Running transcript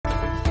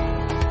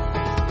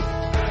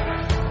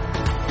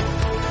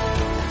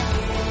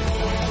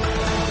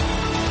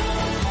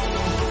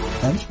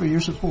Thanks for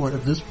your support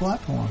of this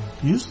platform.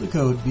 Use the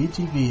code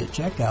BTV at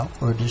checkout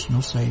for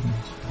additional savings.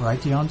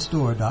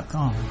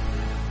 Brighteonstore.com.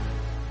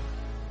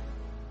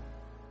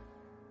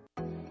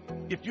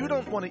 If you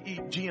don't want to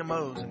eat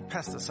GMOs and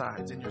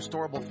pesticides in your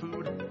storable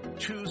food,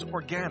 choose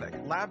organic,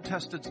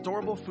 lab-tested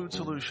storable food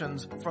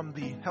solutions from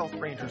the Health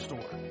Ranger store.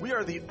 We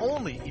are the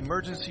only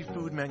emergency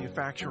food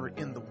manufacturer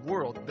in the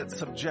world that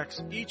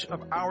subjects each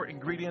of our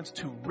ingredients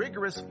to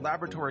rigorous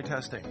laboratory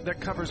testing that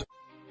covers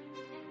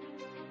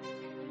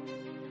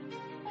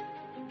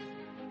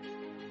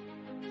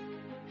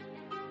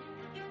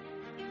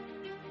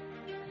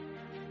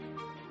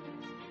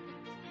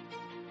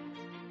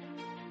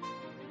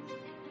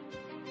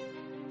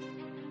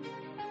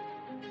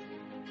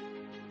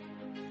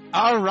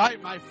All right,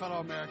 my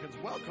fellow Americans,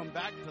 welcome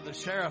back to the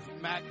Sheriff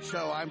Mack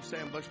Show. I'm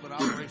Sam Bushman,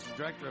 Operations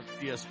Director of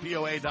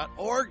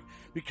CSPOA.org.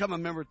 Become a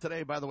member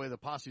today. By the way, the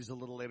posse's a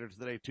little later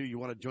today, too. You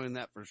want to join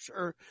that for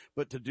sure,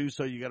 but to do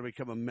so, you got to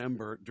become a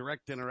member.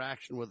 Direct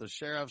interaction with the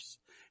sheriffs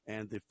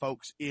and the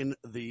folks in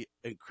the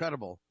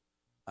incredible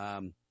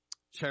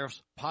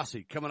Sheriff's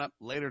Posse coming up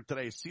later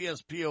today,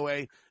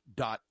 CSPOA.org.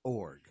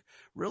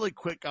 Really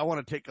quick, I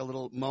want to take a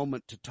little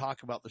moment to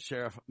talk about the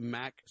Sheriff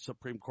Mack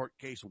Supreme Court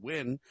case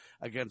win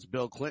against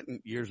Bill Clinton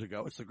years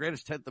ago. It's the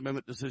greatest 10th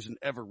Amendment decision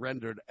ever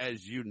rendered,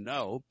 as you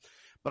know.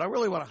 But I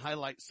really want to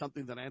highlight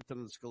something that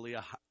Antonin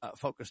Scalia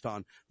focused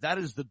on. That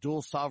is the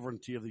dual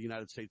sovereignty of the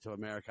United States of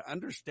America.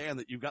 Understand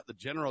that you've got the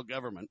general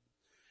government,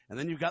 and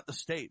then you've got the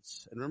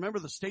states. And remember,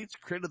 the states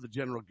created the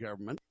general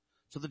government.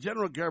 So the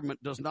general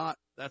government does not,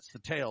 that's the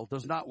tail,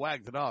 does not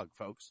wag the dog,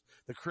 folks.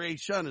 The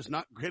creation is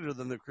not greater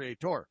than the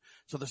creator.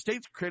 So the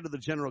states created the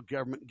general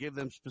government and gave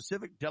them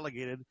specific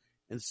delegated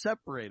and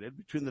separated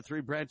between the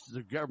three branches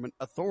of government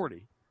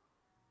authority.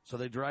 So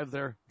they derive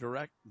their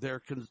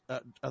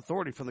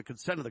authority from the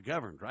consent of the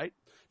governed, right?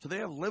 So they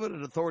have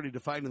limited authority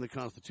defined in the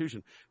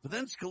Constitution. But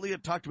then Scalia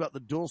talked about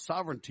the dual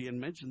sovereignty and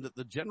mentioned that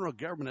the general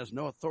government has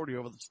no authority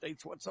over the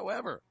states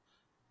whatsoever,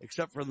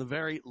 except for the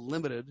very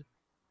limited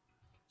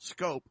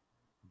scope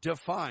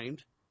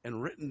defined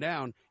and written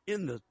down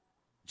in the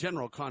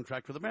general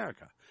contract with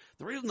America.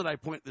 The reason that I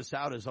point this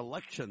out is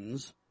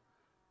elections.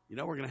 You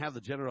know, we're going to have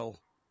the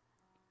general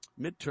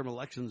midterm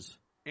elections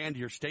and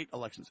your state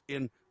elections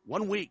in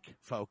 1 week,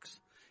 folks.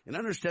 And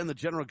understand the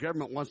general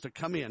government wants to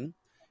come in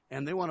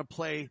and they want to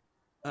play,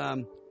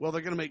 they're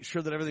going to make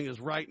sure that everything is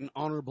right and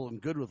honorable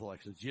and good with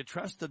elections. Do you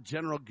trust the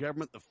general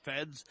government, the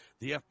feds,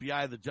 the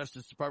FBI, the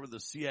Justice Department, the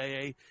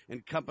CIA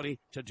and company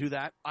to do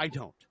that? I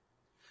don't.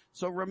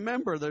 So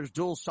remember, there's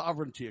dual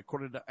sovereignty,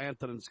 according to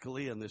Antonin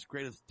Scalia in this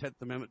greatest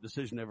 10th Amendment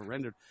decision ever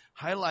rendered,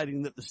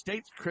 highlighting that the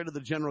states created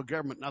the general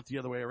government, not the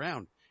other way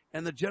around.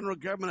 And the general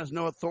government has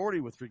no authority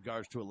with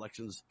regards to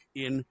elections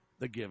in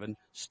the given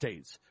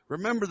states.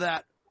 Remember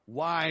that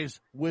wise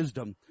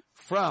wisdom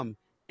from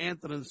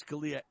Antonin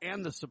Scalia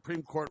and the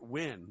Supreme Court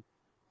win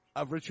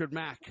of Richard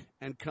Mack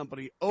and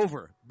company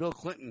over Bill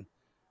Clinton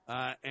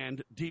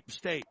and Deep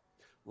State.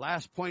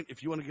 Last point,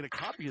 if you want to get a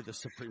copy of the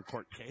Supreme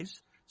Court case,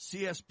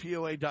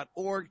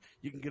 CSPOA.org.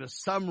 You can get a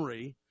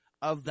summary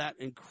of that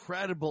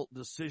incredible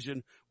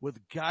decision with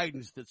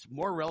guidance that's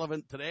more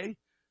relevant today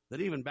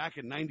than even back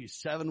in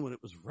 97 when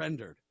it was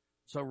rendered.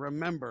 So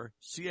remember,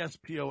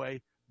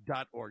 CSPOA.org.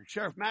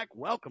 Sheriff Mack,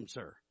 welcome,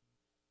 sir.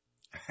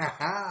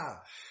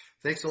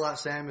 Thanks a lot,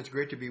 Sam. It's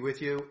great to be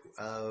with you.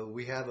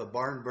 We have a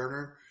barn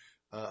burner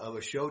of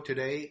a show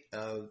today.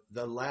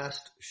 The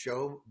last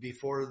show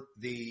before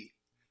the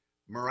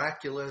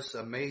miraculous,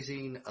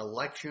 amazing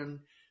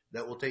election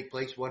that will take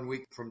place 1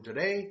 week from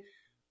today,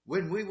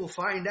 when we will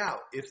find out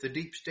if the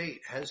deep state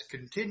has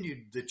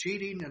continued the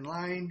cheating and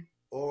lying,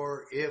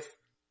 or if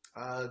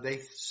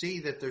they see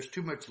that there's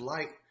too much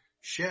light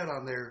shed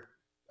on their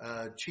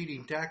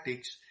cheating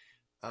tactics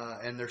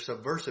and their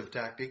subversive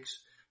tactics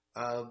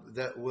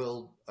that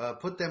will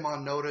put them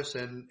on notice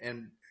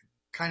and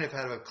kind of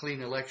have a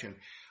clean election.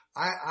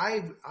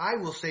 I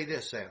will say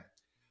this, Sam.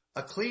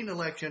 A clean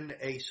election,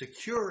 a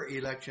secure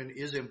election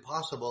is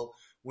impossible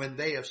when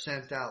they have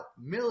sent out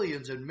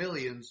millions and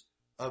millions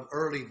of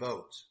early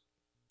votes.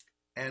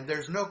 And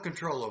there's no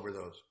control over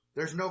those.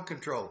 There's no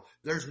control.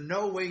 There's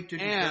no way to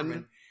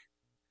determine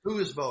who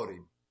is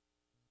voting.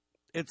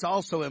 It's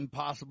also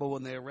impossible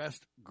when they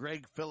arrest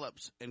Greg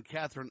Phillips and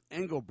Catherine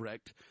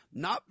Engelbrecht,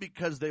 not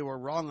because they were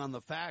wrong on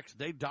the facts.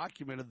 They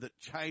documented that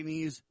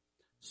Chinese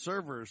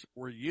servers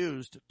were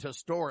used to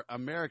store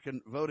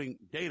American voting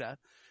data.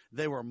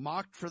 They were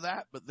mocked for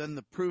that, but then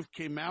the proof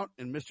came out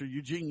and Mr.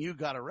 Eugene Yu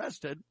got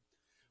arrested.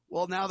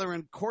 Well, now they're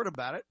in court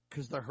about it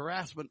because the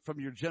harassment from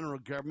your general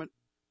government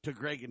to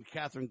Greg and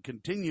Catherine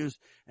continues.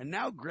 And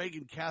now Greg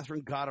and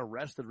Catherine got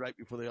arrested right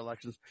before the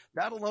elections.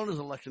 That alone is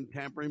election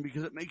tampering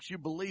because it makes you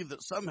believe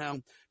that somehow,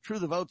 true,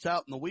 the vote's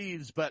out in the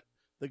weeds, but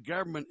the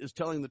government is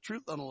telling the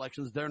truth on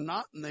elections. They're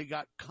not, and they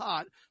got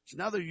caught. So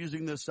now they're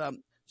using this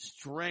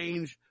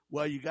strange,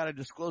 well, you got to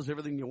disclose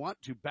everything you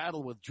want to,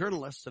 battle with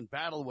journalists and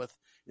battle with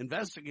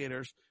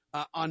investigators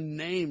on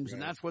names,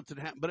 and that's what's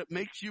happened. But it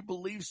makes you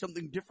believe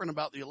something different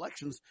about the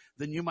elections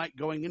than you might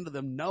going into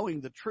them knowing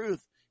the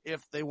truth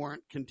if they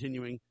weren't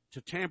continuing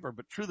to tamper,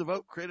 but True the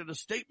Vote created a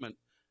statement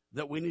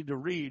that we need to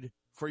read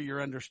for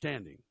your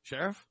understanding.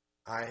 Sheriff?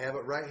 I have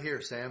it right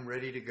here, Sam,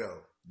 ready to go.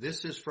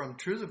 This is from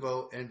True the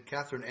Vote and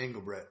Catherine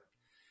Engelbrecht,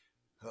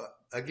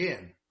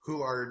 again,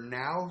 who are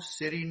now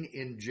sitting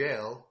in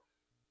jail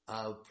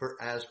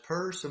as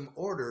per some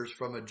orders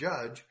from a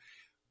judge,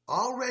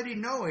 already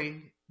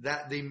knowing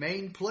that the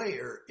main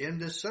player in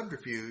this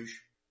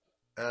subterfuge,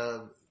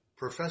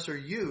 Professor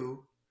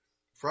Yu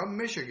from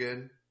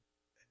Michigan,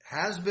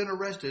 has been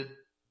arrested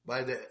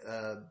by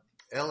the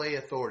LA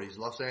authorities,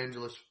 Los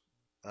Angeles,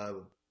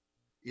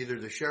 either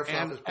the sheriff's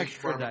office,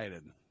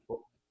 extradited.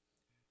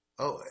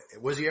 Oh,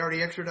 was he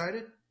already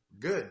extradited?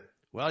 Good.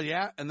 Well,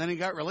 yeah, and then he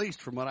got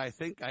released, from what I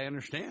think I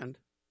understand.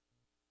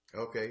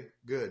 Okay,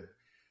 good.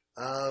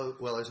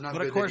 Well, it's not but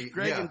good. But of course,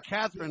 Greg and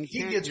Catherine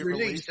he gets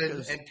released,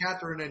 and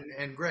Catherine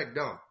and Greg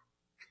don't.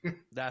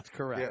 That's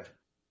correct. Yeah.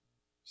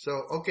 So,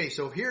 okay,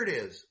 so here it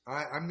is.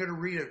 I'm going to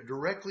read it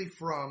directly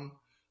from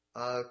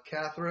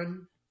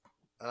Catherine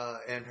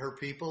and her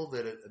people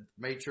that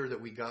made sure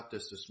that we got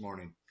this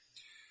morning.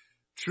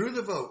 True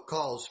the Vote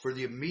calls for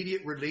the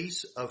immediate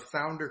release of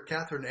founder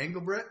Catherine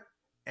Engelbrecht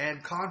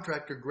and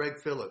contractor Greg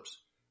Phillips.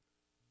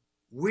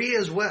 We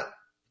as well,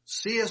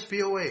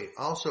 CSPOA,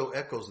 also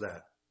echoes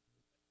that.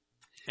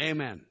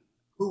 Amen.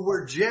 Who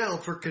were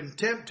jailed for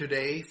contempt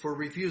today for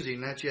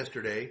refusing, that's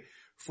yesterday,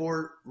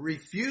 for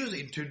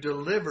refusing to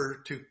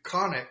deliver to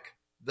Konik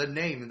the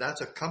name,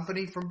 that's a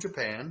company from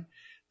Japan,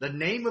 the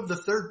name of the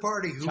third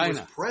party who China.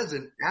 was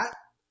present at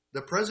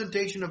the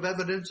presentation of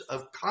evidence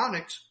of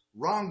Konik's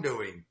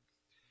wrongdoing.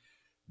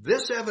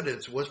 This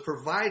evidence was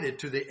provided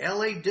to the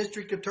LA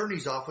District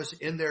Attorney's Office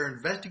in their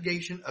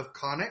investigation of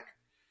Konik,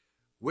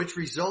 which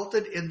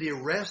resulted in the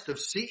arrest of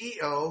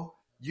CEO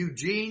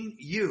Eugene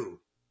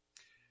Yu.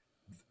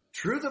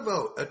 True the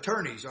Vote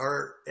attorneys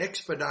are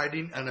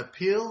expediting an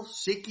appeal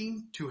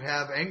seeking to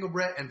have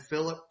Engelbrecht and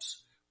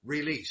Phillips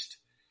released.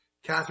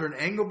 Catherine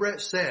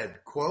Engelbrecht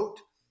said, quote,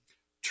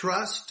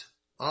 "Trust,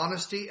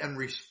 honesty, and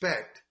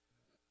respect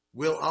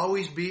will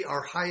always be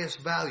our highest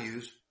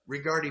values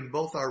regarding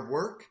both our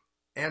work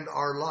and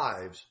our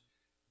lives.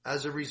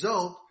 As a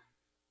result,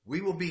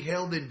 we will be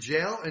held in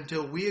jail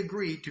until we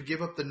agree to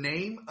give up the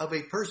name of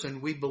a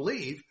person we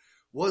believe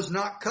was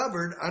not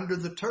covered under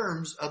the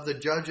terms of the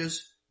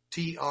judge's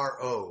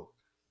TRO."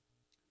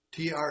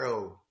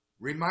 TRO.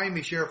 Remind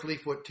me, Sheriff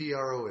Leaf, what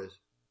TRO is.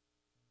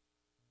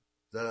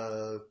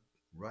 The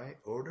right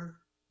order?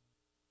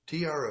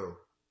 TRO.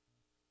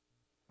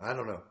 I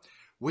don't know.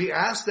 We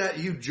ask that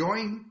you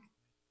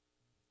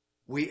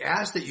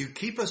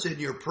keep us in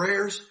your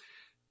prayers.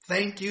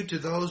 Thank you to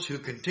those who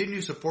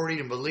continue supporting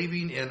and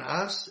believing in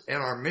us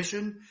and our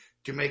mission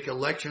to make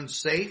elections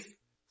safe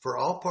for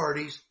all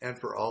parties and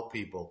for all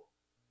people.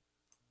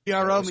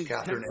 TRO means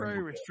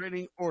temporary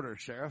restraining order,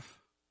 Sheriff.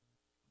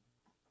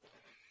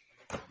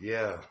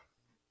 Yeah.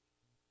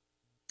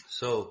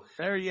 So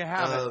there you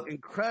have it.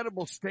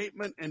 Incredible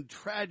statement and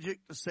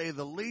tragic to say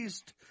the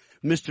least.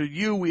 Mr.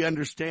 Yu, we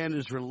understand,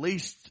 is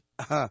released.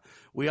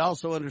 We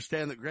also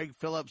understand that Greg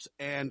Phillips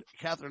and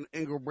Catherine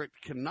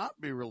Engelbrecht cannot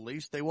be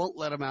released. They won't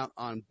let him out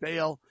on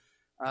bail.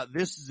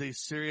 This is a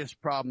serious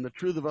problem. The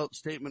True the Vote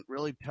statement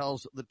really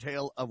tells the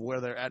tale of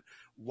where they're at.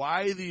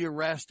 Why the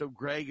arrest of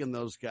Greg and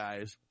those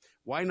guys?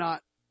 Why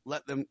not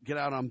let them get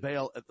out on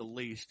bail at the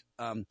least?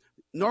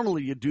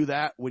 Normally you do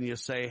that when you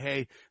say,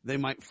 hey, they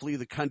might flee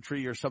the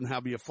country or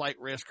somehow be a flight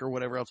risk or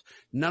whatever else.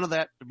 None of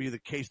that to be the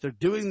case. They're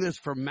doing this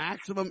for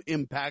maximum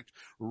impact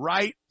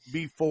right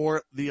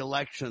before the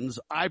elections.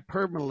 I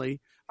personally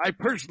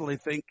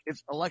think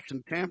it's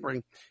election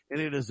tampering, and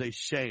it is a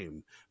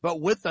shame. But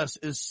with us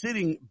is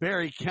sitting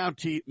Barry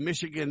County,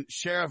 Michigan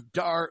Sheriff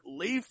Dar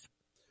Leaf.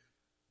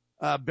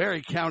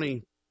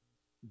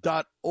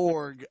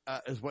 BarryCounty.org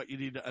is what you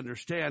need to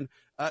understand.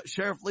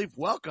 Sheriff Leaf,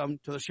 welcome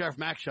to the Sheriff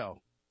Mack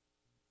Show.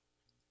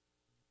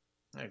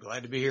 I'm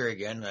glad to be here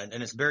again.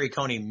 And it's Barry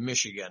County,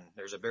 Michigan.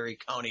 There's a Barry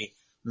County,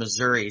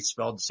 Missouri. It's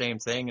spelled the same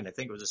thing, and I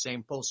think it was the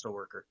same postal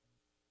worker.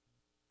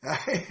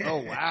 Oh,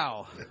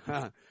 wow.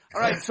 All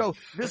right, so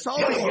this all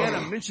began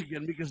in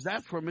Michigan because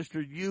that's where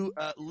Mr. Yu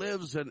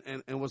lives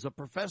and was a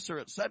professor,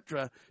 et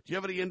cetera. Do you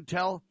have any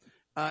intel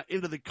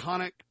into the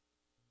Konik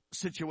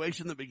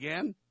situation that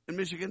began in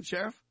Michigan,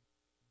 Sheriff?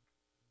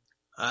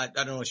 I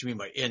don't know what you mean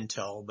by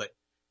intel, but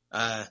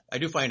I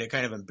do find it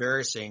kind of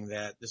embarrassing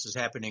that this is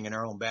happening in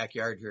our own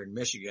backyard here in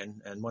Michigan,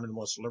 and one of the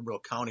most liberal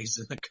counties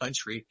in the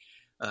country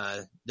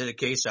did a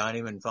case on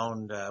him and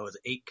found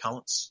 8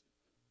 counts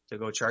to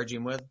go charge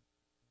him with.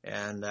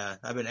 And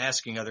I've been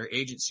asking other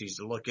agencies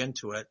to look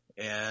into it,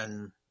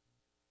 and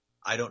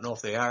I don't know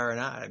if they are or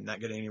not. I'm not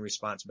getting any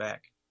response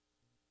back.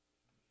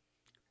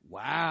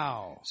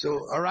 Wow.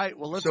 So, all right.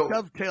 Well, let's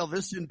dovetail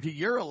this into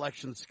your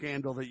election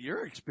scandal that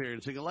you're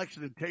experiencing,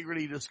 election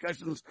integrity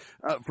discussions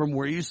from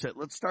where you sit.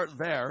 Let's start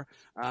there.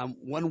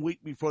 1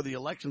 week before the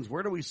elections,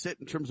 where do we sit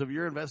in terms of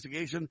your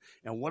investigation,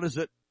 and what does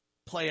it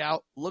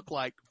look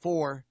like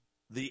for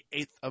the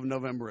 8th of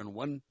November in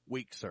 1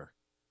 week, sir?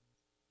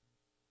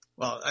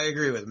 Well, I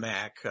agree with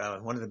Mac.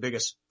 One of the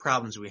biggest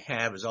problems we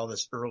have is all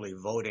this early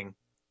voting.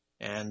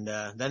 And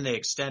then they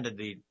extended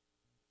the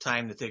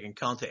time that they can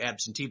count the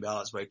absentee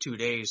ballots by 2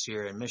 days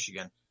here in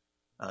Michigan.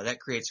 That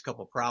creates a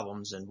couple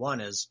problems. And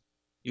one is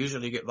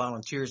usually you get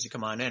volunteers to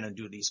come on in and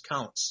do these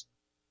counts,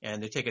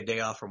 and they take a day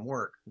off from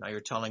work. Now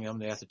you're telling them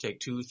they have to take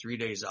 2-3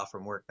 days off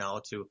from work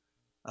now to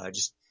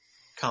just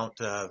count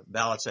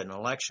ballots at an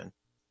election.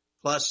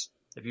 Plus,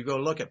 if you go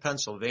look at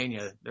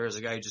Pennsylvania, there's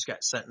a guy who just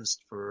got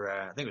sentenced for,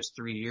 I think it was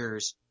 3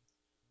 years,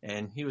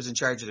 and he was in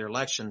charge of their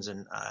elections.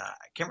 And I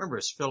can't remember, it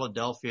was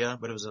Philadelphia,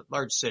 but it was a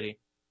large city.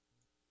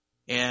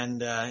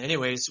 And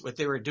anyways, what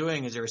they were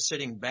doing is they were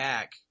sitting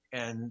back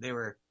and they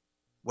were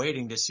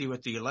waiting to see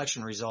what the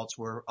election results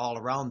were all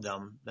around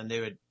them. Then they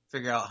would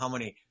figure out how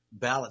many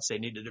ballots they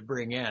needed to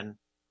bring in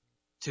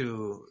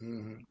to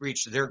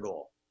reach their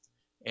goal.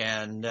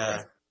 And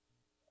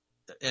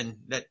and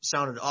that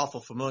sounded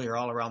awful familiar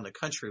all around the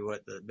country,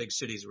 what the big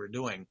cities were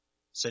doing,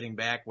 sitting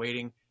back,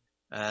 waiting.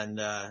 And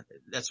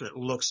that's what it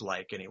looks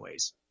like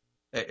anyways.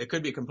 It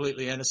could be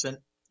completely innocent.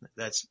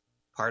 That's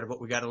part of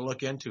what we got to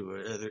look into.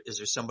 Is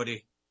there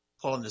somebody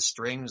pulling the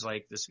strings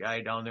like this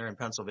guy down there in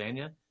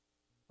Pennsylvania?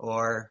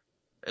 Or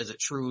is it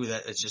true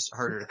that it's just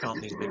harder to count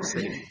in these big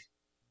cities?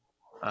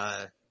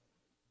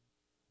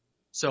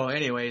 So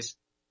anyways,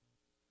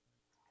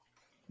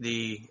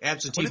 the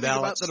absentee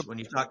ballots, when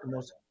you talk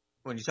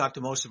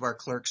to most of our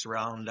clerks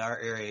around our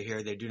area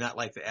here, they do not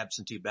like the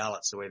absentee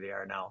ballots the way they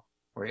are now,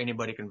 where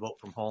anybody can vote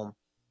from home.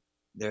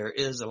 There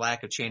is a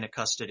lack of chain of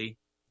custody,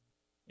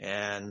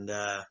 and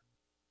the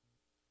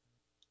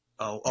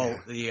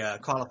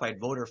qualified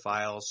voter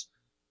files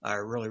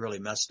are really, really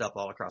messed up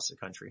all across the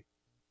country.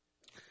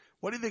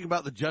 What do you think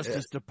about the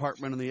Justice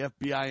Department and the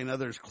FBI and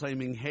others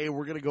claiming, hey,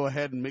 we're going to go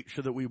ahead and make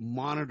sure that we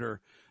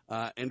monitor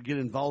and get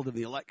involved in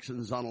the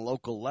elections on a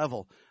local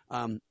level?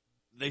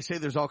 They say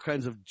there's all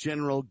kinds of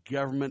general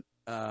government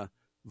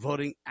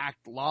voting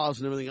act laws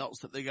and everything else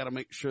that they got to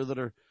make sure that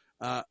are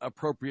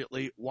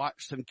appropriately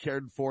watched and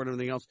cared for and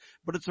everything else.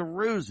 But it's a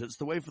ruse. It's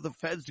the way for the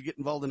feds to get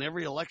involved in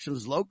every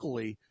elections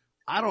locally.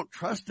 I don't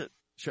trust it,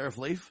 Sheriff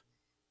Leaf.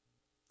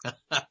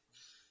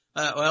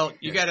 Well,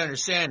 you got to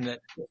understand that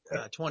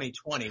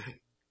 2020,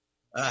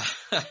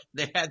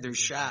 they had their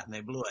shot and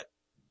they blew it.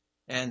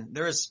 And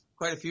there's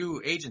quite a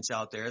few agents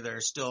out there that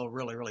are still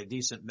really, really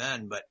decent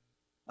men, but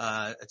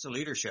it's a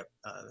leadership.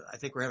 I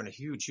think we're having a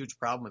huge, huge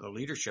problem with the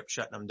leadership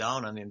shutting them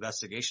down on the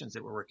investigations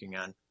that we're working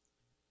on.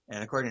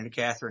 And according to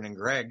Catherine and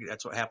Greg,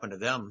 that's what happened to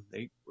them.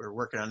 They were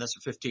working on this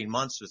for 15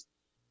 months with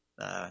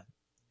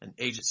an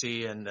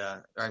agency and,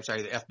 the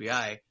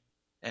FBI.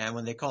 And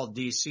when they called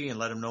D.C. and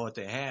let them know what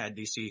they had,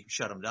 D.C.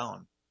 shut them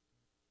down.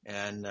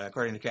 And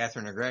according to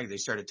Catherine and Greg, they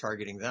started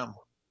targeting them.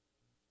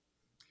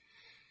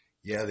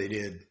 Yeah, they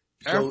did.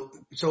 So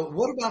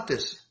what about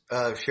this,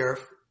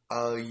 Sheriff?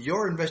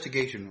 Your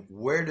investigation,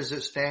 where does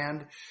it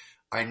stand?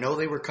 I know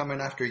they were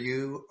coming after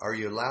you. Are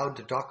you allowed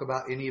to talk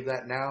about any of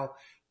that now?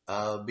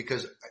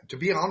 Because to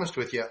be honest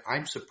with you,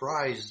 I'm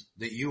surprised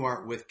that you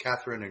aren't with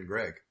Catherine and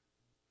Greg.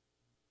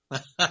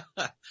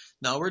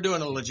 No, we're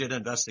doing a legit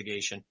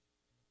investigation.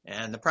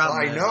 And the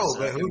problem I know,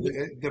 but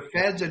the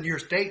feds in your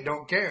state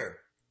don't care.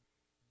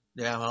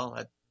 Yeah, well,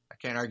 I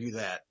can't argue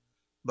that.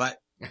 But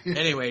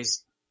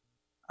anyways,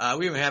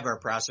 we even have our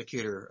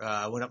prosecutor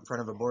went up in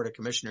front of a board of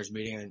commissioners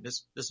meeting, and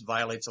this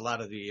violates a lot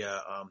of the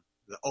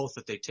oath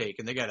that they take,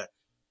 and they got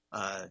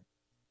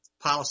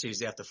policies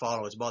they have to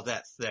follow. It's about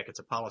that thick. It's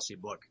a policy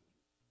book,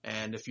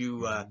 and if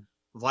you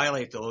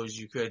violate those,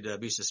 you could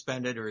be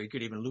suspended, or you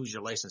could even lose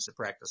your license to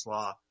practice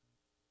law.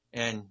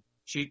 And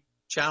she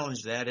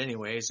challenged that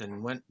anyways,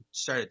 and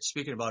started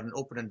speaking about an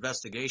open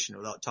investigation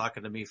without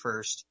talking to me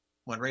first.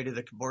 Went right to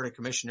the board of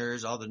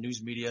commissioners, all the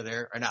news media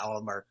there, or not all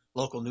of them, our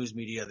local news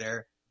media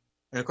there.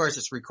 And of course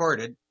it's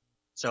recorded.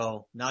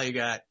 So now you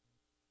got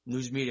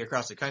news media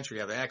across the country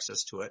have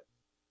access to it.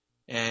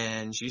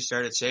 And she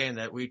started saying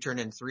that we turned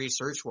in 3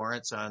 search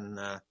warrants on,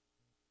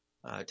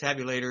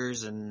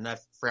 tabulators, and I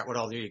forgot what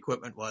all the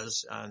equipment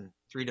was, on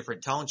 3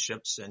 different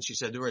townships. And she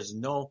said there was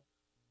no,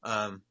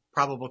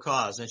 probable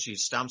cause. And she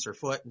stomps her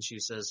foot and she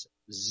says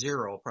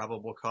 0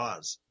 probable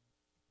cause.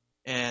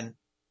 And,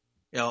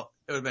 you know,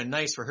 it would have been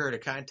nice for her to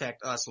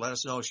contact us, let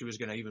us know if she was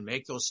going to even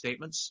make those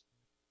statements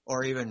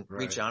or even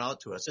reach out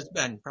to us. It's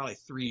been probably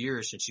 3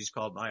 years since she's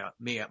called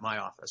me at my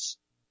office.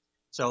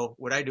 So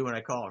what I do when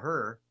I call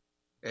her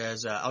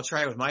is, I'll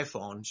try with my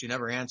phone. She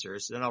never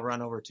answers. Then I'll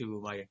run over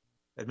to my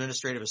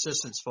administrative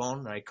assistant's phone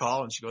and I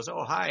call and she goes,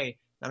 "Oh, hi."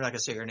 I'm not going to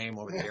say her name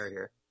over the air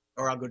here.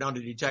 Or I'll go down to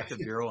the detective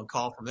bureau and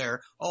call from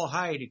there. "Oh,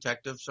 hi,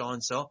 detective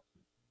so-and-so."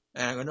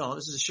 And I go, "No,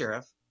 this is the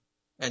sheriff."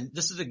 And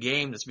this is a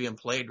game that's being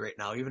played right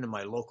now, even in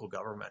my local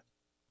government.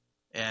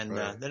 And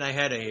then I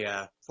had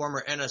a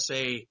former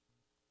NSA,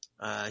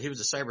 he was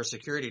a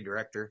cybersecurity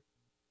director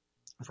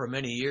for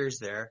many years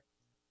there.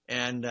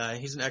 And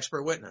he's an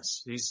expert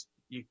witness.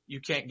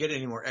 You can't get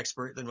any more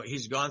expert than what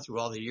he's gone through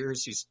all the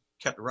years. He's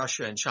kept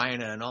Russia and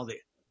China and all the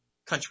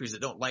countries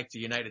that don't like the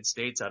United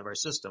States out of our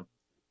system.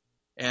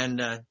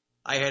 And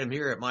I had him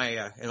here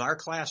at in our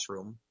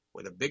classroom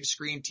with a big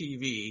screen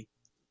TV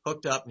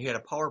hooked up, and he had a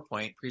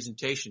PowerPoint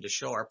presentation to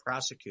show our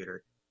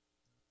prosecutor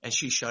and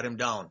she shut him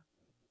down.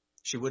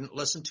 She wouldn't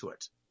listen to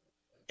it.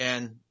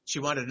 And she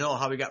wanted to know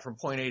how we got from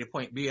point A to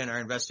point B in our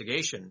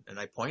investigation, and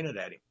I pointed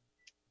at him.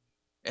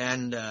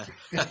 And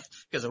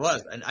because it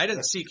was, and I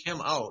didn't seek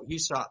him out. He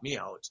sought me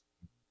out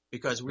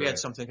because we had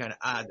something kind of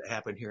odd that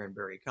happened here in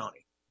Berry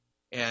County.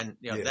 And,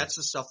 that's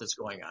the stuff that's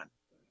going on.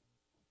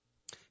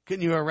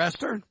 Can you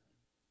arrest her?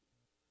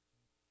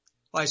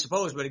 Well, I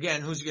suppose, but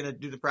again, who's going to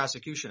do the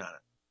prosecution on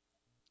it?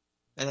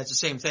 And that's the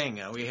same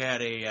thing. We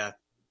had a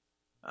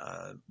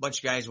bunch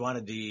of guys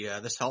wanted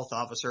this health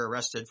officer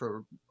arrested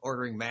for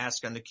ordering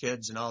masks on the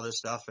kids and all this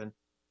stuff. And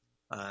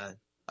I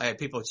had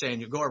people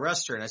saying, "You go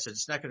arrest her." And I said,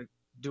 "It's not going to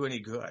do any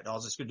good. All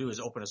it's going to do is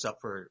open us up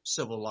for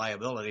civil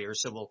liability or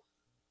civil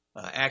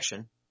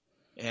action,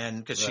 and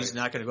because she's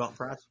not going to go out and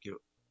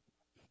prosecute."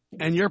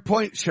 And your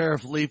point,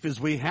 Sheriff Leaf, is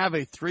we have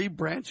a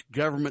 3-branch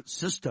government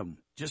system.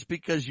 Just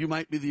because you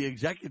might be the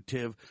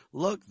executive,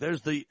 look,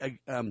 there's the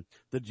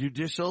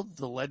judicial,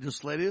 the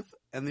legislative,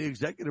 and the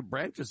executive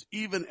branches,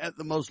 even at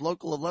the most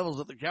local of levels,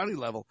 at the county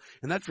level.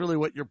 And that's really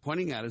what you're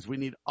pointing at, is we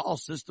need all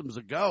systems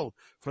a go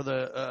for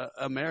the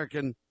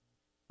American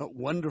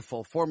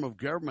wonderful form of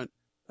government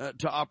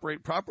to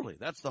operate properly.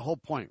 That's the whole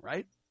point,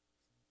 right?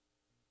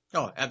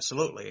 Oh,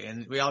 absolutely.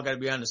 And we all got to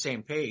be on the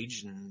same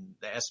page, and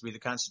that has to be the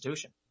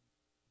Constitution.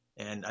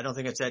 And I don't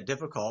think it's that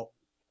difficult.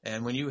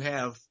 And when you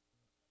have,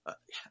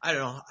 I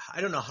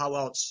don't know how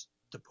else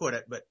to put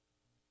it, but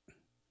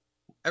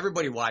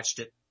everybody watched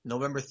it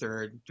November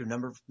 3rd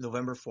through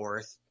November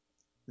 4th.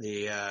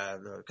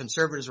 The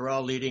conservatives were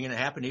all leading, and it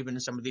happened even in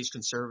some of these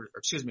in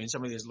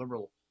some of these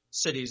liberal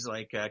cities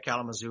like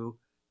Kalamazoo.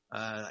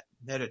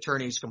 They had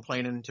attorneys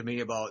complaining to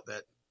me about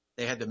that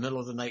they had the middle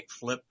of the night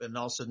flip, and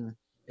all of a sudden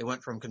it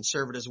went from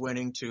conservatives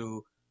winning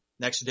to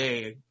next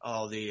day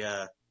all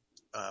the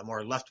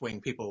more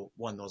left-wing people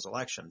won those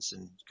elections,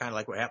 and kind of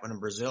like what happened in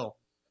Brazil.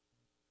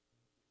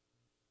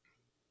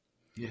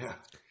 Yeah.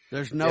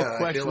 There's no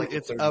question like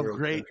it's of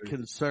great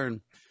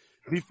concern.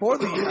 Before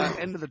the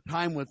end of the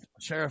time with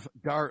Sheriff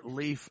Dar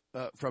Leaf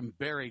from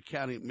Berry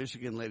County,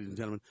 Michigan, ladies and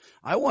gentlemen,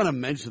 I want to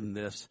mention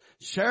this.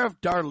 Sheriff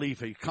Dar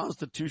Leaf, a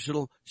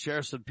constitutional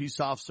sheriffs and peace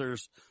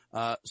officers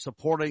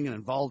supporting and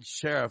involved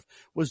sheriff,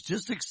 was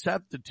just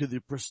accepted to the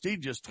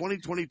prestigious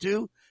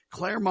 2022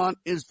 Claremont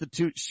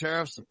Institute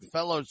Sheriff's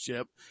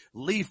Fellowship.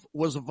 Leaf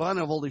was one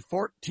of only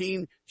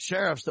 14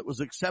 sheriffs that was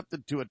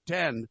accepted to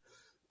attend.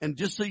 And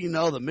just so you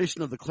know, the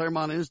mission of the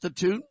Claremont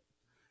Institute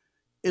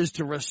is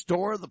to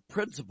restore the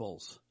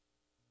principles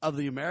of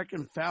the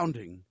American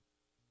founding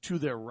to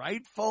their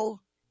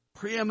rightful,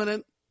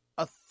 preeminent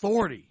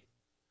authority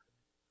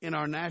in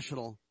our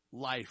national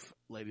life,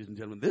 ladies and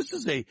gentlemen. This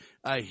is a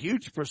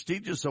huge,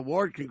 prestigious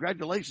award.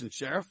 Congratulations,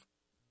 Sheriff.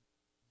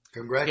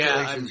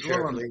 Congratulations,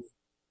 Sheriff.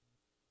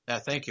 Yeah,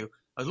 thank you.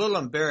 I was a little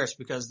embarrassed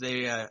because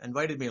they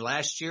invited me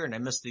last year and I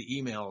missed the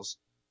emails.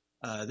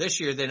 This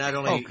year they not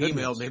only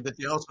emailed me, but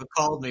they also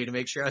called me to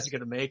make sure I was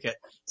going to make it.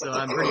 So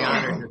I'm pretty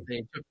honored that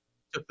they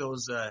took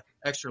those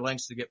extra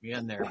lengths to get me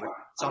in there. But it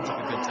sounds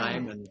like a good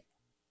time and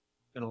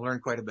going to learn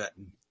quite a bit.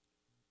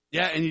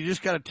 Yeah, and you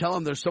just got to tell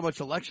them there's so much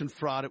election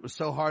fraud. It was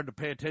so hard to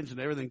pay attention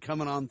to everything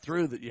coming on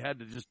through that you had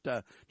to just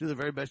do the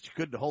very best you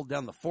could to hold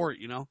down the fort,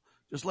 you know.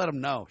 Just let them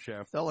know,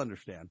 Sheriff. They'll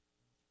understand.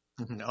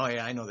 Oh,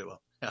 yeah, I know they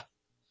will. Yeah.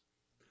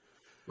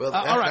 Well,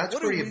 all right. That's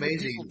pretty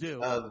amazing.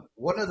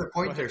 One other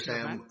point there,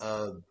 Sam.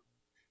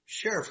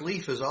 Sheriff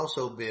Leaf has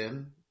also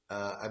been,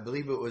 I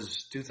believe it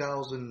was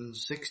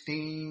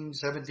 2016,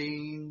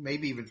 17,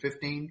 maybe even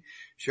 15.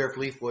 Sheriff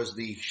Leaf was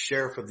the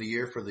Sheriff of the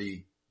Year for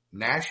the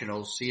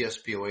National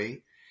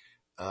CSPOA.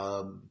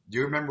 Do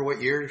you remember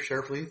what year,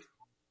 Sheriff Leaf?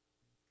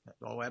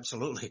 Oh,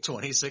 absolutely.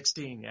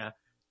 2016, yeah.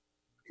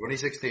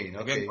 2016,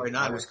 okay. Again,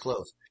 I was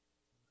close.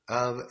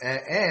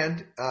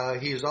 And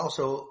he is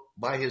also,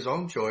 by his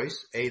own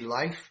choice, a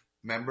life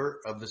member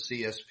of the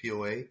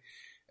CSPOA.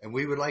 And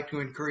we would like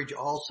to encourage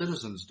all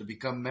citizens to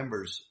become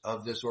members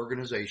of this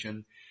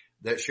organization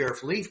that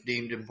Sheriff Leaf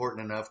deemed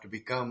important enough to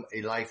become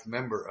a life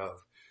member of.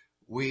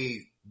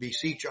 We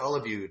beseech all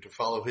of you to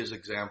follow his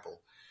example.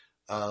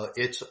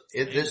 This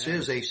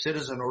is a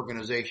citizen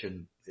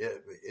organization.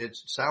 It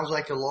sounds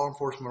like a law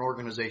enforcement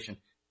organization.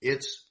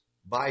 It's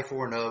by,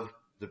 for, and of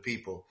the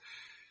people.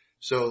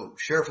 So,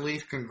 Sheriff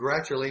Leaf,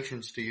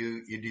 congratulations to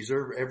you. You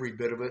deserve every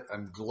bit of it.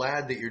 I'm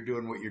glad that you're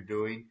doing what you're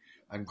doing.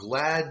 I'm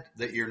glad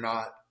that you're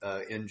not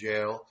in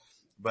jail.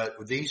 But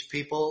with these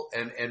people,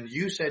 and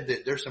you said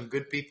that there's some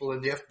good people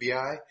in the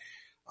FBI.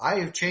 I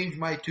have changed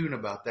my tune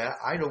about that.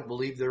 I don't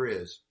believe there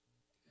is.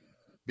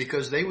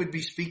 Because they would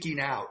be speaking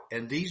out.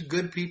 And these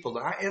good people,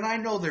 and I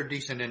know they're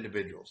decent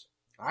individuals.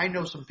 I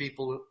know some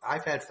people,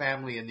 I've had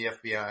family in the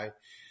FBI.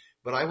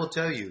 But I will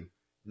tell you,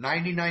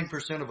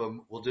 99% of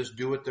them will just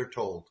do what they're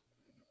told.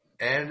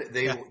 And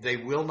they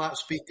will not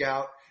speak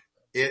out.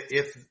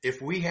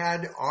 If we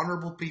had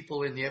honorable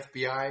people in the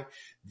FBI,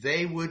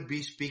 they would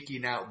be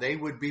speaking out. They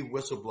would be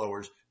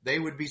whistleblowers. They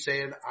would be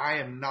saying, I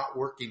am not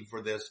working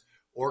for this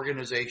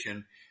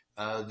organization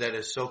that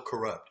is so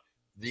corrupt.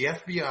 The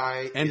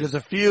FBI is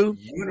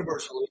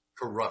universally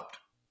corrupt.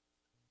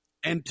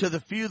 And to the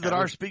few that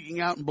are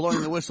speaking out and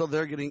blowing the whistle,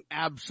 they're getting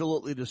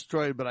absolutely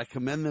destroyed, but I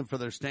commend them for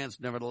their stance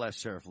nevertheless,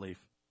 Sheriff Leaf.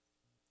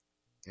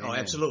 Oh,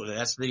 absolutely.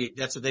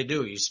 That's what they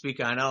do. You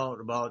speak on out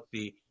about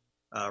the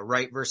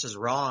right versus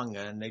wrong,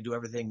 and they do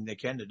everything they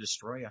can to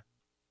destroy you.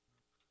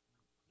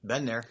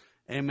 Been there.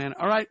 Amen.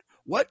 All right.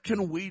 What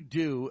can we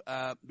do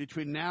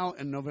between now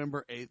and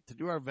November 8th to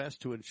do our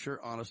best to ensure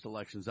honest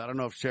elections? I don't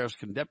know if sheriffs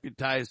can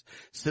deputize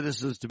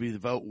citizens to be the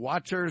vote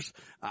watchers.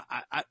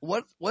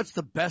 What's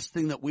the best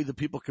thing that we, the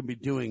people, can be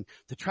doing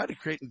to try to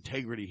create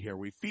integrity here?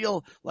 We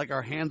feel like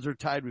our hands are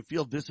tied. We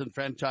feel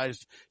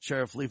disenfranchised.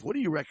 Sheriff Leaf, what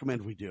do you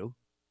recommend we do?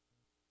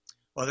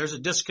 Well, there's a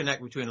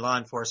disconnect between law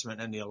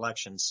enforcement and the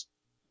elections.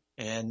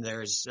 And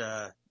there's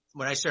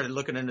when I started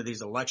looking into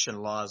these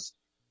election laws,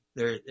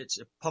 it's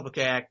a public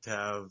act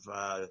of,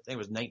 I think it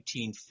was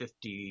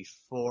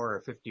 1954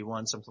 or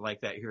 51, something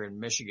like that here in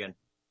Michigan.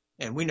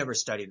 And we never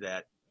studied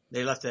that.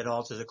 They left that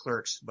all to the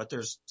clerks, but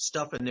there's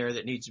stuff in there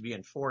that needs to be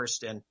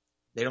enforced and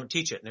they don't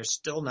teach it and they're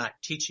still not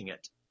teaching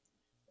it.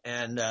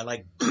 And,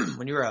 like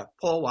when you're a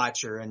poll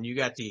watcher and you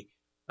got the,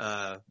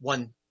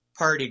 one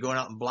party going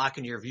out and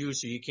blocking your view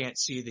so you can't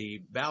see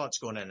the ballots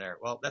going in there.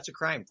 Well, that's a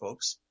crime,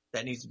 folks.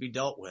 That needs to be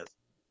dealt with.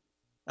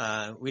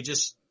 Our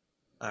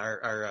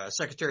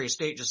Secretary of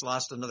State just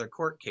lost another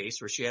court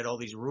case where she had all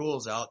these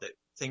rules out that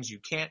things you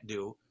can't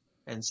do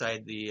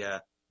inside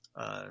the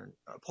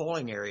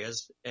polling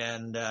areas,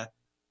 and a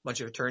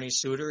bunch of attorneys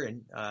sued her,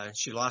 and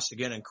she lost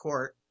again in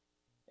court.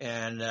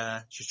 And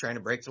she's trying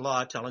to break the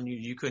law, telling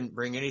you couldn't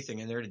bring anything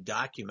in there to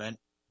document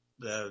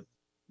the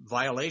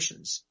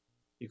violations.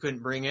 You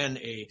couldn't bring in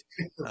a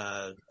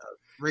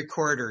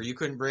recorder. You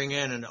couldn't bring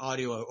in an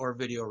audio or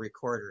video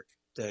recorder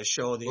to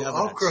show the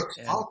evidence.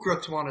 All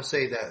crooks want to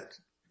say that.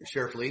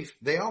 Sheriff Leaf,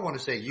 they all want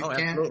to say, you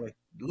can't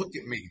look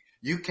at me.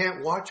 You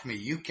can't watch me.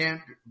 You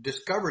can't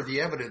discover the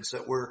evidence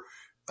that we're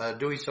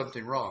doing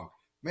something wrong.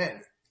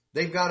 Man,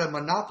 they've got a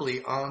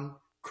monopoly on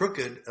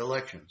crooked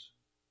elections.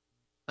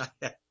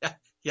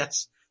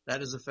 Yes,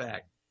 that is a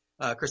fact.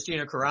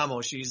 Christina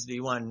Caramo, she's the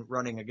one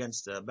running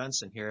against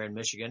Benson here in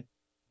Michigan.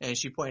 And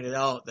she pointed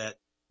out that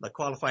the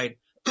qualified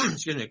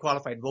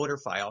voter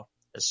file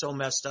is so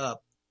messed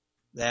up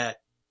that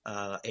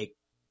a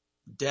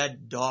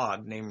dead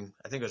dog named,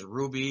 I think it was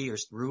Ruby or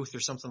Ruth or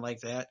something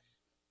like that,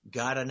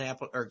 got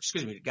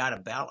a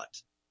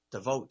ballot to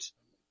vote.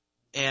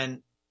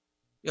 And,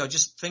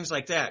 just things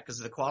like that, because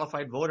the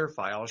qualified voter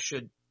file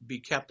should be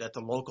kept at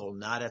the local,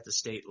 not at the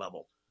state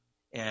level.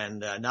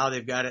 And now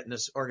they've got it in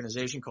this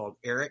organization called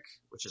ERIC,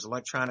 which is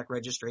Electronic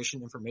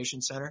Registration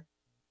Information Center.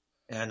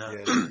 And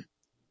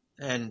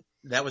and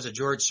that was a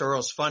George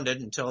Soros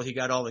funded until he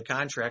got all the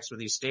contracts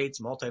with these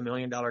states,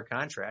 multi-million-dollar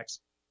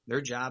contracts.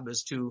 Their job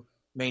is to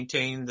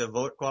maintain the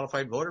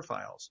qualified voter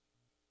files,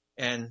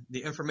 and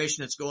the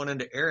information that's going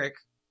into ERIC,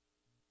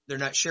 they're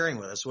not sharing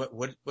with us.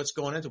 What's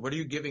going into? What are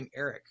you giving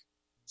ERIC?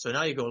 So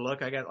now you go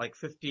look. I got like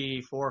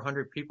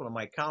 5,400 people in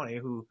my county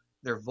who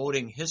their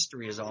voting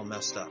history is all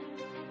messed up.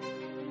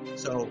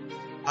 So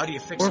how do you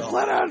fix it?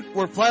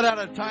 We're flat out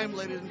of time,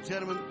 ladies and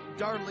gentlemen.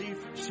 Dar Leaf,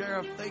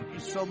 Sheriff, thank you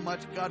so much.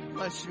 God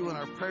bless you, and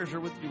our prayers are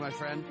with you, my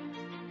friend.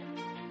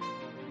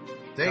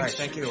 Thanks, right,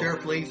 thank you.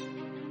 Sheriff Leaf.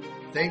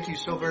 Thank you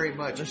so very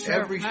much.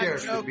 Every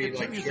sheriff should be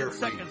like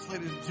Sheriff Leaf. Seconds,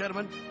 ladies and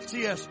gentlemen.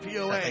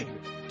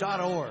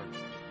 CSPOA.org.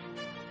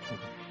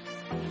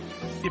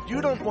 If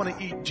you don't want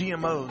to eat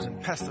GMOs and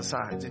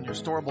pesticides in your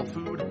storable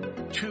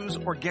food, choose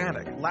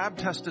organic,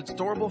 lab-tested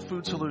storable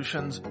food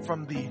solutions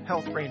from the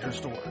Health Ranger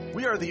store.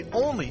 We are the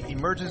only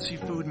emergency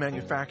food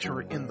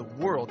manufacturer in the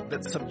world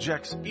that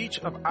subjects each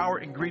of our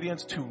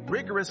ingredients to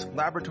rigorous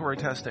laboratory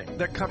testing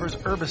that covers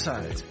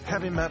herbicides,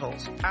 heavy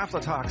metals,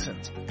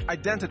 aflatoxins,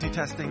 identity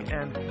testing,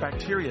 and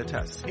bacteria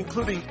tests,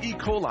 including E.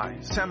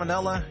 coli,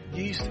 salmonella,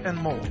 yeast, and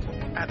mold.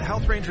 At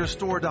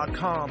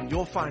healthrangerstore.com,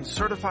 you'll find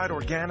certified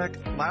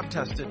organic,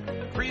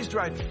 lab-tested,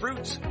 freeze-dried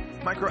fruits,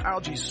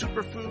 microalgae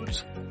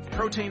superfoods,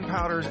 protein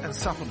powders, and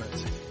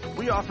supplements.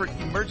 We offer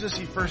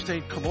emergency first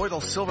aid colloidal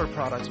silver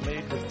products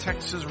made with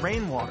Texas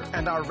rainwater,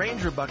 and our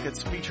Ranger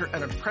buckets feature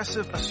an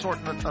impressive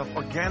assortment of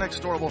organic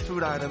storable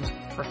food items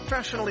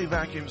professionally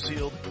vacuum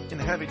sealed in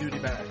heavy-duty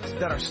bags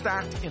that are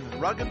stacked in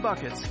rugged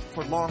buckets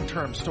for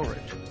long-term storage.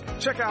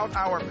 Check out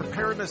our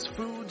preparedness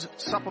foods,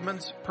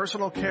 supplements,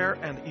 personal care,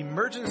 and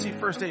emergency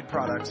first aid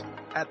products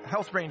at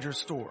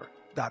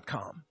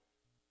healthrangerstore.com.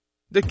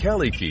 The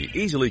Cali Key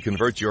easily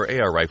converts your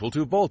AR rifle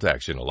to bolt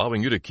action,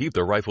 allowing you to keep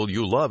the rifle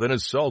you love in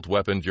assault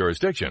weapon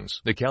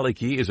jurisdictions. The Cali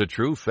Key is a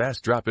true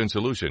fast drop-in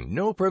solution.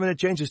 No permanent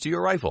changes to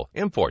your rifle.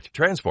 Import,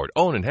 transport,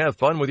 own, and have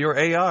fun with your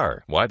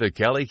AR. Why the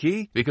Cali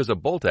Key? Because a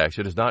bolt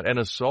action is not an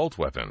assault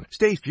weapon.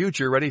 Stay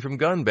future ready from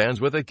gun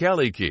bans with the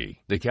Cali Key.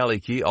 The Cali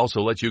Key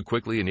also lets you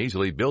quickly and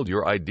easily build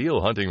your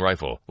ideal hunting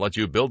rifle, lets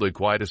you build a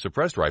quiet as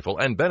suppressed rifle,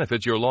 and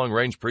benefits your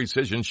long-range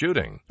precision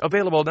shooting.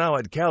 Available now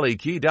at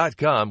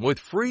CaliKey.com with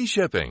free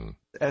shipping.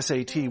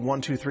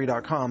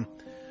 SAT123.com.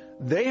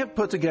 They have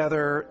put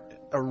together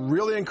a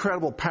really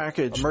incredible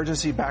package,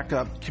 emergency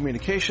backup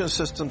communication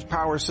systems,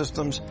 power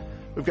systems.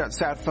 We've got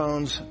sat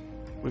phones,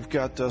 we've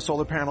got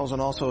solar panels,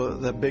 and also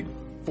the big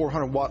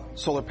 400-watt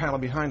solar panel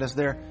behind us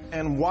there.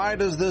 And why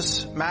does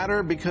this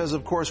matter? Because,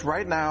 of course,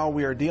 right now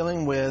we are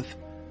dealing with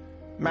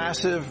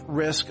massive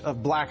risk of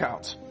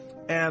blackouts.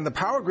 And the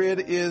power grid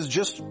is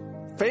just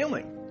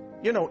failing,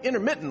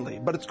 intermittently.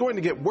 But it's going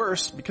to get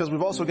worse because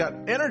we've also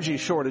got energy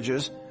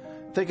shortages.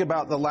 Think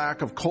about the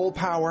lack of coal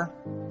power,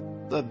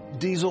 the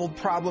diesel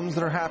problems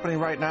that are happening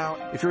right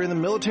now. If you're in the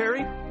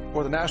military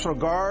or the National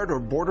Guard or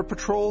Border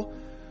Patrol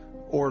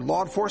or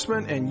law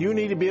enforcement and you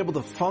need to be able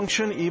to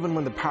function even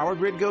when the power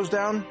grid goes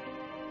down,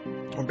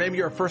 or maybe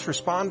you're a first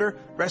responder,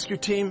 rescue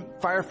team,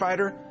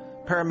 firefighter,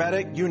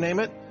 paramedic, you name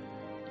it,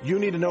 you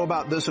need to know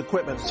about this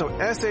equipment. So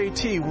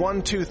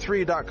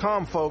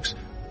SAT123.com, folks.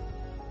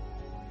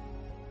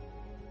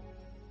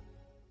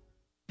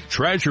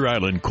 Treasure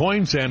Island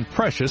Coins and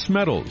Precious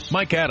Metals.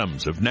 Mike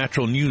Adams of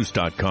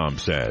naturalnews.com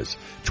says,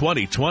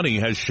 2020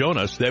 has shown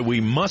us that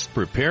we must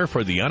prepare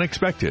for the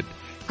unexpected.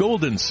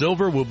 Gold and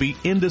silver will be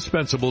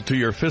indispensable to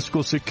your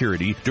fiscal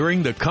security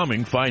during the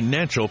coming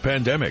financial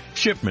pandemic.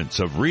 Shipments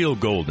of real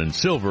gold and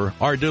silver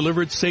are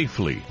delivered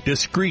safely,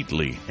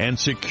 discreetly, and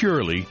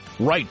securely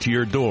right to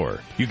your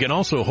door. You can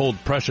also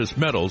hold precious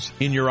metals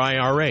in your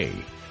IRA.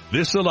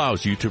 This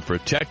allows you to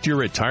protect your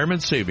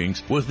retirement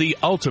savings with the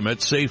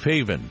ultimate safe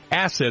haven,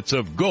 assets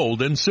of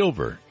gold and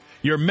silver.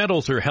 Your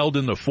metals are held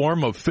in the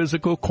form of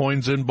physical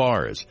coins and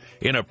bars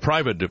in a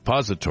private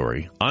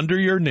depository under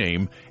your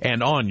name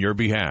and on your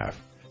behalf.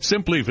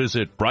 Simply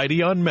visit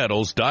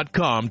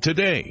brighteonmetals.com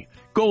today.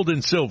 Gold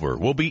and silver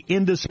will be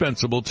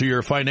indispensable to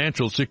your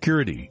financial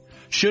security.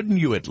 Shouldn't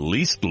you at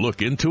least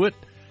look into it?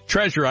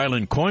 Treasure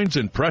Island Coins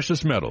and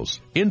Precious Metals,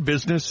 in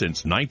business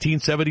since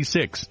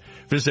 1976.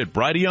 Visit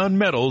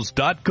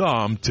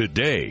brighteonmetals.com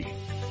today.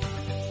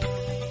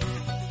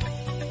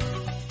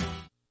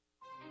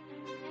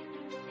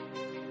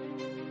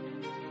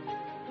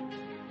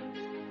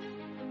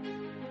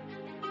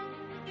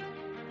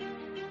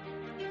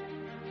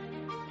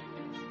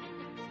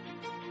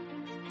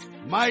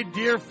 My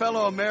dear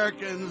fellow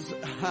Americans,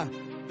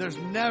 there's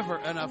never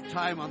enough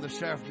time on the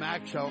Sheriff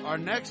Mack Show. Our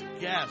next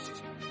guest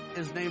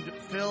is named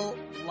Phil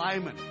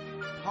Lyman,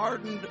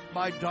 pardoned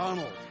by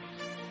Donald.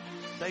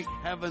 Thank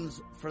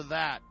heavens for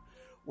that.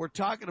 We're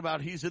talking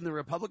about he's in the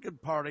Republican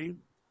Party.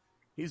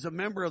 He's a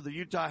member of the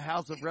Utah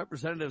House of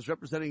Representatives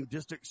representing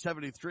District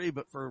 73,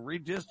 but for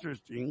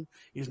redistricting,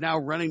 he's now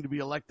running to be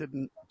elected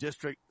in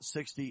District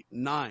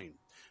 69.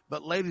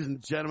 But ladies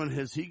and gentlemen,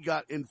 has he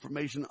got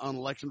information on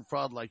election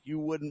fraud like you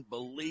wouldn't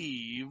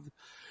believe?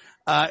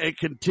 It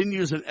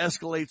continues and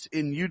escalates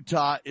in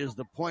Utah is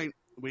the point.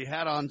 We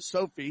had on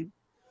Sophie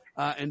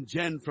and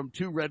Jen from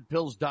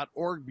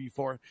 2redpills.org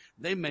before.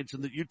 They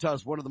mentioned that Utah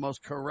is one of the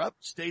most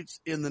corrupt states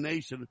in the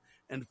nation,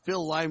 and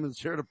Phil Lyman's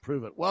here to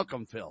prove it.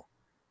 Welcome, Phil.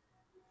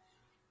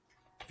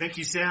 Thank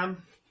you,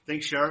 Sam.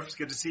 Thanks, Sheriff. It's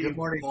good to see you. Good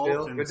morning, both,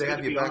 Phil. and Good to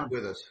have you back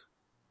with us.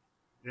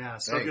 Yeah,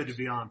 so Thanks. good to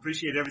be on.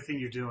 Appreciate everything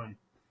you're doing.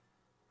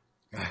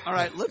 All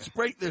right, let's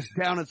break this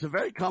down. It's a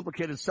very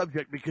complicated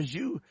subject because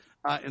you,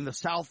 in the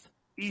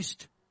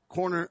southeast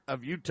corner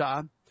of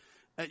Utah,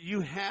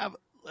 you have,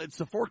 it's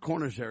the Four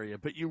Corners area,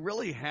 but you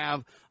really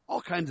have all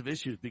kinds of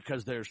issues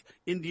because there's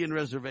Indian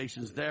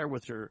reservations there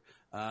with their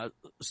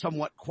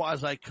somewhat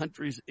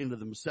quasi-countries into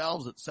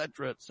themselves, et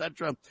cetera,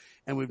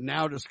 and we've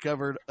now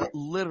discovered a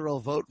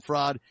literal vote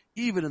fraud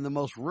even in the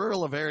most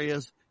rural of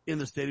areas in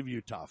the state of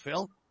Utah.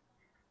 Phil?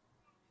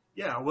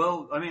 Yeah,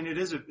 well, I mean,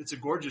 it's a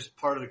gorgeous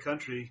part of the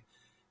country.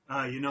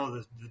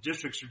 The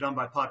districts are done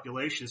by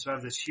population, so I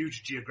have this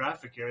huge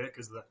geographic area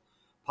because the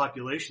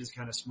population is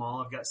kind of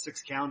small. I've got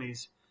 6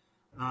 counties.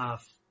 4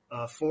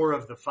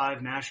 of the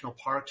 5 national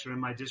parks are in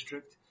my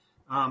district.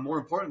 More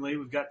importantly,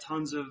 we've got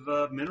tons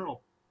of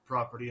mineral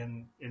property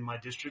in my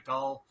district,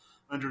 all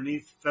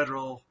underneath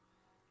federal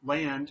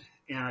land.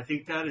 And I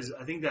think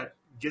that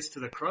gets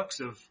to the crux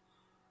of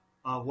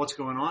what's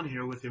going on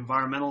here with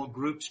environmental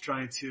groups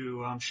trying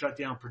to shut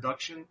down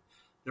production.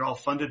 They're all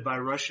funded by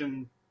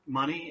Russian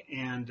money,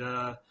 and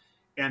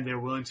they're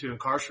willing to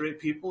incarcerate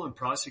people and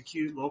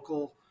prosecute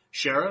local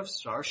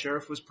sheriffs. Our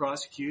sheriff was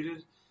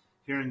prosecuted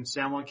here in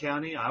San Juan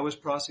County. I was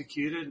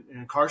prosecuted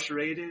and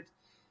incarcerated.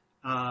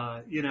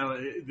 They're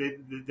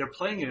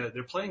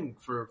playing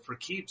for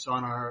keeps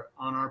on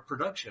our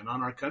production,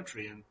 on our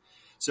country. And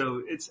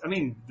so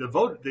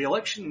the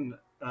election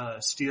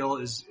steal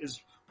is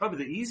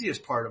probably the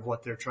easiest part of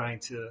what they're trying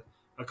to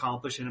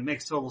accomplish. And it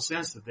makes total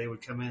sense that they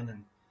would come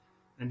in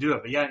and do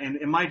it. But yeah,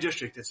 in my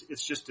district,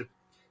 there's just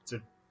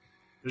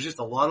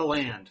a lot of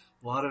land,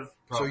 a lot of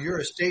property. So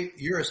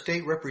you're a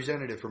state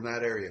representative from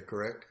that area,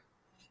 correct?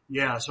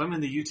 Yeah, so I'm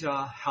in the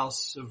Utah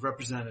House of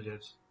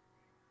Representatives.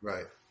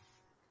 Right.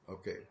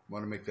 Okay.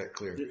 Want to make that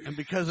clear. And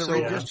because of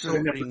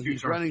redistricting,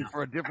 he's running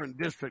for a different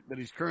district that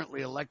he's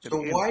currently elected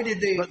in. So why did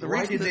they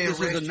arrest you,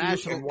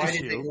 and why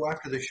did they go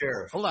after the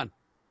sheriff? Hold on.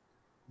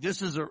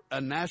 This is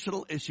a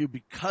national issue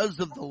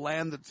because of the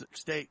land that's at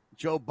stake.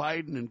 Joe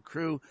Biden and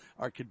crew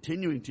are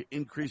continuing to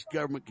increase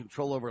government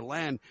control over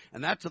land,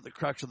 and that's at the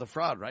crux of the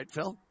fraud, right,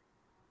 Phil?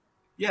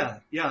 Yeah.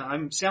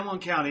 I'm San Juan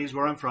County is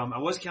where I'm from. I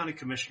was county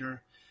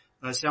commissioner.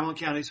 San Juan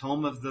County is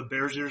home of the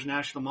Bears Ears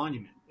National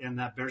Monument, and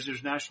that Bears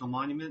Ears National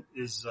Monument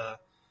is,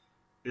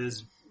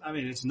 I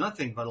mean, it's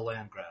nothing but a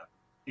land grab.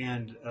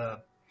 And,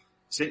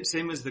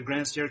 same as the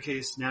Grand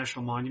Staircase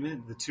National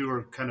Monument. The two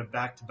are kind of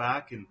back to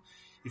back. And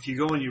if you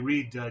go and you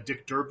read,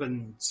 Dick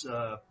Durbin's,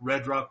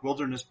 Red Rock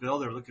Wilderness Bill,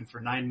 they're looking for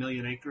 9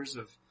 million acres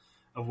of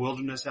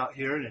wilderness out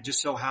here. And it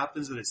just so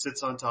happens that it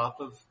sits on top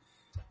of,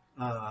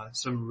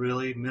 some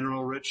really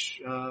mineral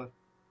rich,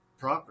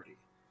 property.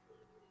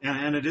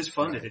 And it is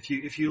funded.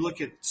 If you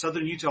look at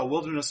Southern Utah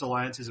Wilderness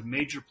Alliance is a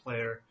major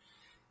player,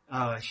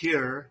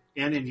 here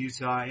and in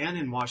Utah and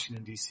in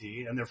Washington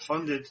DC, and they're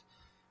funded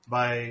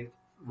by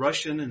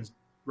Russian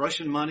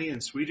money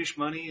and Swedish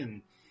money.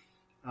 And,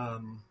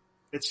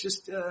 it's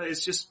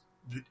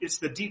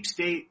the deep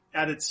state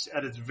at its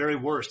very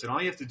worst. And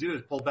all you have to do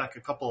is pull back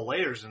a couple of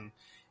layers and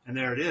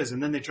there it is.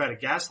 And then they try to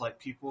gaslight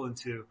people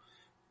into,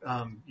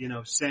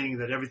 saying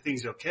that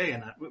everything's okay.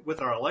 And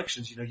with our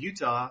elections,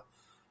 Utah,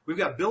 we've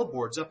got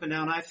billboards up and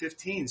down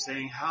I-15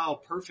 saying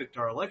how perfect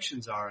our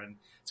elections are. And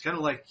it's kind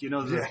of like,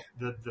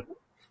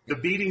 the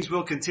beatings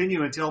will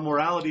continue until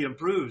morality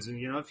improves.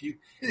 And, if you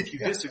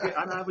disagree,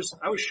 I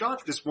was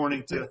shocked this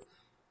morning to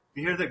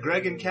hear that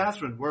Greg and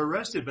Catherine were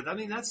arrested. But I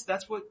mean,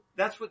 that's what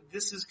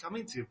this is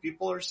coming to.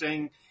 People are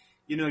saying,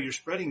 you're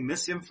spreading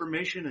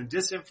misinformation and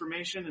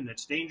disinformation, and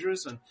it's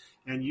dangerous,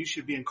 and you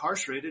should be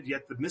incarcerated.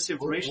 Yet the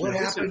misinformation and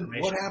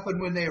disinformation. What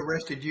happened when they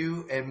arrested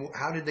you, and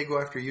how did they go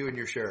after you and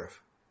your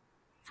sheriff?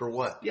 For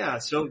what? Yeah,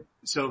 so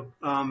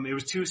it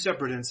was two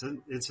separate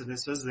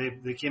incidences.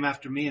 They came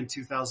after me in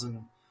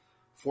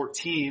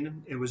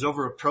 2014. It was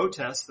over a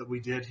protest that we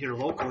did here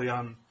locally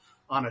on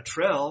a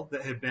trail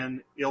that had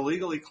been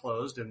illegally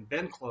closed and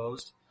been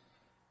closed.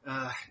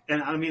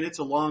 And I mean, it's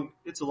a long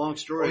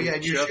story. Oh yeah,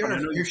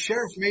 your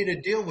sheriff made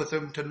a deal with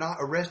them to not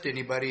arrest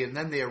anybody, and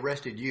then they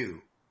arrested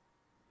you.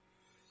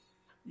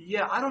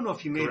 Yeah, I don't know if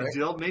he made a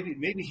deal.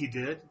 Maybe he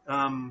did.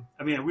 I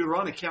mean, we were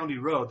on a county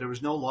road. There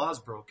was no laws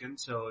broken.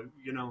 So,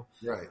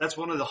 right. That's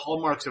one of the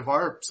hallmarks of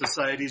our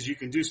society is you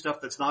can do stuff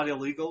that's not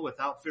illegal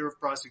without fear of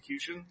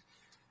prosecution,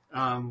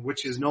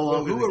 which is no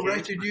longer Who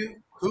arrested you?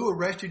 Who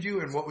arrested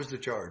you, and what was the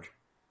charge?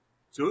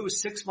 So it was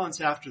 6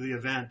 months after the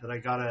event that I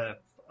got a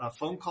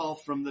phone call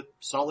from the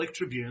Salt Lake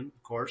Tribune,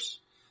 of course,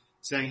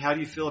 saying, how do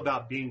you feel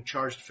about being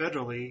charged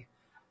federally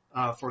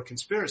for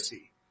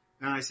conspiracy?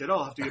 And I said,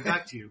 I'll have to get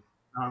back to you.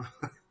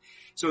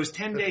 So it was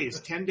 10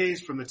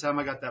 days from the time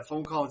I got that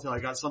phone call until I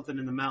got something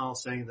in the mail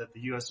saying that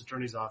the U.S.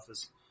 Attorney's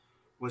Office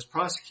was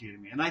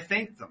prosecuting me. And I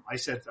thanked them. I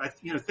said,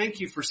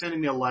 thank you for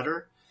sending me a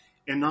letter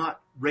and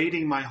not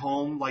raiding my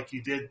home like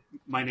you did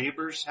my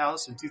neighbor's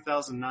house in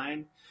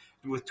 2009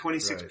 with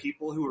 26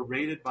 people who were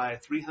raided by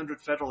 300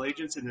 federal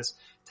agents in this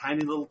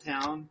tiny little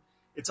town.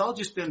 It's all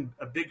just been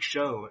a big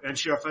show. And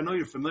Sheriff, I know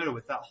you're familiar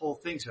with that whole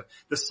thing. So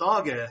the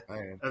saga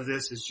of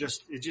this is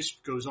it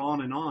just goes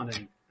on.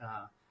 And,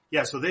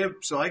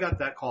 so I got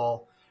that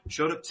call,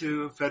 showed up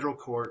to federal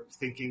court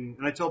thinking,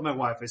 and I told my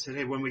wife, I said,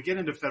 hey, when we get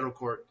into federal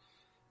court,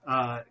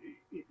 at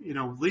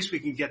least we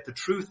can get the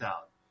truth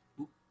out.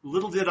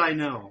 Little did I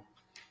know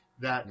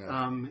that,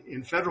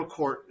 in federal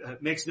court,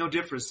 it makes no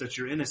difference that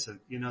you're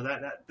innocent.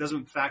 That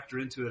doesn't factor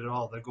into it at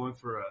all. They're going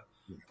for a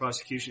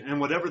prosecution. And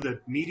whatever the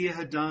media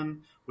had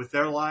done with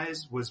their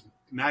lies was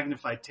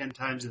magnified 10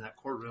 times in that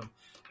courtroom.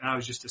 And I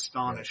was just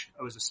astonished.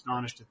 I was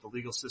astonished at the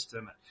legal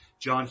system.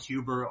 John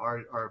Huber,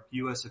 our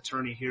U.S.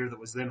 attorney here that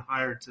was then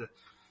hired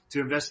to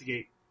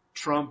investigate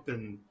Trump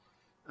and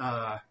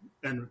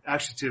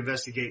actually to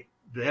investigate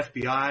the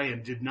FBI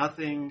and did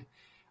nothing.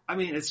 I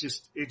mean, it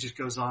just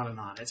goes on and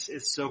on.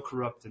 It's so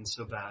corrupt and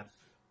so bad.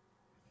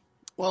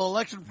 Well,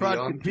 election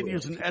fraud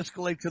continues and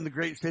escalates in the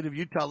great state of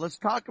Utah. Let's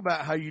talk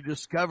about how you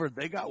discovered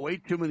they got way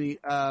too many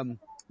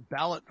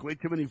ballots, way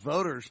too many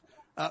voters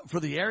for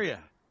the area.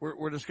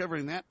 We're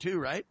discovering that too,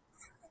 right?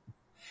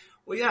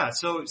 Well, yeah.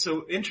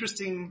 So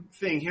interesting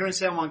thing here in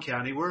San Juan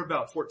County, we're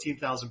about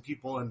 14,000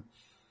 people, and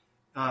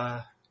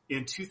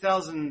in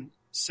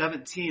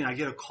 2017, I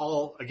get a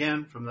call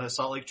again from the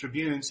Salt Lake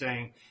Tribune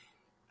saying,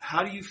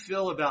 how do you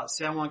feel about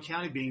San Juan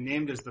County being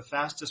named as the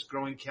fastest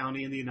growing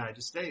county in the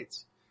United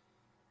States?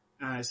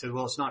 And I said,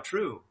 well, it's not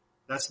true.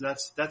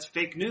 That's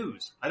fake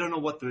news. I don't know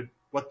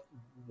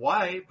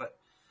why, but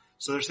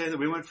so they're saying that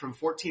we went from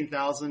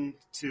 14,000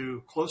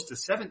 to close to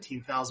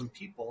 17,000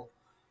 people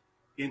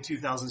in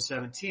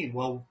 2017.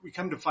 Well, we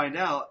come to find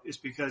out it's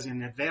because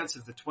in advance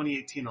of the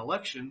 2018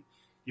 election,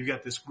 you've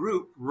got this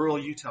group, Rural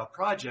Utah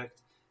Project,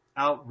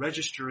 out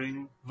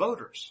registering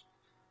voters.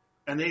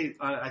 And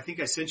I think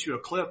I sent you a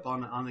clip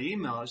on the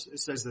email. It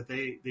says that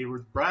they were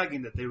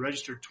bragging that they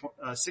registered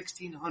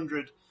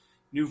 1,600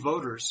 new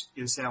voters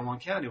in San Juan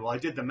County. Well, I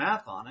did the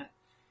math on it.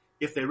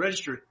 If they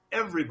registered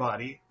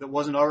everybody that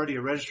wasn't already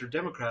a registered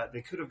Democrat,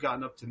 they could have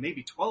gotten up to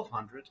maybe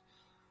 1,200.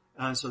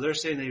 So they're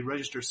saying they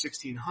registered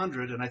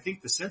 1,600. And I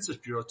think the Census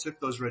Bureau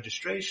took those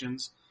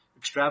registrations,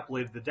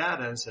 extrapolated the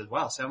data, and said,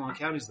 wow, San Juan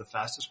County is the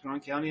fastest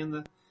growing county in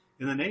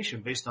the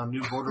nation based on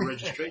new voter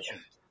registration.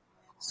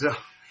 So,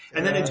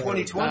 and then in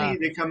 2020,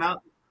 they come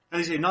out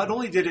and they say, not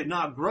only did it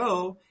not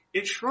grow,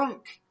 it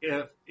shrunk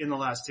in the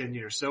last 10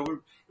 years. So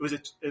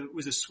it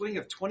was a swing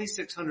of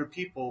 2,600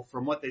 people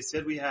from what they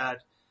said we had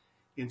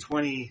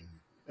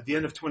at the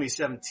end of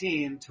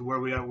 2017 to where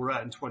we're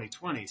at in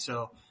 2020.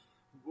 So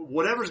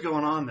whatever's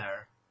going on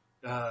there,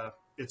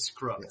 it's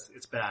corrupt. Yeah.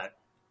 It's bad.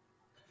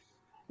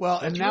 Well,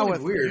 and now really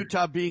with weird.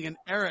 Utah being an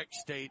ERIC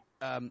state,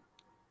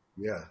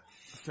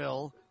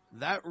 Phil,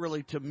 that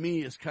really to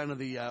me is kind of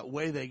the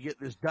way they get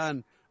this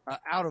done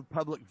out of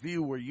public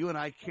view, where you and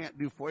I can't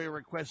do FOIA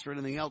requests or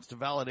anything else to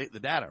validate the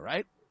data,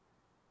 right?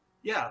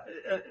 Yeah,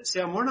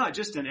 Sam, we're not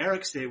just an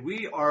ERIC state.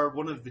 We are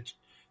one of the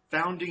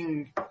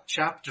founding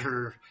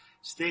chapter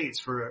states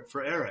for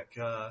ERIC.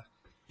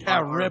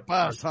 Rip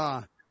us,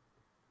 huh?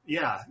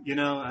 Yeah,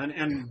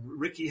 and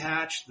Ricky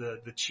Hatch,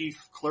 the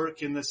chief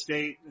clerk in the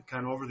state,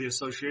 kind of over the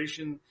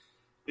association,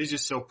 is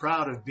just so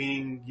proud of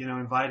being,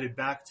 invited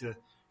back to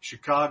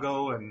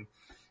Chicago and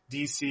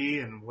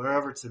DC and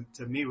wherever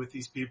to meet with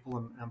these people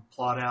and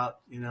plot out,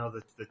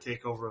 the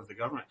takeover of the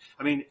government.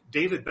 I mean,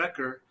 David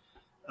Becker,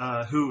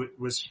 who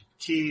was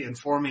key in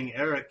forming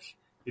ERIC,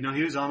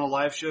 he was on a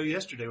live show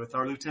yesterday with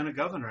our lieutenant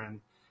governor and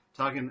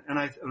talking, and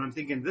I'm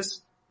thinking,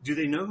 do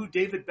they know who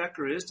David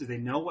Becker is? Do they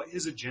know what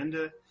his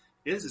agenda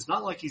is? It's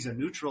not like he's a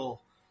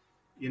neutral,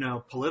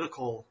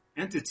 political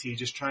entity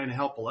just trying to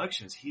help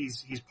elections.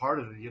 He's part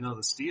of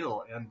the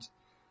steal, and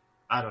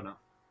I don't know.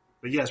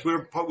 But yes,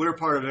 we're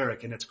part of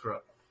ERIC, and it's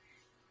corrupt.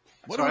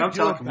 Sorry, I'm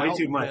talking way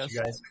too much,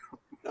 you guys.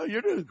 No,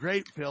 you're doing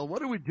great, Phil.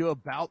 What do we do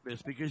about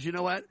this? Because you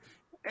know what?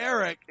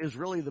 ERIC is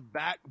really the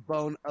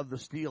backbone of the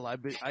steal. I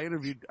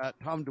interviewed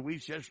Tom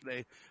DeWeese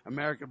yesterday,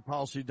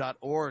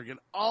 AmericanPolicy.org, and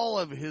all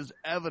of his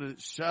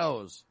evidence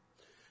shows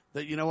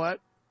that, you know what?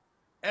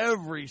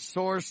 Every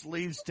source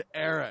leads to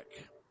ERIC.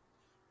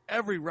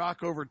 Every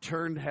rock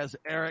overturned has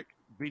ERIC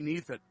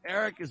beneath it.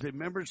 ERIC is a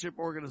membership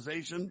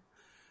organization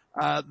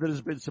that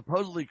has been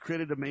supposedly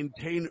created to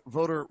maintain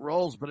voter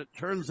rolls, but it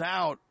turns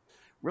out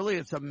really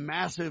it's a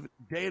massive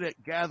data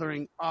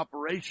gathering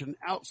operation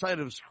outside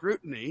of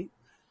scrutiny,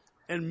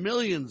 and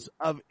millions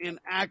of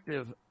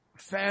inactive,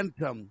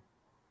 phantom,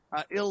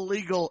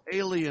 illegal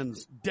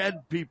aliens,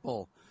 dead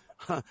people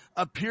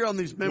appear on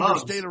these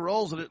members' data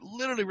rolls, and it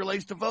literally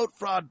relates to vote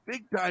fraud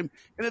big time,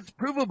 and it's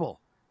provable,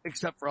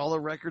 except for all the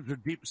records are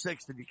deep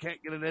six that you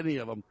can't get at any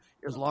of them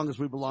as long as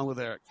we belong with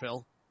ERIC.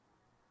 Phil?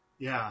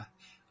 Yeah.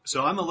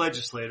 So I'm a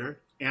legislator,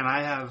 and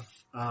I have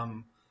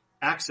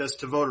access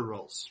to voter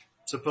rolls,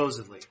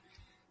 supposedly.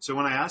 So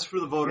when I ask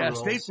for the voter rolls...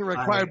 states are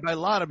required by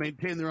law to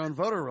maintain their own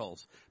voter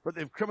rolls, but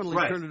they've criminally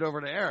turned it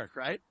over to ERIC,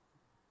 right?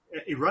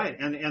 Right.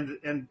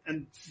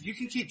 And you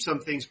can keep some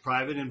things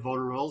private in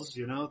voter rolls,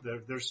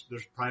 there's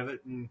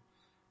private and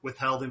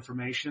withheld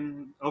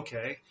information.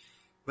 Okay.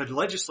 But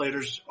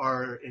legislators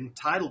are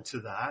entitled to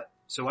that.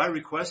 So I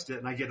request it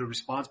and I get a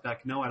response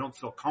back. No, I don't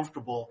feel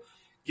comfortable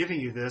giving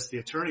you this. The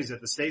attorneys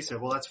at the state said,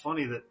 well, that's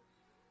funny that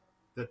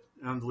the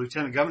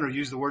lieutenant governor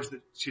used the words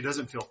that she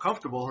doesn't feel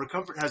comfortable. Her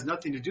comfort has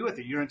nothing to do with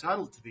it. You're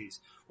entitled to these.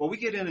 Well, we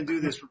get in and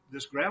do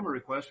this grammar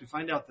request. We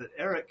find out that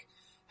ERIC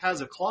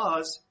has a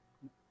clause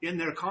in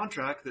their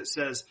contract that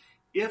says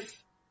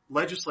if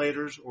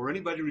legislators or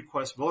anybody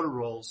requests voter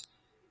rolls,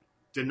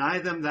 deny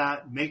them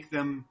that,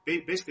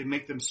 basically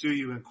make them sue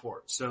you in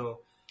court. So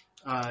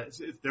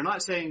they're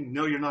not saying,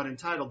 no, you're not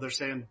entitled. They're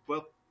saying,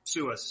 well,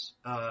 sue us.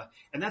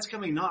 And that's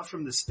coming not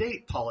from the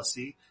state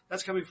policy.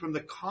 That's coming from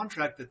the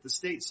contract that the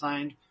state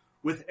signed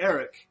with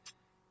ERIC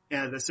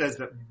that says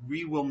that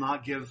we will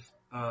not give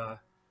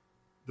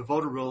the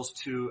voter rolls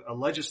to a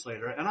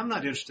legislator. And I'm not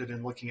interested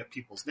in looking at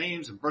people's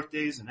names and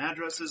birthdays and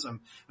addresses.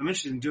 I'm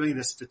interested in doing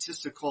this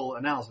statistical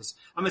analysis.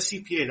 I'm a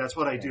CPA. That's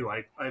what I do.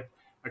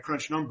 I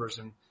crunch numbers,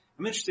 and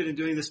I'm interested in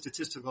doing this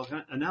statistical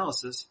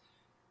analysis.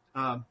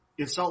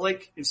 In Salt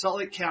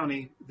Lake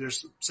County,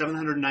 there's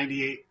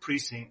 798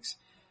 precincts.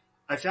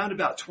 I found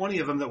about 20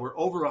 of them that were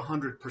over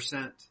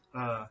 100%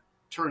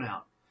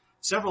 turnout.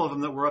 Several of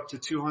them that were up to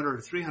 200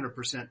 or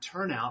 300%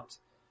 turnout,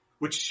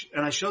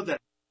 and I showed that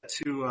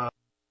to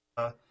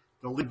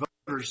the lead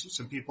voters,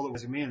 some people that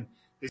was me, and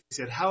they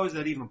said, how is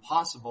that even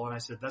possible? And I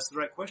said, that's the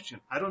right question.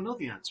 I don't know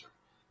the answer.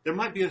 There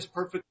might be a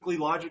perfectly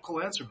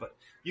logical answer, but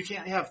you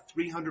can't have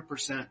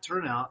 300%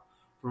 turnout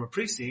from a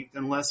precinct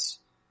unless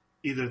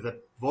either the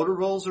voter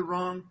rolls are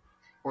wrong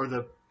or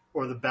the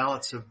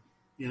ballots have,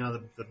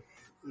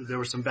 there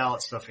was some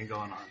ballot stuffing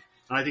going on.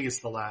 And I think it's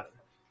the latter.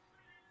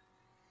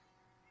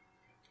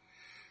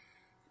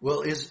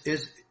 Well,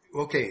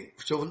 okay.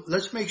 So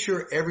let's make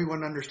sure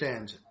everyone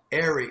understands.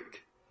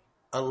 ERIC,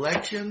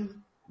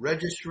 Election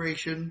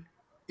Registration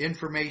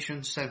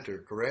Information Center,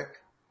 correct?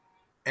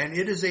 And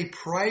it is a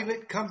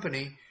private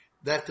company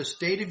that the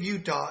state of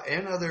Utah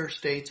and other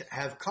states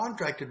have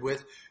contracted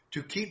with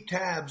to keep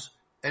tabs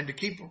and to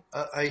keep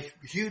a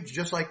huge,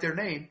 just like their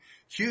name,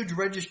 huge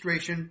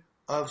registration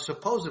of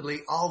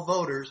supposedly all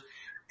voters.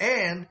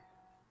 And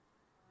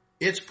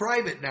it's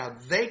private now.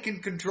 They can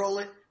control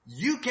it.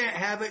 You can't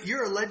have it.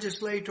 You're a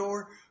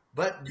legislator,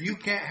 but you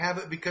can't have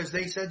it because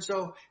they said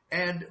so.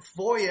 And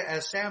FOIA,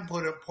 as Sam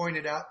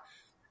pointed out,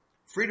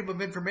 Freedom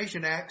of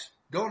Information Acts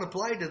don't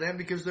apply to them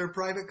because they're a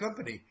private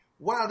company.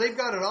 Wow, they've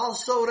got it all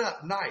sewed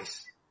up.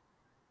 Nice.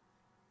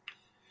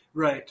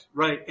 Right.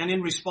 And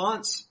in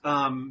response,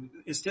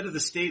 instead of the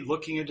state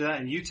looking into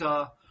that in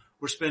Utah,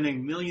 we're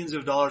spending millions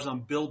of dollars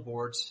on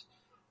billboards,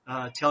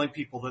 telling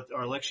people that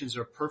our elections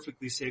are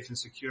perfectly safe and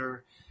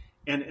secure.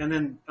 And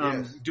then,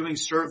 doing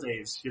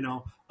surveys,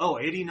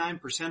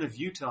 89% of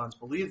Utahns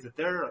believe that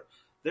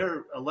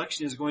their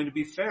election is going to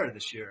be fair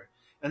this year.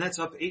 And that's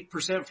up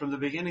 8% from the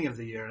beginning of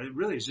the year. And it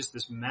really is just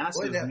this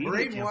massive Boy, that media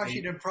brainwashing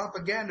campaign. and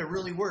propaganda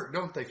really work,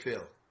 don't they,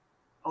 Phil?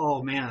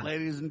 Oh, man.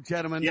 Ladies and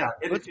gentlemen,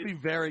 let's be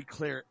very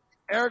clear.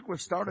 ERIC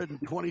was started in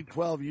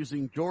 2012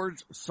 using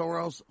George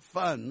Soros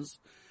funds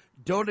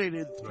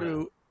donated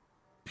through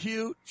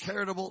Pew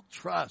Charitable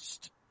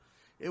Trust.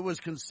 It was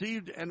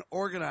conceived and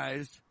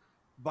organized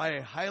by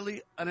a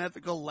highly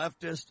unethical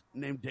leftist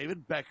named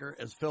David Becker,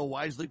 as Phil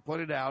wisely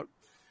pointed out,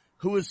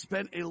 who has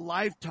spent a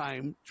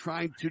lifetime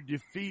trying to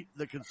defeat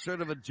the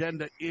conservative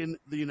agenda in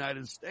the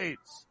United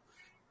States.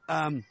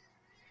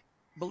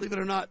 Believe it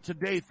or not,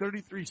 today,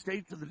 33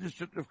 states of the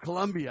District of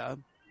Columbia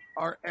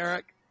are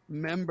ERIC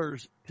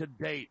members to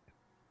date.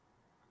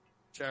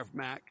 Sheriff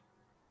Mack.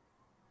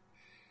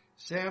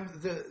 Sam,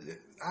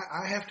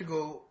 I have to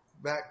go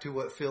back to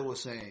what Phil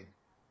was saying.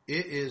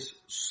 It is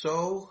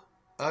so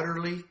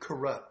utterly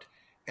corrupt.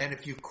 And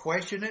if you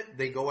question it,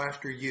 they go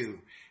after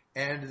you.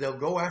 And they'll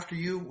go after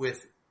you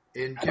with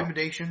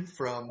intimidation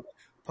from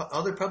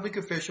other public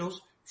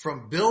officials,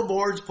 from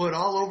billboards put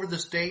all over the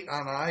state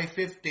on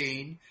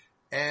I-15,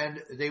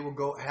 and they will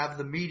go have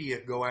the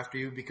media go after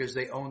you because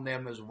they own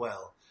them as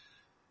well.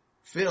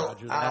 Phil,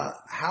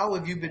 how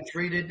have you been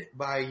treated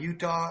by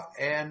Utah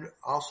and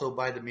also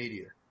by the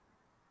media?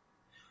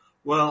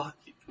 Well,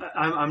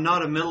 I'm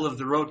not a middle of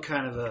the road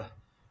kind of a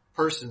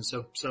person.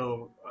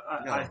 So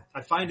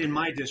I find in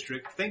my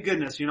district, thank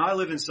goodness, I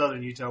live in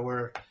southern Utah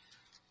where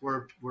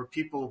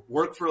people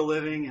work for a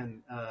living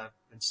and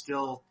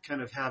still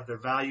kind of have their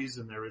values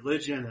and their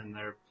religion and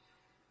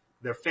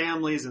their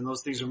families, and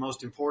those things are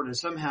most important. And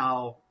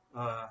somehow,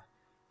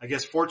 I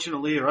guess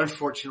fortunately or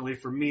unfortunately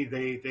for me,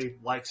 they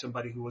like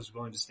somebody who was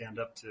willing to stand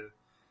up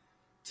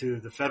to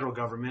the federal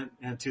government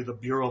and to the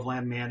Bureau of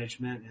Land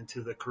Management and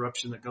to the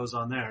corruption that goes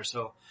on there.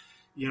 So,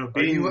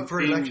 are you up for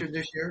election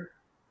this year?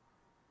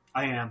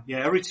 I am.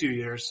 Yeah, every 2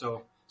 years.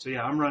 So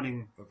yeah, I'm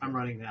running. Okay. I'm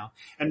running now,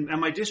 and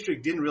my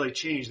district didn't really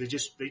change. They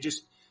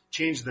just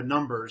changed the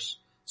numbers.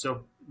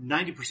 So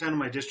 90% of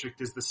my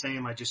district is the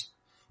same. I just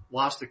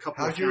lost a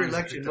couple. How's your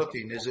election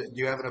looking? Do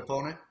you have an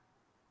opponent?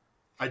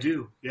 I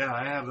do. Yeah,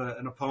 I have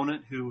an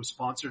opponent who was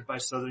sponsored by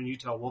Southern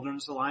Utah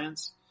Wilderness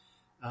Alliance.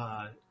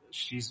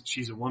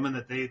 She's a woman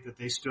that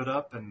they stood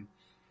up and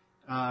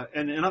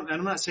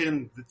I'm not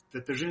saying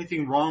that there's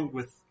anything wrong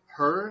with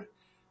her,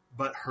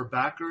 but her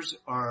backers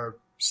are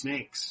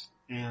snakes,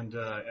 and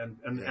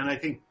I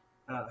think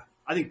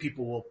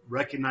people will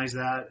recognize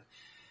that.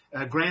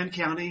 Grand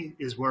County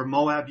is where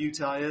Moab,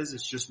 Utah is.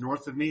 It's just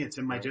north of me. It's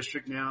in my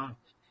district now,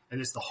 and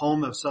it's the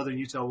home of Southern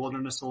Utah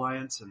Wilderness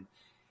Alliance. And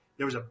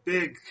there was a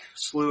big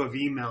slew of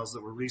emails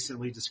that were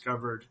recently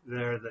discovered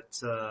there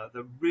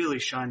that really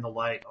shine the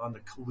light on the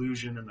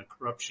collusion and the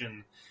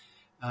corruption,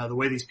 the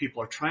way these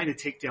people are trying to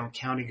take down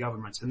county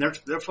governments. And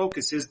their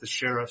focus is the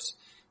sheriffs,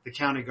 the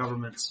county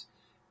governments.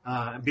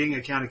 Being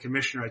a county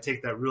commissioner, I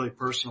take that really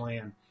personally,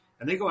 and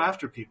they go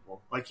after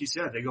people. Like you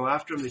said, they go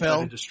after them. They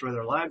try to destroy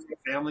their lives,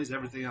 their families,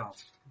 everything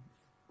else.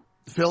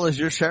 Phil, is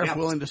your sheriff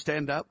willing to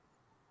stand up?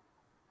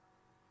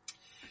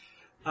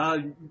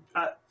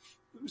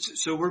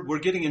 So we're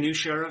getting a new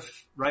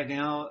sheriff right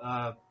now,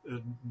 a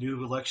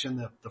new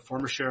election. The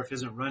former sheriff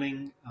isn't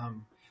running.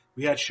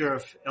 We had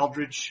Sheriff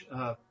Eldridge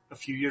a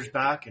few years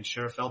back, and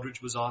Sheriff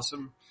Eldridge was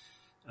awesome.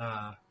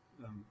 I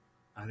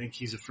think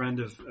he's a friend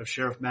of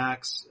Sheriff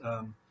Max.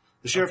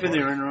 The sheriff in the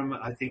interim,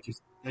 I think,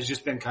 has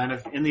just been kind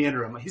of in the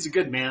interim. He's a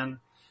good man,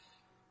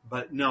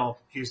 but no,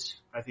 he's,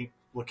 I think,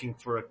 looking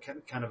for a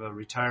kind of a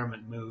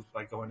retirement move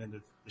by going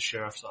into the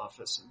sheriff's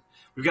office. And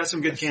we've got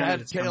some good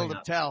candidates coming up. Sad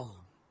tale to tell.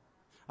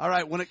 All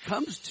right, when it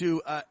comes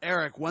to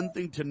ERIC, one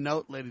thing to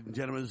note, ladies and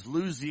gentlemen, is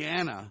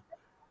Louisiana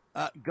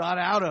got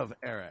out of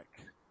ERIC.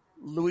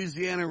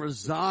 Louisiana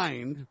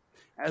resigned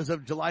as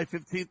of July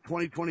 15th,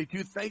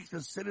 2022, thanks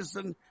to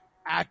citizen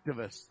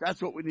activists. That's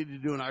what we need to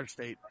do in our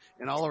state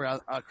and all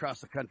around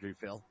across the country,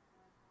 Phil.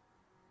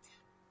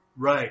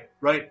 Right.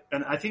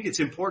 And I think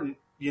it's important,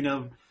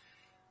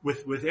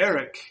 with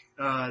ERIC,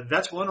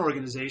 that's one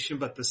organization,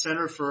 but the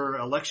Center for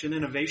Election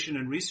Innovation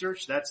and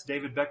Research, that's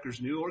David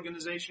Becker's new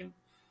organization.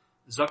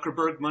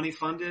 Zuckerberg money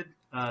funded.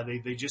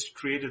 They just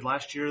created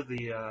last year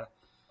the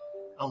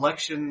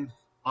Election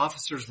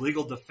Officers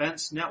Legal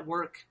Defense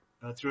Network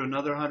through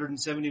another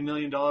 $170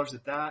 million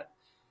at that.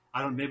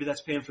 Maybe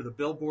that's paying for the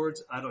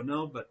billboards. I don't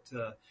know, but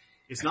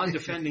it's not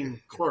defending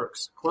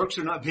clerks. Clerks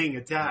are not being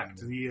attacked.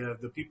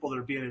 The people that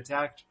are being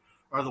attacked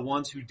are the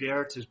ones who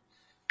dare to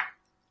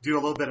do a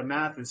little bit of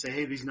math and say,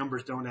 hey, these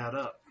numbers don't add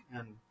up,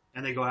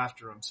 and they go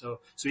after them. So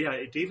yeah,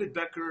 David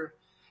Becker,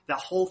 that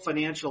whole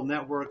financial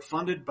network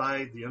funded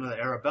by the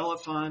Arabella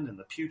Fund and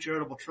the Pew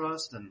Charitable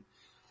Trust and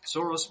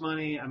Soros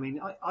money. I mean,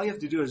 all you have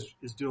to do is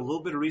do a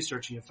little bit of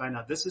research and you find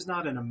out this is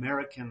not an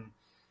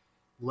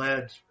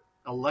American-led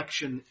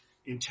election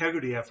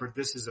integrity effort.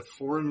 This is a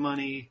foreign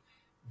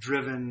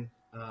money-driven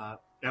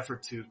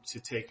effort to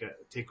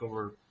take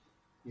over,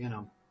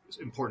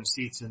 important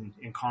seats in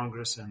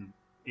Congress and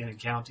in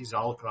counties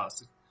all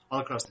across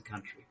the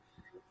country.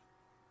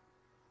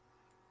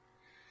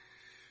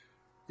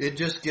 It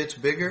just gets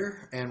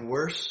bigger and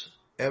worse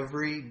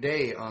every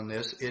day on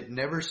this. It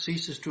never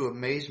ceases to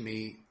amaze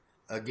me,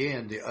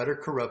 again, the utter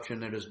corruption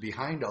that is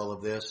behind all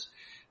of this.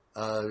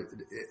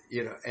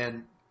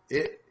 And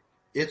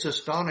it's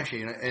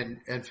astonishing.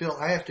 And Phil,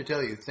 I have to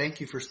tell you,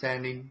 thank you for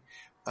standing.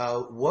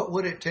 What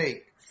would it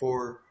take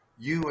for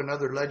you and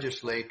other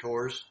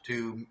legislators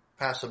to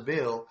pass a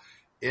bill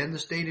in the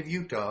state of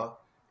Utah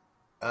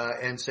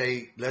and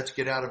say, let's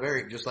get out of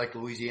ERIC, just like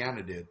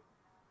Louisiana did?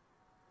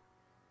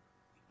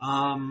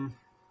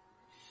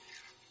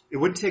 It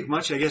wouldn't take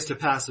much, I guess, to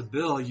pass a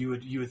bill. You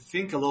would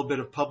think a little bit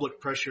of public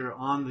pressure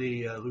on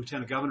the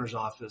Lieutenant Governor's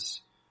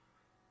office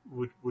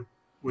would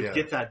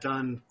get that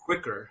done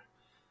quicker.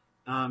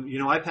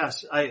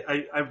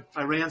 I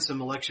ran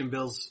some election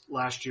bills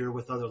last year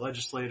with other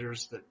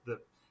legislators that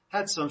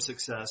had some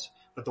success,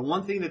 but the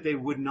one thing that they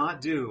would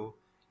not do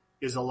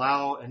is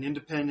allow an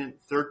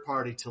independent third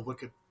party to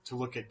look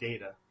at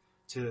data,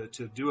 to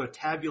do a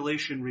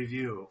tabulation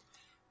review,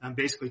 and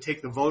basically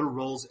take the voter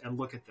rolls and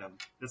look at them.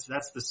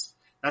 That's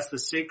the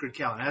sacred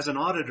cow. And as an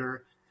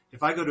auditor,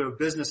 if I go to a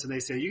business and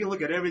they say you can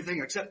look at everything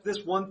except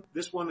this one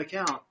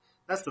account,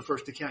 that's the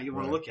first account you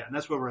want to look at, and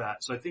that's where we're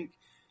at. So I think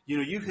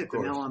you hit the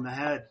nail on the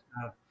head,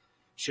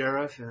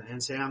 Sheriff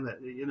and Sam. That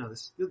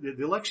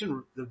the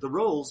election, the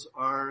rolls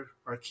are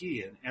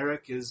key, and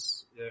Eric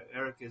is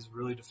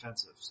really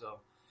defensive.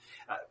 So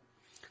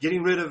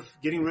getting rid of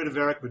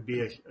Eric would be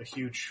a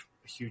huge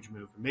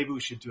move. Maybe we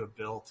should do a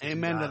bill.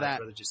 Amen to that.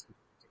 Rather just the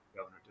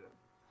governor do it.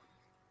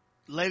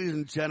 Ladies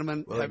and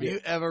gentlemen, have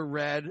you ever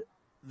read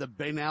The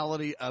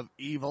Banality of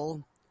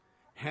Evil?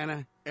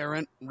 Hannah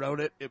Arendt wrote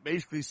it. It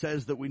basically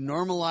says that we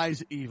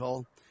normalize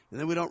evil, and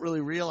then we don't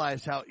really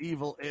realize how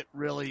evil it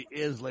really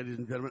is, ladies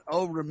and gentlemen.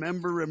 Oh,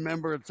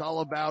 remember, it's all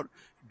about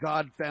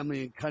God,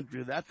 family, and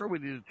country. That's where we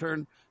need to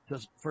turn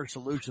for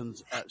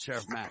solutions at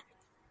Sheriff Mack.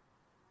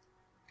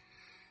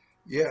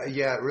 Yeah,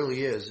 it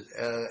really is.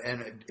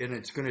 And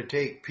it's going to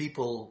take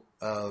people,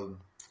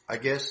 I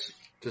guess,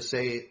 to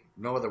say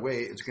no other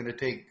way, it's going to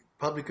take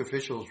public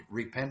officials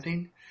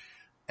repenting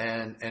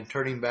and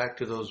turning back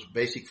to those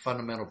basic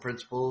fundamental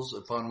principles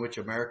upon which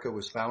America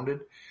was founded.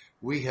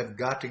 We have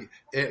got to,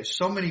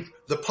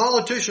 the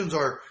politicians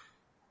are,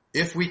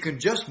 if we can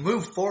just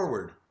move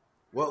forward.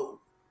 Well,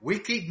 we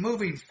keep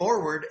moving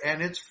forward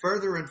and it's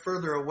further and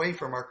further away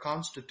from our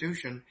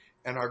Constitution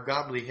and our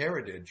godly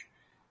heritage.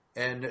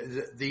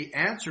 And the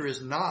answer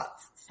is not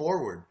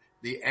forward.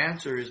 The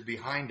answer is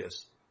behind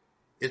us.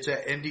 It's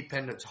at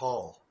Independence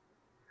Hall.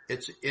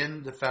 It's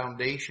in the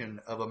foundation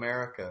of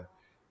America.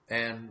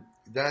 And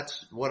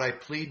that's what I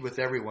plead with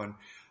everyone.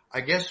 I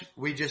guess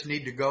we just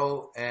need to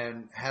go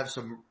and have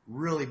some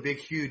really big,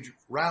 huge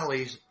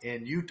rallies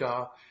in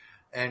Utah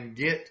and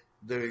get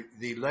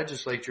the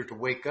legislature to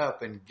wake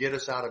up and get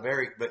us out of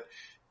ERIC, but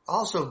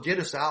also get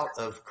us out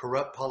of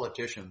corrupt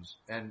politicians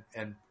and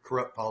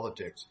corrupt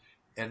politics.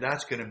 And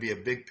that's going to be a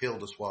big pill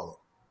to swallow.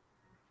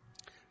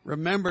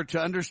 Remember,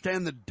 to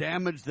understand the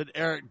damage that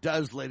ERIC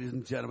does, ladies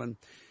and gentlemen,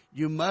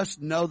 you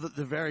must know that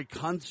the very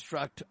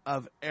construct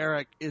of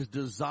ERIC is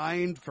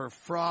designed for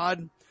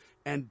fraud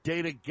and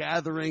data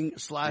gathering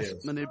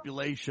 /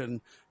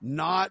 manipulation,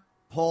 not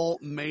poll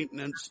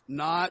maintenance,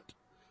 not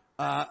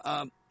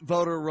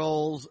voter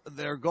rolls.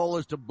 Their goal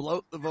is to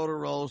bloat the voter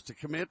rolls, to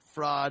commit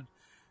fraud.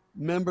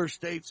 Member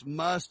states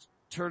must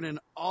turn in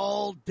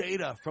all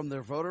data from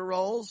their voter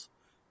rolls,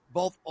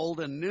 both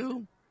old and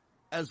new,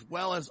 as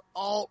well as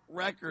all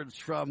records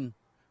from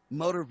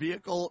motor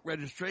vehicle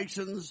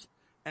registrations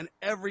and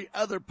every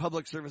other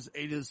public service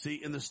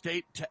agency in the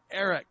state to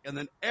ERIC. And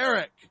then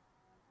ERIC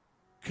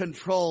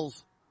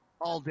controls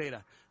all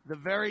data. The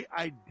very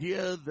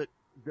idea that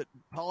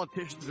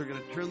politicians are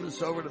going to turn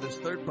this over to this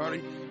third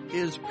party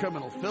is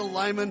criminal. Phil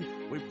Lyman,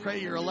 we pray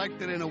you're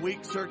elected in a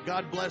week, sir.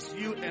 God bless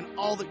you and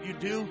all that you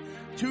do.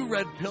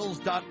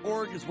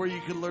 2redpills.org is where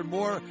you can learn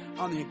more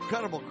on the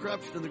incredible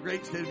corruption in the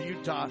great state of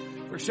Utah.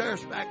 For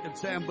Sheriff Mack and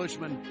Sam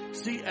Bushman,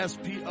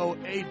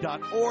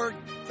 CSPOA.org.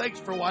 Thanks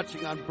for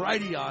watching on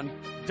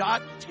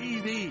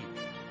Brighteon.tv,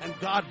 and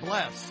God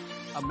bless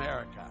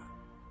America.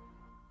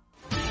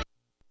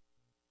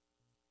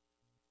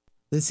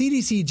 The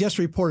CDC just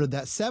reported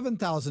that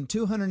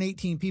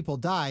 7,218 people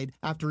died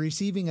after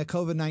receiving a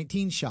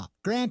COVID-19 shot.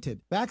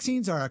 Granted,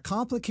 vaccines are a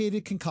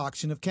complicated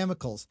concoction of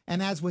chemicals,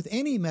 and as with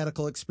any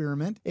medical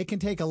experiment, it can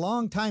take a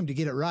long time to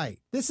get it right.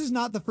 This is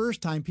not the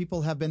first time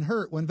people have been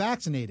hurt when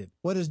vaccinated.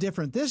 What is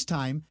different this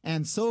time,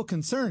 and so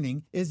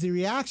concerning, is the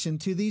reaction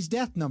to these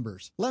death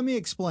numbers. Let me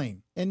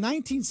explain. In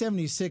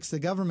 1976, the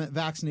government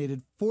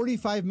vaccinated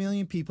 45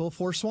 million people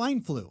for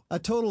swine flu. A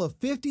total of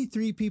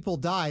 53 people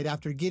died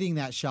after getting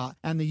that shot,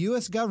 and the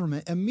U.S.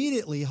 government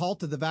immediately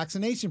halted the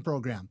vaccination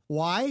program.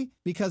 Why?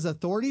 Because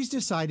authorities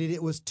decided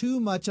it was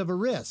too much of a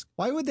risk.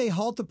 Why would they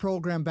halt the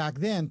program back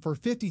then for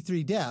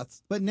 53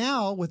 deaths, but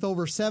now, with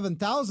over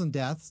 7,000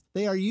 deaths,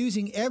 they are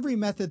using every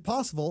method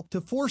possible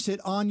to force it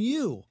on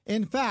you?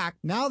 In fact,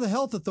 now the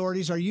health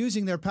authorities are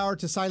using their power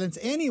to silence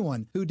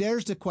anyone who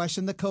dares to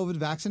question the COVID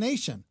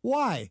vaccination.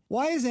 Why?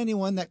 Why is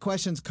anyone that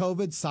questions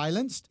COVID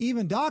silenced?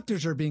 Even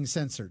doctors are being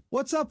censored.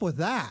 What's up with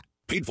that?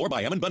 Paid for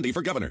by Evan Bundy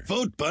for governor.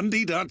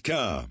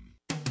 VoteBundy.com.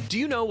 Do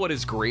you know what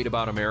is great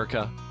about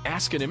America?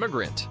 Ask an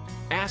Immigrant.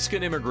 Ask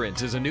an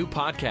Immigrant is a new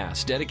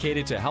podcast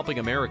dedicated to helping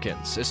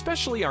Americans,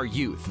 especially our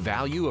youth,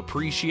 value,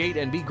 appreciate,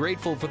 and be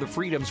grateful for the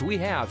freedoms we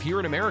have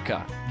here in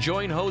America.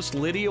 Join host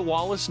Lydia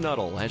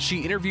Wallace-Nuttall as she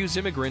interviews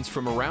immigrants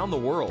from around the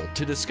world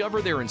to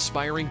discover their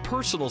inspiring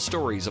personal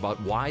stories about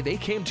why they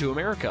came to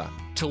America.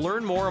 To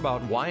learn more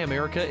about why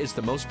America is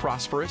the most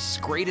prosperous,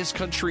 greatest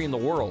country in the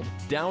world,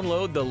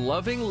 download the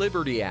Loving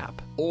Liberty app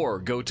or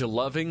go to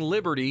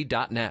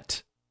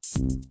lovingliberty.net.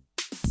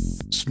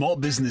 Small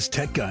Business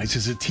Tech Guys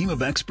is a team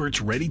of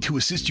experts ready to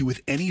assist you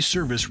with any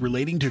service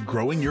relating to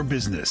growing your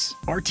business.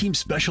 Our team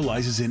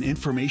specializes in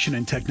information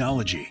and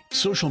technology,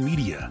 social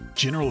media,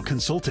 general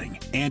consulting,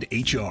 and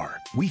HR.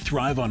 We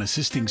thrive on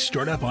assisting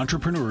startup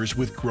entrepreneurs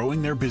with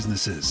growing their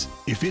businesses.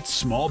 If it's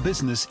small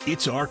business,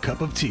 it's our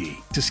cup of tea.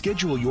 To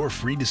schedule your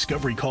free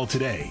discovery call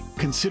today,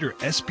 consider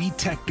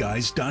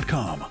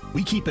sbtechguys.com.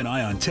 We keep an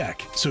eye on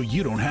tech, so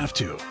you don't have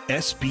to.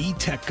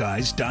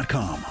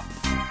 sbtechguys.com.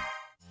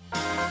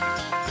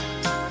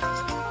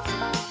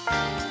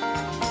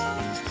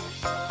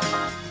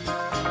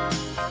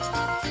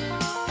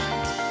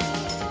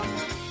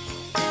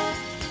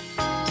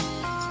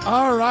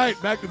 All right,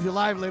 back with you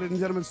live, ladies and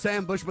gentlemen.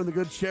 Sam Bushman, the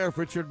good sheriff,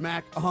 Richard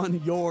Mack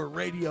on your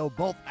radio,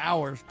 both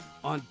hours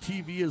on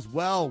TV as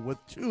well, with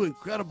two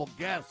incredible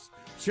guests.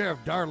 Sheriff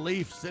Dar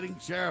Leaf, sitting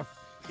sheriff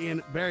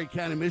in Barry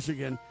County,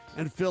 Michigan,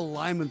 and Phil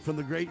Lyman from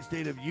the great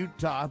state of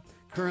Utah,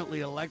 currently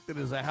elected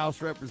as a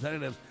House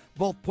Representative,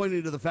 both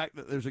pointing to the fact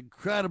that there's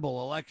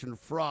incredible election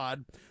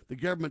fraud. The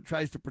government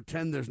tries to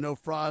pretend there's no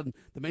fraud.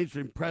 The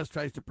mainstream press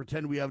tries to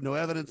pretend we have no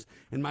evidence.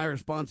 And my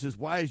response is,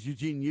 why is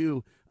Eugene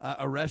Yu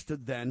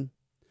arrested then?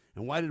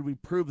 And why did we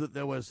prove that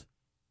there was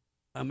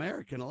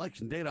American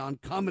election data on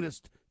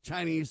communist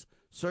Chinese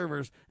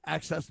servers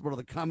accessible to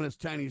the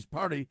Communist Chinese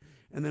Party?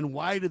 And then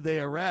why did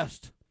they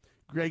arrest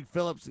Greg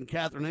Phillips and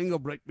Catherine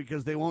Engelbrecht?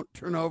 Because they won't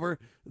turn over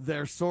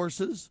their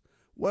sources?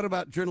 What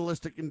about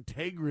journalistic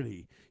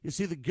integrity? You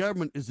see, the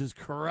government is as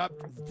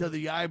corrupt to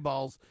the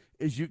eyeballs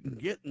as you can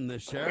get in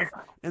this, Sheriff.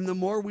 And the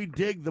more we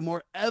dig, the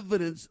more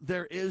evidence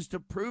there is to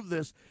prove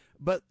this.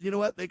 But you know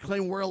what? They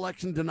claim we're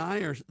election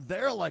deniers.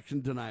 They're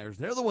election deniers.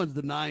 They're the ones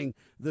denying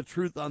the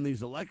truth on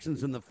these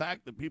elections and the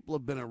fact that people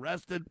have been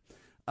arrested.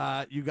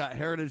 You got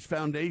Heritage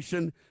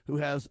Foundation, who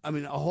has,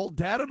 a whole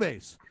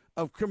database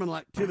of criminal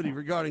activity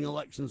regarding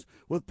elections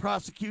with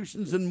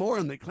prosecutions and more.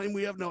 And they claim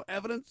we have no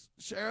evidence,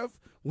 Sheriff.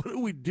 What do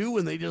we do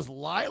when they just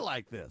lie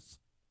like this?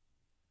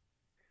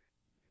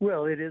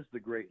 Well, it is the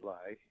great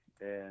lie.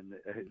 And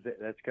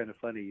that's kind of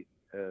funny.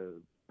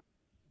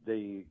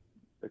 They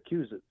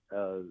accuse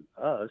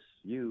us,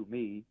 you,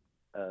 me,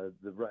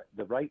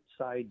 the right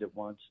side that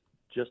wants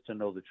just to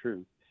know the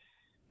truth.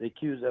 They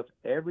accuse us of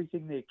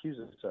everything they accuse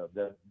us of,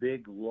 the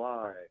big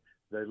lie,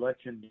 the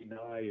election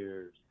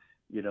deniers,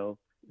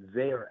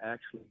 they are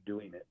actually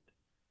doing it.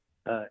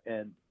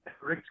 And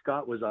Rick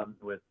Scott was on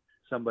with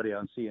somebody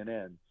on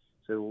CNN.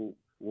 So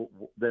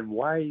then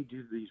why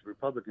do these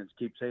Republicans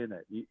keep saying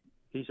that? He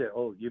said,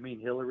 oh, you mean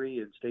Hillary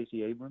and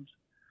Stacey Abrams?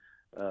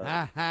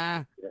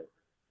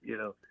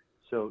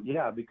 So,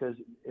 yeah, because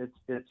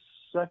it's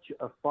such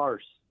a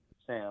farce,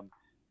 Sam,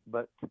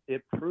 but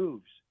it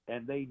proves,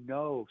 and they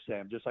know,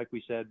 Sam, just like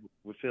we said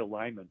with Phil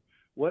Lyman,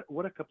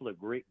 what a couple of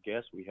great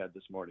guests we had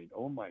this morning.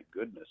 Oh, my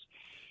goodness.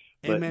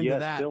 Amen but yes, to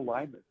that.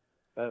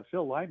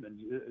 Phil Lyman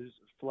is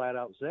flat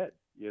out said,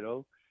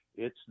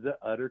 it's the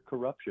utter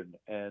corruption.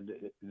 And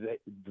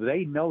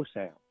they know,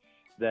 Sam,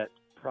 that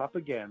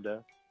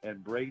propaganda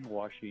and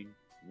brainwashing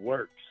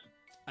works.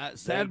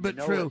 Sad but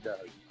true.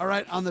 All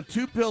right, on the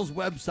Two Pills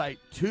website,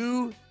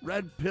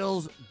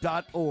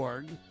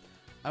 tworedpills.org,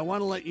 I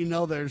want to let you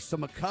know there's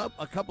a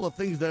couple of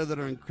things there that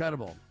are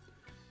incredible.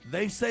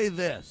 They say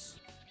this.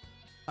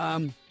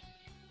 Let's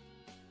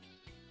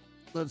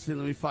see,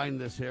 let me find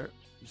this here.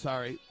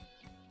 Sorry.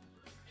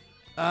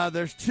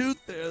 There's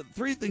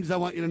three things I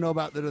want you to know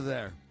about that are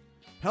there.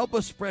 Help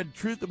us spread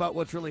truth about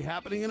what's really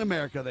happening in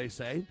America, they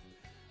say.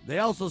 They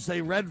also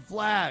say red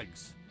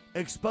flags,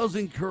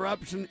 exposing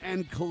corruption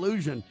and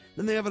collusion.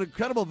 Then they have an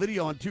incredible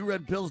video on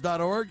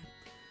tworedpills.org.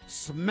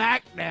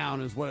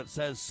 Smackdown is what it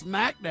says.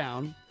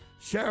 Smackdown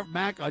Sheriff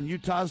Mack on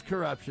Utah's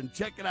corruption.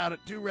 Check it out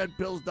at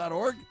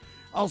tworedpills.org.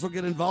 Also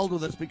get involved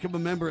with us. Become a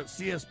member at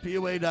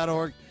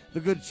cspoa.org. The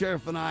Good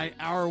Sheriff and I,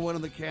 hour one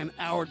of the can,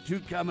 hour two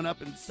coming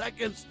up in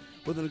seconds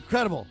with an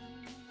incredible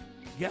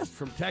guest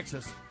from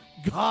Texas.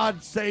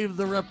 God save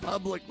the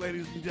Republic,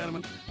 ladies and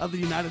gentlemen, of the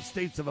United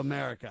States of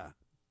America.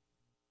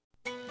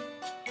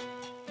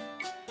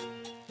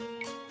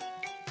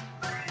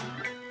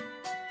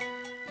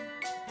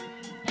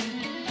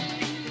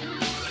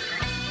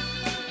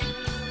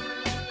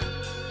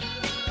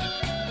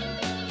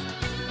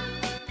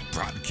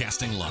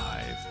 Broadcasting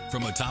live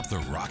from atop the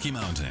Rocky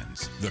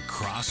Mountains, the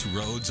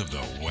crossroads of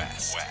the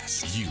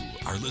West. You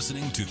are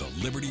listening to the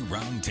Liberty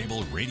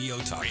Roundtable Radio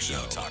Talk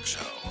Show.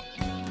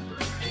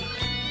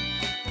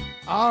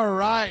 All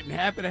right, and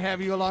happy to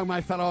have you along,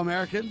 my fellow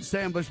Americans.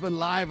 Sam Bushman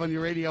live on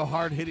your radio,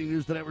 hard-hitting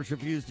news the networks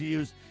refuse to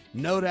use.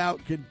 No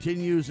Doubt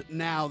continues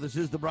now. This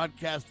is the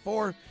broadcast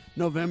for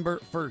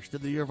November 1st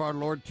in the year of our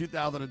Lord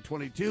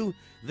 2022.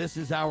 This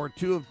is hour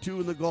 2 of 2,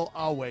 and the goal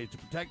always to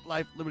protect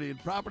life, liberty,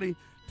 and property,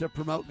 to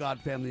promote God,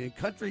 family, and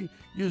country,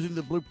 using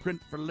the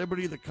blueprint for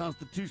liberty, the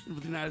Constitution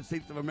of the United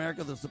States of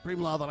America, the supreme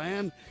law of the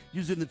land,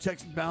 using the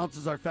checks and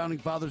balances our founding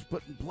fathers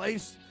put in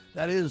place.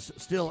 That is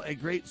still a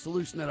great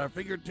solution at our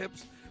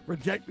fingertips.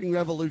 Rejecting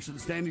revolution,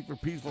 standing for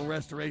peaceful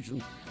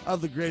restoration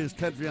of the greatest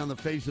country on the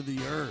face of the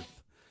earth.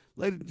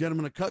 Ladies and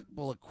gentlemen, a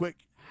couple of quick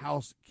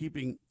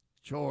housekeeping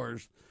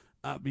chores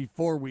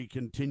before we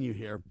continue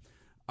here.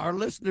 Our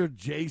listener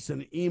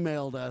Jason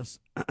emailed us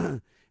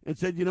and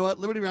said, you know what,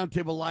 Liberty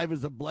Roundtable Live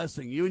is a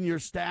blessing. You and your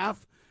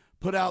staff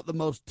put out the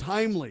most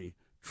timely,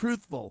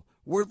 truthful,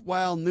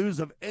 worthwhile news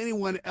of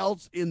anyone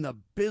else in the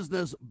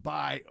business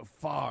by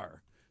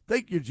far.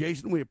 Thank you,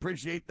 Jason. We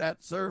appreciate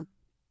that, sir.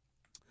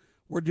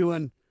 We're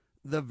doing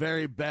the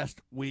very best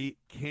we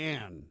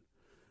can.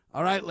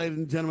 All right, ladies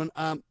and gentlemen,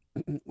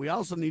 we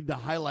also need to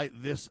highlight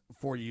this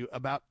for you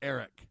about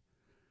ERIC.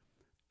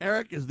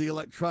 ERIC is the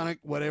electronic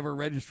whatever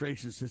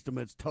registration system.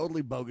 It's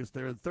totally bogus.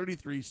 They're in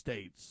 33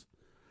 states.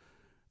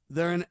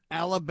 They're in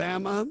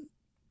Alabama,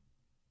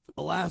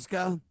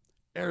 Alaska,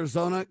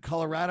 Arizona,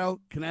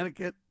 Colorado,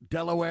 Connecticut,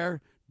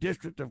 Delaware,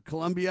 District of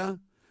Columbia,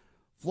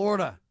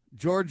 Florida,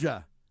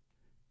 Georgia,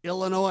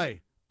 Illinois,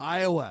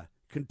 Iowa,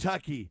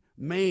 Kentucky,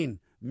 Maine,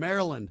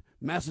 Maryland,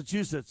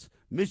 Massachusetts,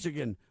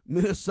 Michigan,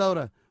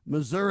 Minnesota,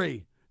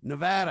 Missouri,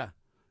 Nevada,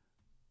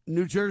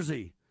 New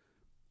Jersey,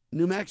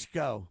 New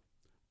Mexico,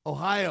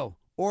 Ohio,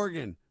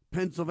 Oregon,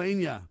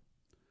 Pennsylvania,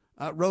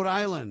 Rhode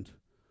Island,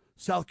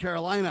 South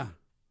Carolina,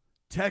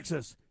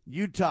 Texas,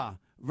 Utah,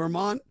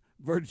 Vermont,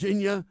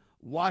 Virginia,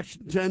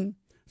 Washington,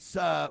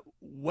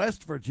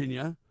 West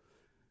Virginia,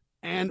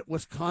 and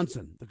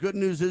Wisconsin. The good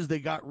news is they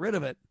got rid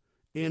of it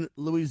in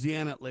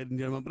Louisiana, ladies and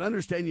gentlemen. But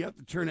understand, you have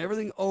to turn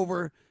everything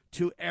over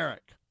to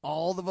ERIC.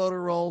 All the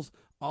voter rolls,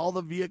 all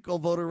the vehicle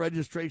voter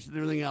registration,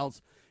 and everything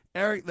else.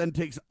 ERIC then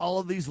takes all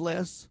of these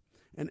lists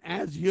and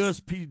adds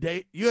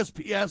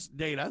USPS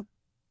data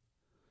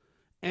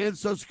and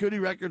Social Security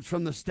records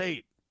from the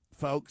state,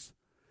 folks.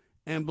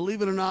 And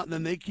believe it or not,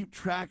 then they keep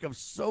track of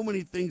so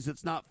many things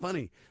it's not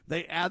funny.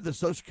 They add the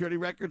Social Security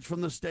records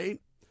from the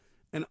state,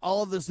 and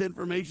all of this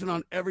information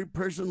on every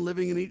person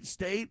living in each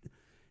state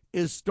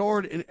is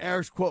stored in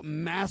ERIC's, quote,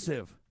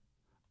 massive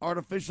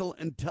artificial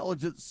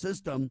intelligence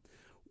system,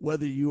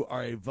 whether you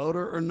are a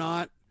voter or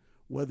not,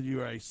 whether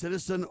you are a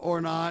citizen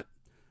or not,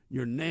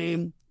 your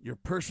name, your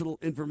personal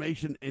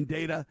information and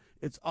data,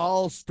 it's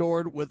all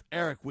stored with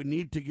ERIC. We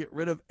need to get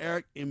rid of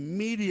ERIC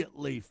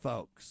immediately,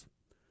 folks.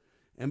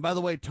 And by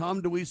the way,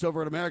 Tom DeWeese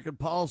over at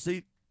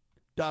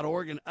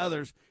AmericanPolicy.org and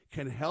others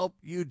can help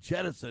you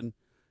jettison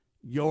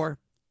your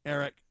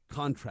ERIC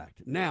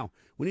contract. Now,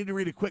 we need to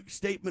read a quick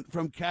statement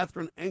from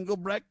Catherine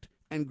Engelbrecht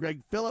and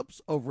Greg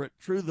Phillips over at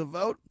True the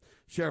Vote.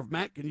 Sheriff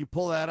Matt, can you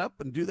pull that up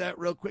and do that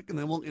real quick, and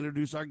then we'll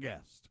introduce our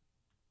guest.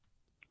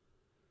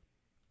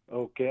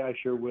 Okay, I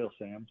sure will,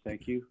 Sam.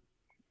 Thank you.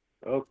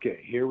 Okay,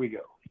 here we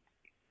go.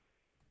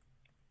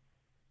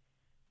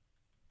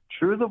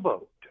 True the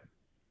Vote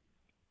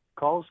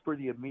calls for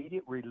the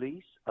immediate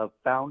release of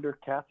founder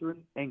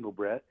Catherine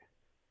Engelbrecht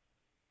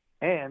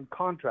and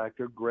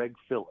contractor Greg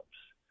Phillips,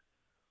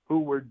 who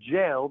were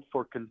jailed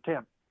for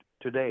contempt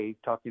today,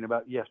 talking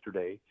about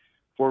yesterday,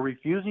 for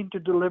refusing to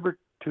deliver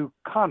to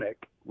Konnech,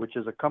 which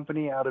is a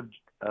company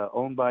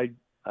owned by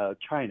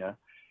China,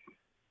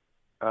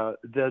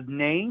 the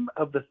name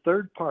of the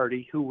third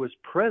party who was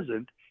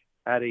present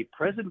at a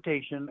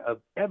presentation of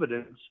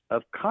evidence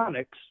of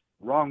Konnech's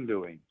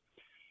wrongdoing.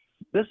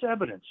 This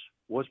evidence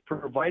was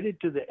provided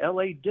to the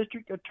LA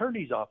District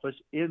Attorney's Office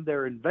in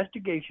their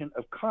investigation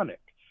of Konnech,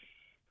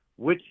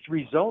 which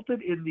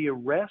resulted in the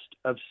arrest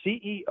of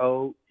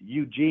CEO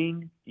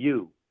Eugene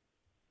Yu,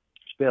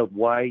 spelled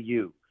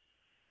Y-U.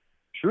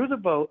 True the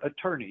Vote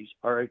attorneys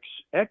are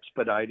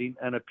expediting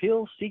an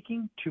appeal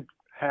seeking to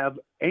have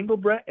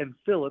Engelbrecht and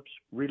Phillips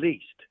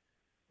released.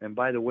 And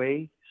by the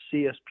way,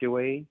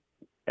 CSPOA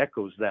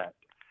echoes that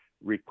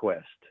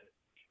request.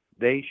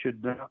 They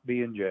should not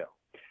be in jail.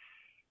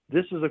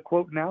 This is a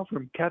quote now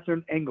from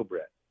Catherine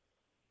Engelbrecht.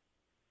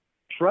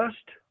 Trust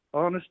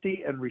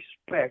honesty, and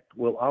respect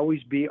will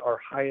always be our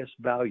highest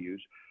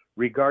values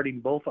regarding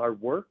both our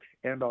work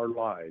and our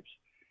lives.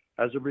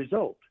 As a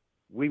result,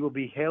 we will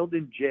be held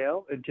in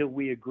jail until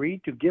we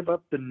agree to give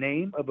up the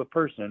name of a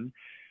person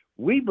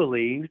we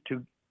believe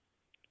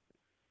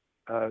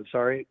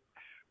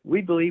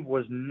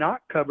was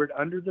not covered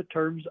under the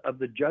terms of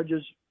the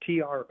judge's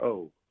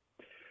TRO.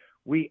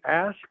 We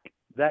ask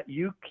that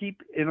you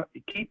keep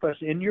us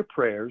in your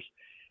prayers.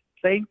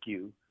 Thank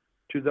you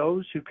to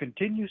those who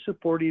continue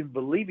supporting and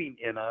believing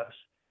in us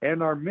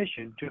and our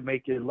mission to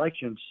make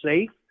elections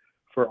safe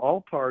for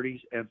all parties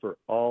and for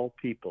all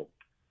people.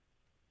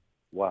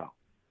 Wow.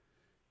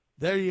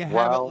 There you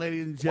have it,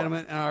 ladies and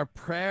gentlemen. And our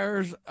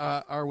prayers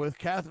are with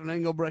Catherine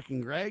Engelbrecht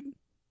and Greg.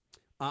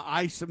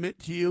 I submit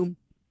to you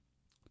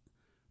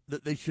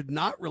that they should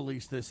not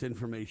release this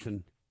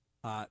information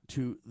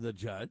to the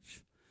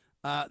judge.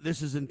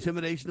 This is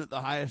intimidation at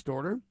the highest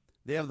order.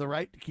 They have the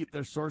right to keep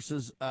their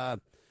sources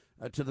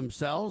to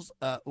themselves.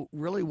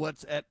 Really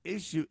what's at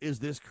issue is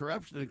this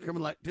corruption and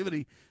criminal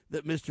activity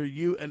that Mr.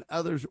 Yu and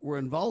others were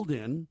involved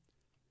in.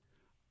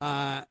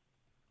 And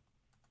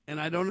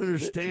I don't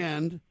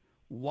understand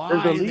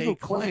why they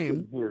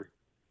claim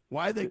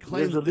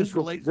that this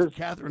relates to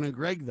Catherine and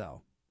Greg,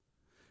 though.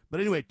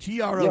 But anyway,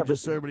 TRO,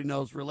 just so everybody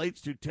knows,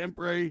 relates to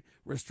temporary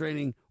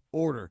restraining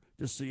order,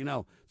 just so you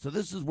know. So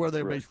this is where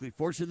they're basically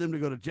forcing them to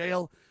go to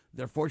jail.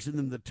 They're forcing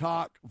them to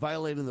talk,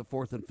 violating the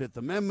 4th and 5th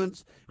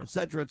Amendments, et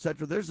cetera, et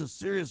cetera. There's a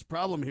serious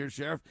problem here,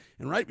 Sheriff.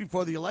 And right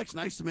before the election,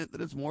 I submit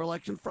that it's more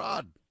election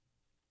fraud.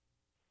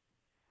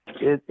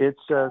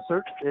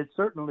 It's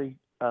certainly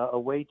a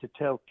way to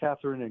tell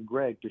Catherine and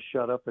Greg to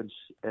shut up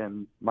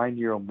and mind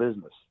your own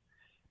business.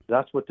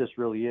 That's what this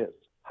really is.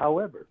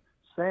 However,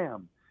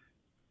 Sam,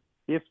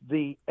 if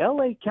the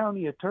L.A.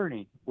 County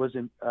Attorney was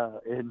in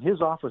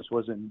his office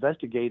was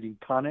investigating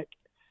Connick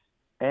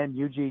and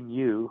Eugene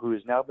Yu, who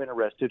has now been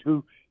arrested,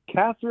 who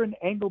Catherine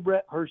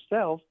Engelbrecht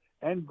herself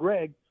and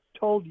Greg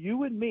told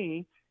you and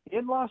me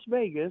in Las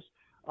Vegas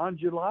on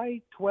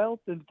July 12th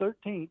and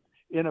 13th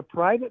in a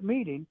private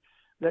meeting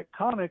that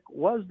Connick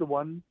was the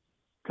one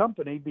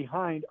company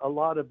behind a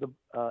lot of the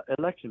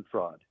election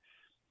fraud,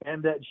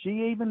 and that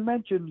she even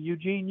mentioned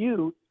Eugene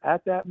Yu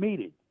at that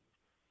meeting.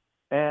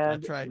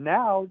 And that's right.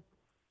 Now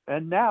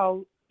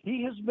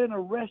he has been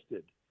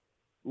arrested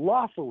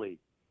lawfully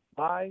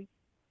by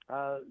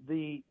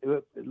the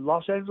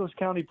Los Angeles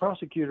County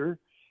prosecutor.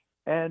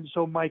 And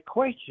so my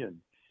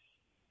question,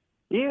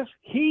 if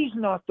he's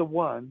not the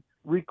one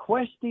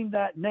requesting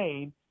that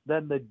name,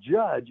 then the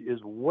judge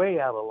is way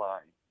out of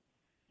line.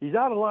 He's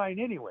out of line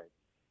anyway.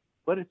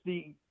 But if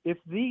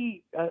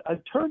the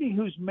attorney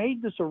who's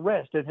made this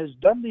arrest and has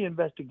done the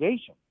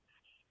investigation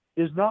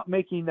is not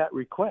making that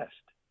request,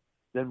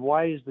 then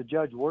why is the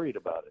judge worried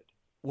about it?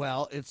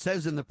 Well, it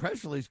says in the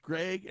press release,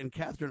 Greg and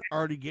Catherine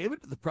already gave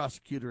it to the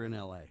prosecutor in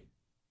L.A.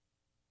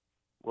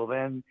 Well,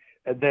 then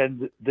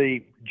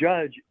the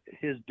judge,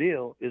 his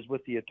deal is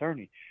with the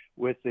attorney,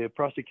 with the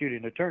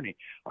prosecuting attorney.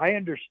 I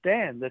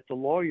understand that the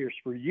lawyers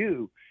for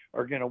you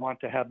are going to want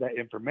to have that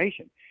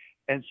information.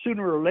 And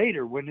sooner or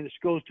later, when this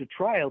goes to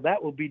trial,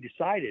 that will be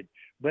decided.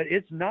 But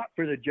it's not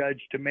for the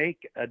judge to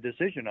make a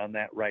decision on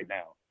that right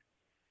now.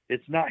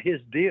 It's not his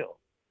deal.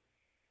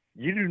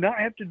 You do not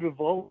have to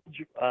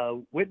divulge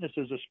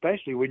witnesses,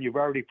 especially when you've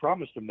already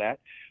promised them that.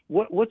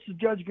 What's the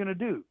judge going to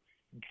do?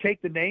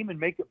 Take the name and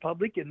make it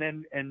public, and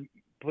then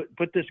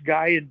put this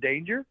guy in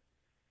danger?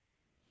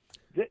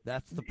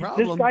 That's the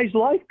problem. This guy's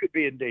life could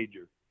be in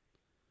danger.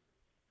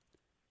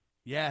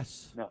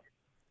 Yes. No,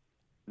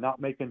 not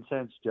making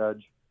sense,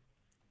 Judge.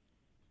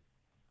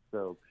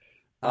 So,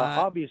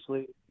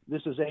 obviously,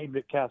 this is aimed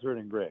at Catherine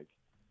and Greg.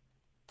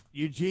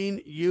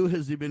 Eugene Yu,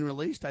 has he been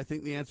released? I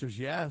think the answer is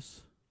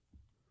yes.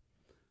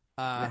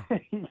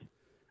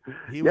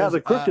 He was,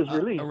 the crook is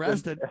released.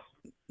 Arrested.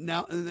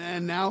 Now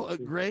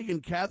Greg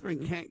and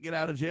Catherine can't get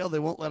out of jail. They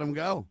won't let him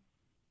go.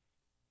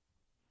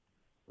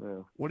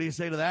 Well, what do you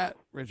say to that,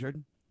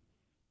 Richard?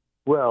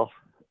 Well,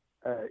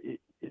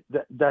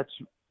 that's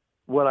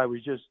what I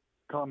was just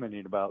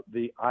commenting about,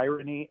 the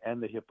irony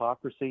and the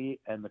hypocrisy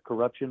and the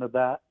corruption of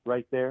that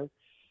right there.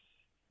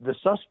 The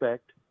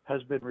suspect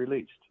has been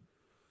released.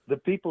 The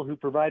people who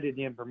provided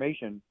the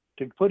information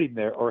to put him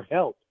there or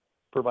help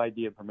provide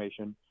the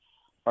information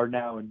are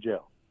now in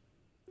jail.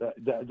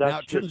 That's now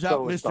it turns out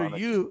so Mr.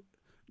 Yu,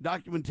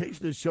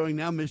 documentation is showing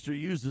now Mr.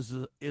 Yu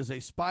is a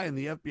spy and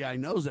the FBI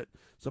knows it.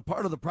 So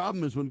part of the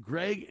problem is when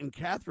Greg and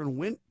Catherine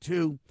went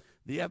to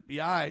the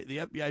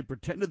FBI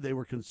pretended they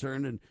were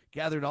concerned and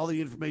gathered all the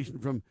information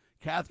from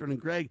Catherine and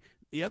Greg.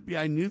 The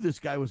FBI knew this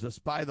guy was a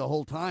spy the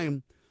whole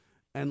time,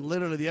 and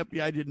literally the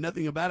FBI did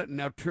nothing about it and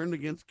now turned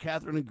against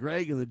Catherine and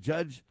Greg, and the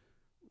judge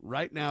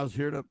right now is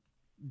here to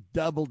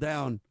double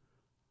down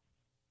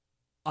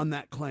on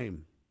that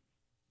claim.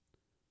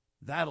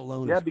 That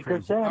alone is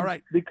because crazy. All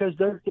right.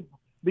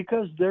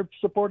 because they're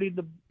supporting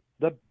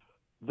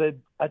the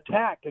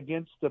attack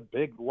against the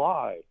big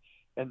lie,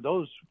 and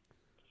those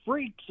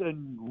freaks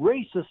and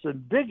racists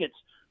and bigots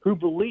who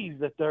believe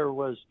that there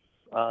was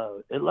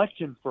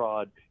election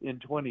fraud in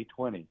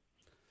 2020.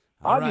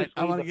 All right.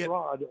 Obviously,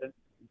 fraud and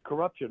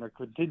corruption are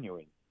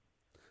continuing.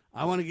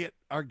 I want to get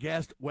our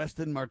guest,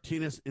 Weston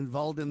Martinez,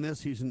 involved in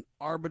this. He's an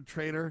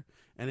arbitrator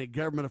and a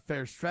government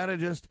affairs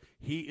strategist.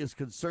 He is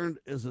concerned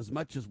as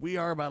much as we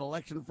are about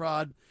election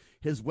fraud.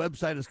 His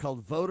website is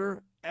called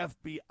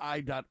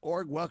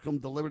voterfbi.org.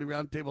 Welcome to Liberty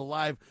Roundtable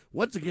Live.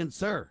 Once again,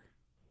 sir.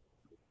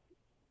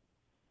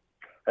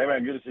 Hey,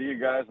 man, good to see you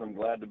guys. I'm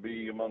glad to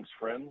be amongst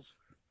friends,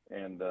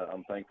 and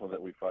I'm thankful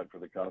that we fight for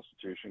the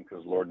Constitution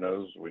because Lord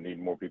knows we need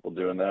more people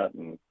doing that.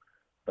 And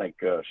thank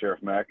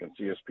Sheriff Mack and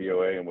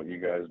CSPOA and what you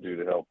guys do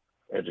to help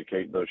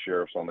educate those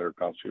sheriffs on their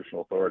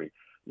constitutional authority.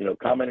 You know,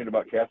 commenting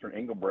about Catherine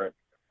Engelbrecht,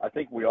 I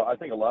think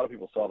a lot of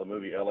people saw the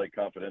movie L.A.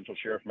 Confidential,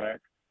 Sheriff Mack,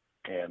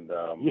 and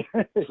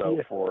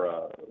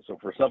for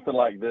something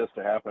like this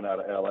to happen out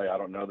of L.A., I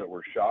don't know that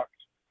we're shocked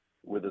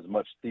with as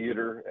much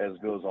theater as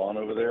goes on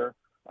over there.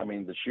 I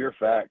mean, the sheer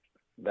fact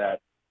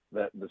that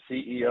the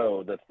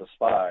CEO, that's the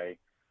spy,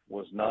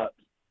 was not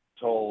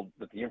told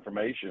that the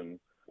information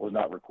was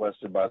not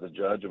requested by the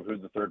judge of who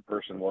the third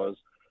person was,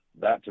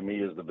 that to me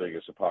is the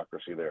biggest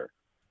hypocrisy there.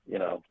 You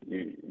know,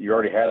 you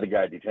already had the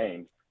guy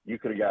detained. You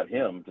could have got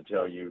him to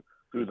tell you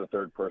who the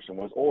third person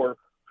was or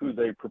who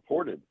they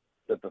purported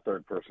that the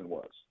third person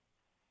was.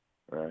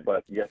 Right.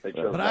 But yet they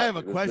chose. But I have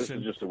a question.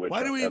 This is just a witch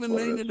Why do we hunt. even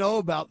need to know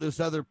about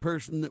this other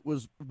person that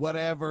was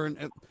whatever?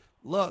 And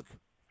look,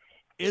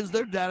 is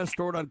their data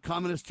stored on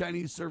communist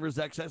Chinese servers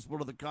accessible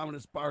to the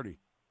Communist Party?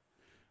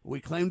 We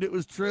claimed it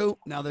was true.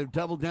 Now they've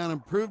doubled down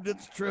and proved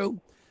it's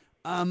true.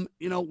 You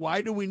know,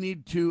 why do we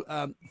need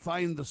to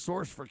find the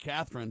source for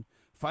Catherine,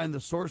 find the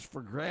source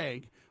for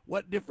Greg?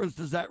 What difference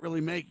does that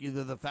really make?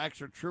 Either the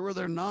facts are true or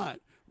they're not,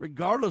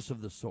 regardless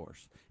of the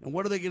source. And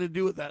what are they going to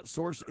do with that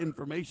source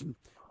information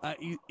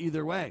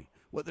either way?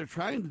 What they're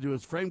trying to do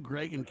is frame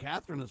Greg and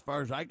Catherine, as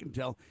far as I can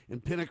tell,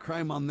 and pin a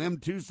crime on them,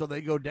 too, so they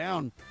go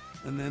down.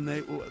 And then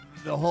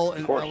the whole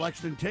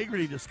election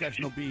integrity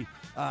discussion will be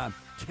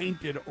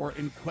tainted or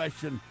in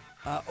question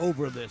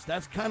over this.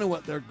 That's kind of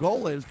what their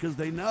goal is, because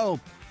they know,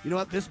 you know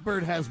what, this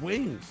bird has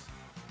wings.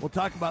 We'll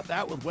talk about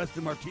that with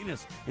Weston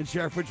Martinez and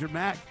Sheriff Richard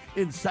Mack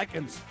in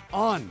seconds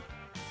on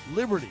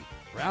Liberty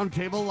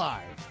Roundtable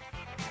Live.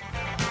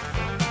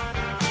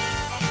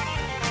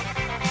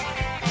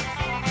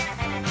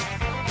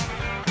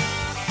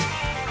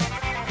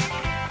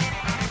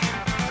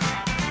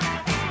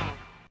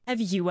 Have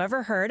you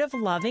ever heard of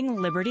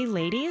Loving Liberty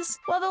Ladies?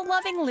 Well, the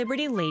Loving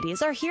Liberty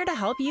Ladies are here to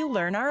help you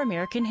learn our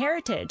American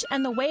heritage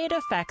and the way it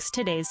affects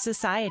today's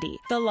society.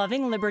 The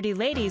Loving Liberty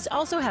Ladies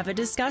also have a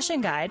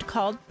discussion guide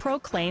called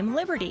Proclaim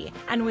Liberty.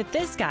 And with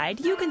this guide,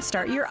 you can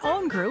start your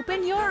own group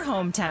in your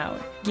hometown.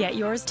 Get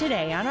yours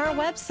today on our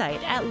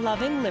website at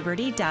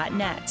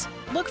lovingliberty.net.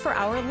 Look for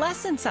our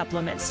lesson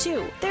supplements,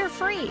 too. They're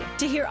free.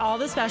 To hear all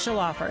the special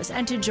offers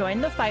and to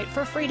join the fight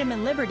for freedom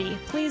and liberty,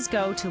 please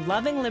go to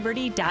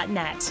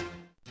lovingliberty.net.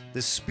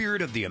 The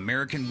spirit of the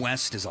American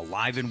West is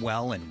alive and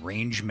well in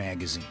Range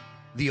Magazine,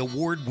 the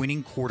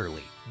award-winning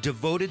quarterly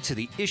devoted to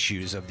the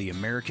issues of the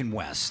American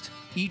West.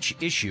 Each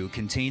issue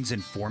contains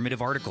informative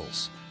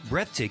articles,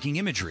 breathtaking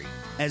imagery,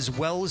 as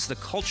well as the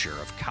culture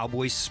of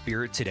cowboy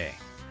spirit today,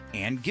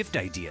 and gift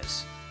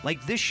ideas,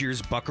 like this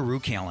year's Buckaroo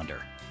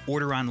calendar.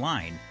 Order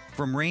online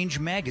from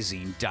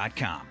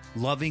rangemagazine.com.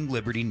 Loving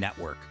Liberty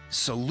Network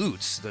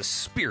salutes the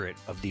spirit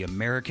of the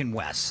American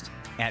West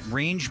at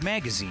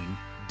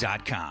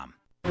rangemagazine.com.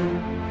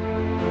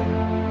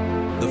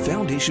 The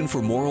Foundation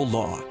for Moral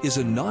Law is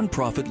a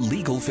nonprofit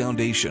legal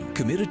foundation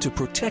committed to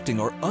protecting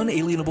our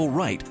unalienable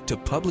right to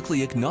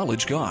publicly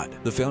acknowledge God.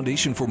 The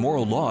Foundation for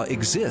Moral Law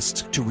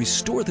exists to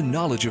restore the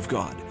knowledge of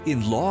God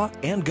in law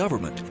and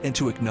government and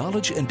to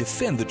acknowledge and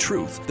defend the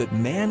truth that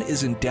man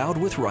is endowed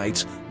with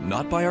rights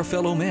not by our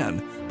fellow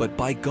man, but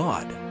by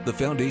God. The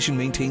Foundation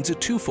maintains a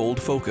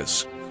twofold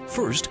focus.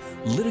 First,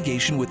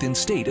 litigation within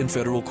state and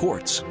federal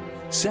courts.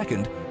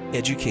 Second,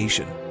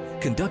 education,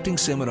 conducting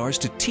seminars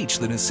to teach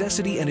the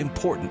necessity and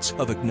importance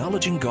of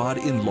acknowledging God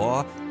in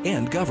law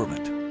and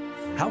government.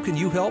 How can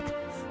you help?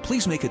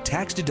 Please make a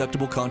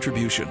tax-deductible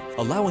contribution,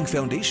 allowing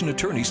Foundation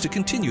attorneys to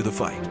continue the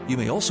fight. You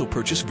may also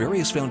purchase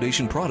various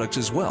Foundation products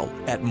as well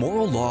at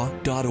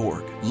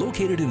morallaw.org.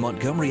 Located in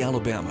Montgomery,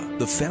 Alabama,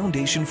 the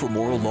Foundation for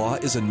Moral Law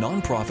is a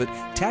nonprofit,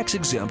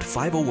 tax-exempt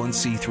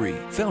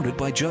 501c3 founded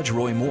by Judge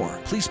Roy Moore.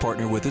 Please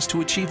partner with us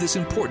to achieve this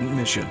important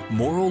mission.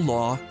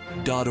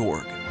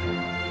 morallaw.org.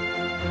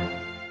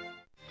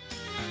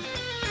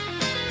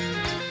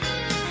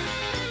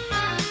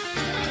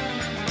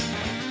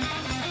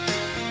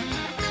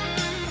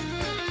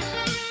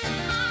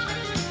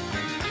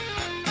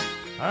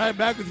 All right,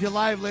 back with you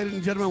live, ladies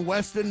and gentlemen.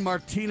 Weston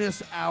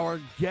Martinez, our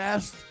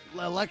guest.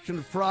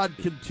 Election fraud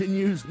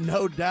continues,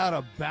 no doubt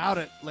about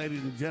it,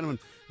 ladies and gentlemen.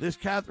 This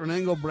Catherine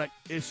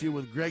Engelbrecht issue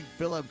with Greg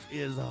Phillips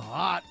is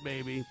hot,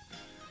 baby.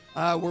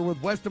 We're with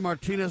Weston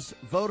Martinez,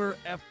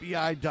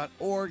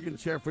 voterfbi.org, and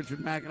Sheriff Richard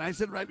Mack. And I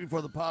said right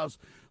before the pause,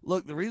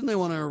 look, the reason they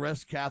want to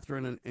arrest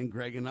Catherine and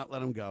Greg and not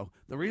let them go,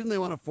 the reason they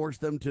want to force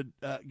them to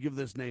give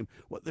this name,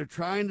 what they're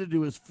trying to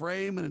do is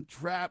frame and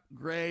entrap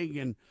Greg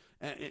and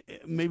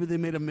maybe they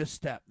made a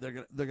misstep.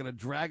 They're gonna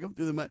drag them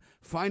through the mud,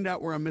 find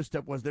out where a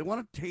misstep was. They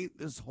want to taint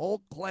this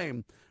whole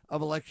claim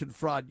of election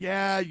fraud.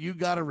 Yeah, you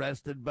got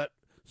arrested, but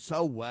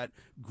so what?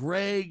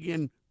 Greg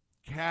and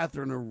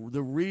Catherine are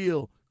the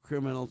real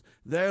criminals.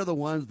 They're the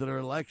ones that are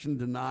election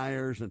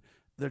deniers, and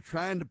they're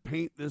trying to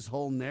paint this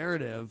whole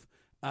narrative.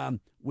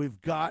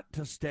 We've got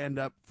to stand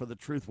up for the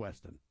truth,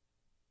 Weston.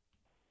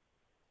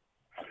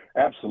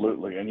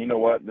 Absolutely, and you know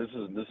what? This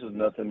is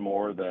nothing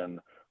more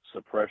than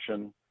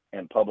suppression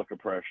and public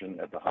oppression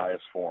at the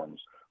highest forms.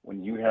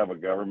 When you have a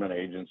government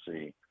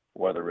agency,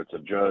 whether it's a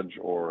judge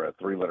or a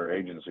three-letter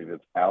agency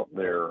that's out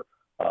there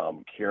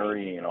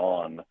carrying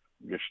on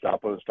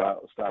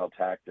Gestapo-style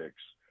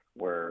tactics,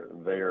 where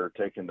they're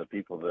taking the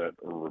people that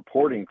are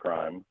reporting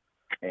crime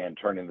and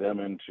turning them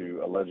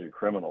into alleged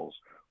criminals,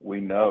 we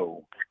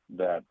know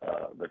that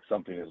that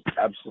something is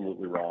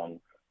absolutely wrong.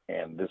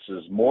 And this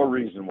is more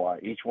reason why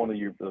each one of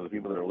you, the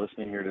people that are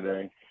listening here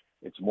today,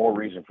 it's more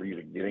reason for you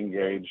to get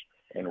engaged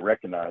and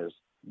recognize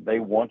they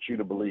want you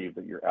to believe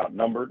that you're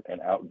outnumbered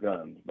and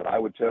outgunned. But I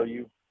would tell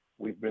you,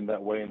 we've been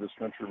that way in this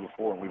country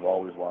before, and we've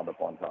always wound up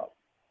on top.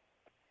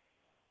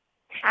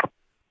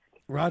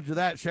 Roger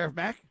that. Sheriff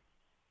Mack?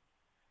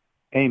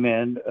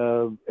 Amen.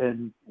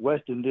 And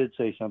Weston did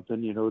say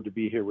something, to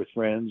be here with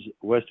friends.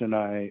 Weston and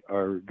I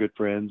are good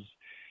friends,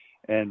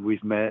 and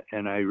we've met,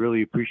 and I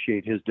really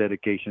appreciate his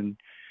dedication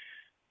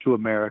to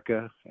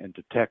America and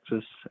to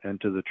Texas and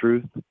to the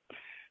truth.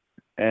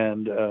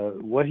 And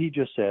what he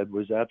just said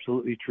was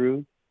absolutely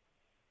true.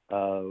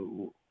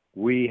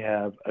 We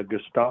have a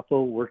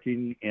Gestapo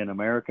working in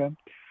America.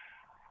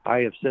 I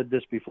have said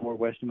this before,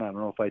 Weston. I don't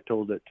know if I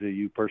told it to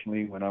you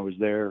personally when I was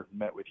there,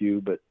 met with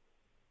you, but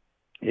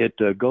it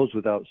goes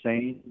without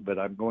saying, but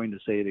I'm going to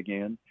say it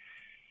again.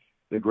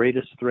 The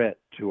greatest threat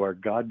to our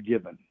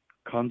God-given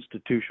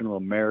constitutional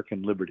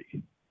American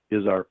liberty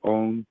is our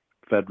own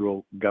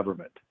federal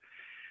government.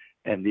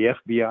 And the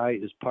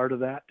FBI is part of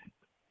that.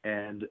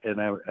 And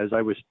as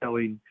I was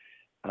telling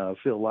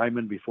Phil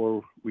Lyman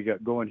before we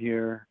got going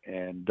here,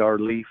 and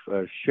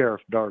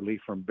Sheriff Darleaf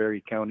from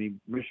Berry County,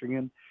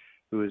 Michigan,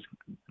 who has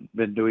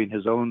been doing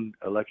his own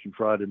election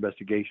fraud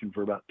investigation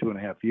for about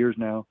 2.5 years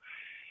now,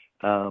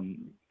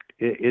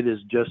 it is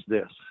just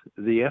this.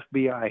 The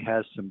FBI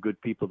has some good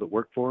people that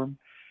work for them,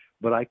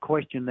 but I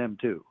question them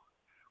too.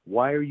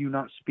 Why are you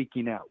not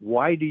speaking out?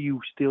 Why do you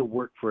still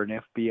work for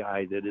an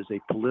FBI that is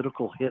a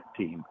political hit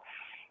team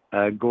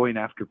going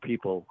after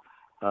people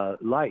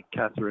like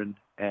Catherine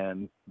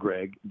and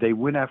Greg? They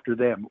went after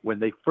them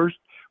when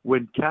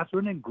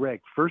Catherine and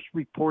Greg first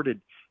reported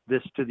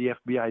this to the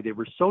FBI. They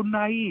were so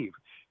naive,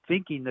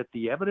 thinking that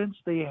the evidence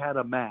they had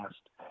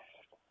amassed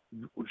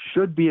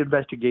should be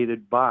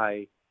investigated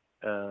by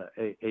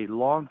a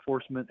law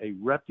enforcement, a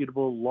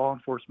reputable law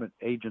enforcement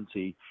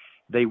agency.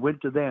 They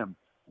went to them.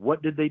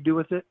 What did they do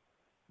with it?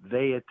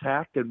 They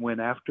attacked and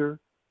went after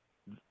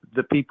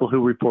the people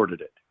who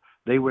reported it.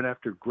 They went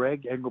after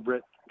Greg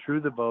Engelbrecht, True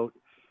the Vote,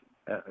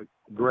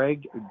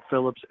 Greg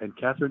Phillips and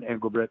Catherine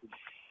Engelbrecht,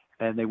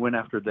 and they went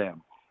after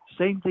them.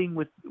 Same thing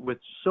with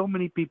so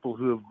many people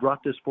who have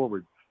brought this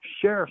forward.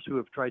 Sheriffs who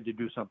have tried to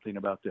do something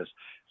about this.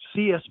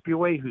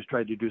 CSPOA who's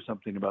tried to do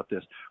something about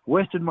this.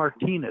 Weston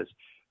Martinez,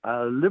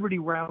 Liberty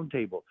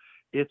Roundtable.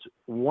 It's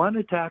one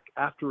attack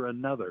after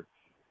another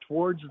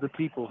towards the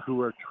people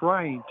who are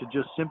trying to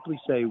just simply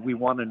say, we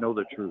want to know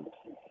the truth.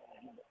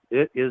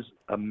 It is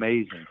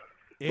amazing.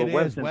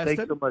 Weston,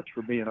 thanks so much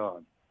for being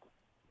on.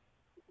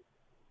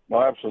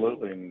 Well,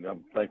 absolutely, and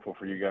I'm thankful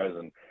for you guys,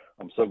 and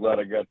I'm so glad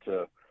I got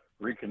to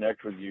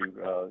reconnect with you,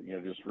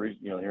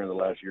 here in the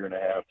last year and a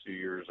half, 2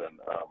 years, and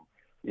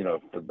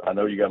I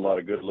know you got a lot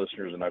of good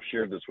listeners, and I've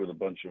shared this with a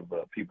bunch of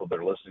people that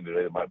are listening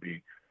today that might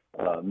be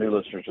new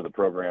listeners to the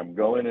program.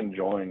 Go in and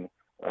join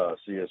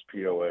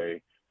CSPOA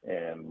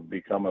and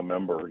become a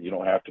member. You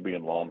don't have to be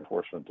in law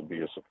enforcement to be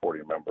a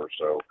supporting member.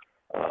 So,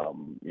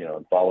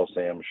 follow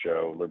Sam's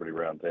show, Liberty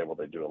Roundtable.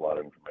 They do a lot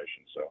of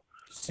information. So,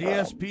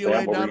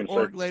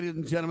 CSPOA.org, ladies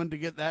and gentlemen, to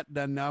get that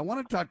done. Now, I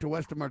want to talk to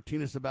Weston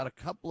Martinez about a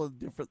couple of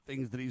different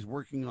things that he's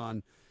working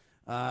on.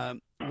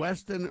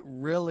 Weston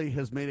really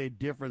has made a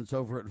difference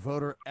over at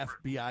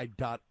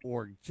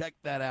voterfbi.org. Check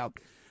that out.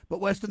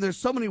 But, Weston, there's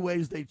so many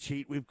ways they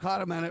cheat. We've caught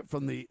them at it,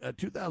 from the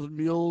 2,000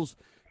 mules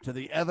to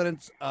the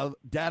evidence of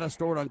data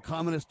stored on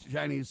communist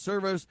Chinese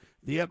servers,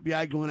 the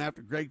FBI going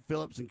after Greg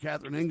Phillips and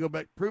Catherine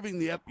Engelbrecht, proving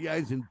the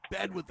FBI is in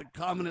bed with the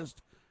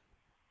Communist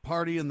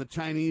Party and the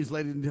Chinese.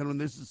 Ladies and gentlemen,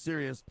 this is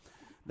serious.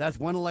 That's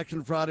one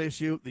election fraud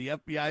issue. The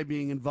FBI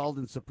being involved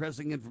in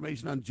suppressing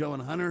information on Joe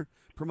and Hunter,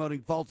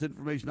 promoting false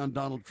information on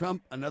Donald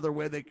Trump. Another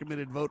way they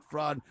committed vote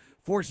fraud,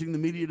 forcing the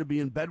media to be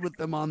in bed with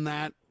them on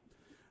that.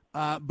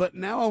 But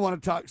now I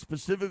want to talk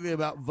specifically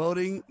about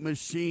voting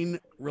machine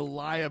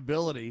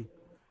reliability.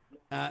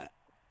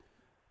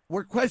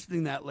 We're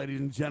questioning that,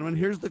 ladies and gentlemen.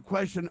 Here's the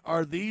question.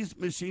 Are these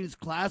machines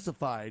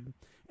classified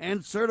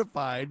and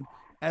certified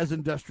as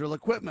industrial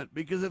equipment?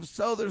 Because if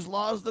so, there's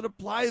laws that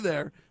apply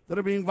there that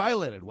are being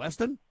violated.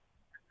 Weston?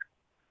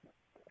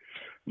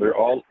 There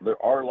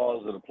are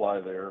laws that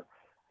apply there,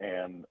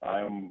 and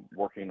I'm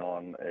working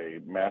on a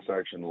mass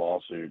action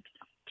lawsuit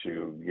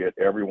to get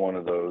every one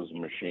of those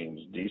machines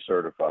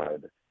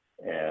decertified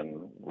and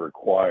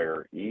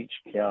require each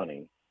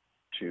county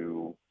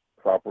to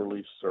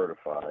properly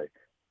certify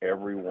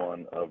every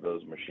one of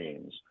those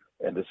machines.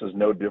 And this is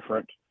no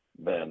different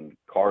than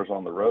cars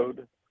on the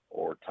road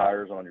or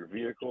tires on your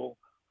vehicle,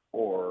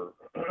 or,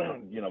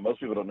 most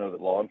people don't know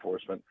that law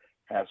enforcement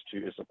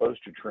is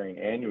supposed to train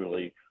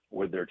annually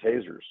with their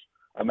tasers.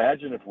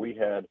 Imagine if we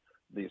had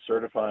the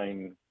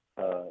certifying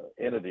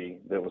entity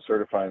that was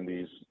certifying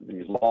these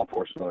law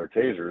enforcement on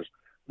their tasers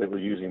that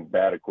was using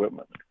bad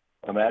equipment.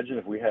 Imagine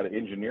if we had an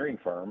engineering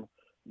firm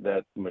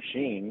that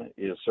machine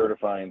is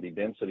certifying the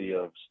density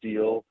of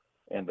steel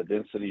and the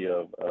density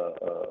of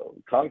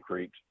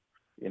concrete,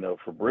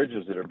 for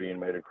bridges that are being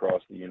made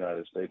across the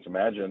United States.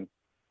 Imagine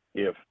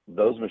if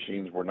those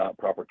machines were not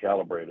proper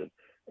calibrated,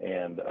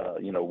 and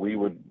we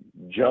would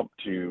jump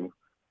to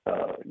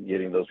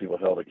getting those people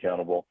held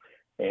accountable.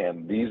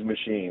 And these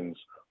machines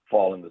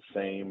fall in the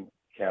same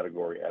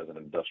category as an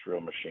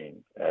industrial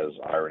machine, as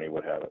irony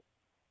would have it.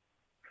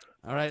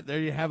 All right, there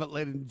you have it,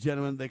 ladies and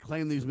gentlemen. They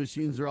claim these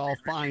machines are all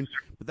fine,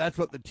 but that's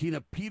what the Tina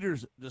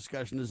Peters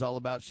discussion is all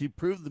about. She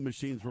proved the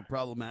machines were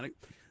problematic.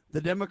 The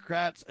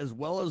Democrats, as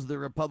well as the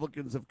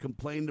Republicans, have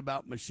complained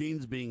about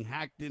machines being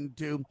hacked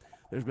into.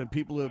 There's been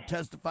people who have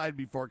testified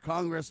before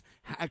Congress,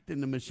 hacked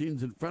into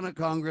machines in front of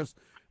Congress,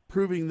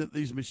 proving that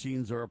these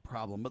machines are a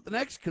problem. But the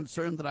next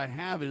concern that I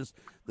have is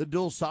the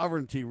dual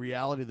sovereignty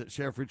reality that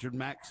Sheriff Richard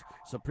Mack's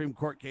Supreme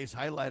Court case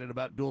highlighted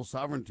about dual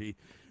sovereignty.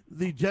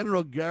 The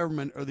general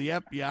government, or the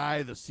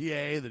FBI, the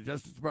CIA, the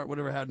Justice Department,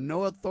 whatever, had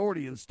no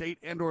authority in state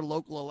and or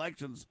local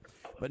elections.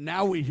 But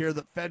now we hear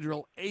that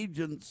federal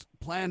agents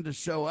plan to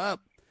show up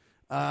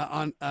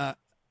on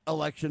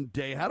election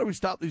day. How do we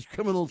stop these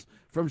criminals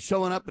from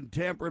showing up and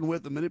tampering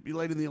with and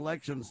manipulating the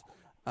elections,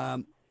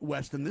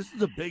 Weston? This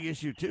is a big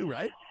issue too,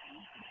 right?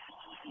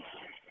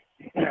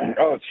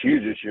 Oh, it's a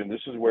huge issue, and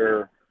this is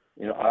where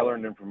I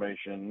learned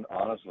information,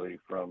 honestly,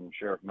 from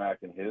Sheriff Mack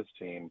and his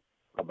team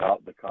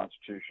about the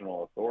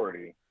constitutional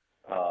authority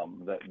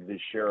that the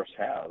sheriffs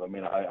have. I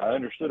mean, I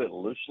understood it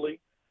loosely,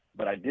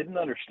 but I didn't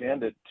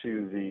understand it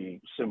to the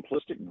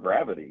simplistic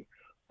gravity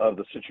of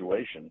the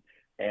situation.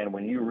 And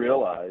when you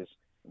realize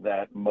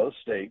that most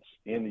states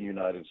in the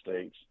United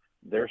States,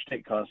 their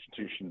state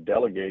constitution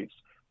delegates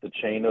the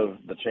chain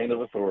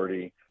of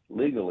authority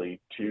legally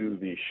to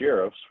the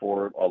sheriffs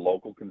for a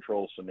local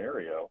control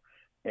scenario,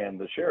 and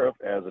the sheriff,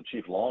 as a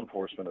chief law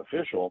enforcement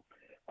official,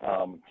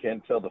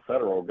 can tell the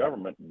federal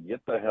government,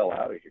 get the hell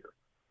out of here.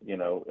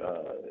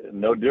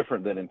 No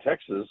different than in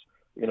Texas.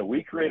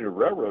 We created a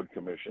railroad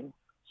commission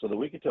so that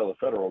we could tell the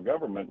federal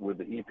government with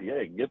the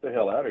EPA, get the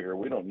hell out of here.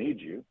 We don't need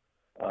you.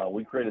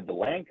 We created the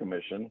land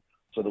commission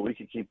so that we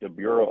could keep the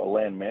Bureau of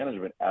Land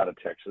Management out of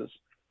Texas.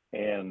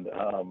 And,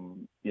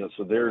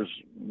 so there's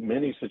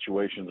many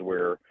situations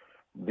where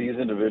these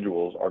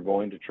individuals are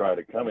going to try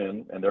to come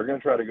in, and they're going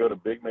to try to go to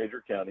big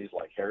major counties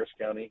like Harris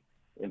County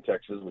in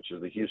Texas, which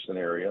is the Houston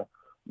area,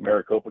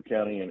 Maricopa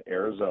County in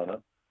Arizona.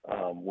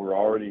 We're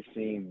already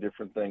seeing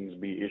different things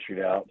be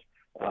issued out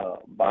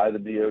by the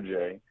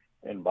DOJ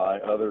and by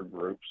other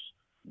groups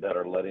that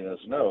are letting us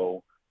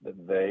know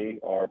that they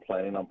are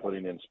planning on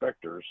putting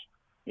inspectors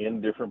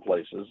in different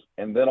places.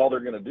 And then all they're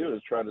going to do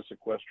is try to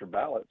sequester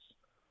ballots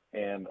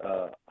and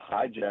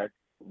hijack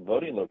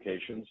voting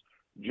locations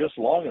just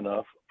long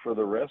enough for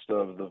the rest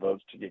of the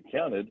votes to get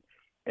counted.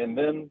 And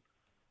then,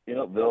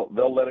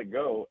 they'll let it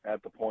go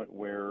at the point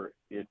where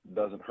it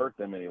doesn't hurt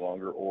them any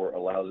longer or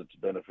allows it to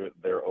benefit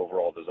their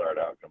overall desired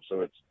outcome.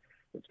 So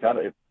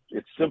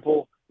it's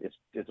simple.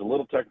 It's a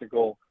little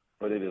technical,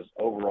 but it is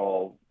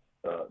overall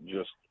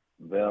just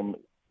them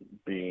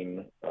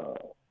being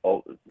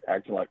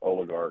acting like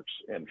oligarchs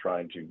and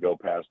trying to go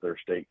past their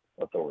state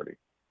authority.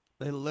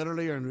 They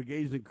literally are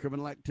engaged in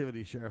criminal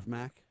activity, Sheriff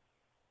Mack.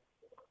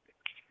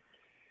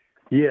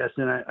 Yes,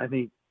 and I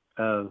think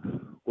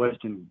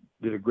Weston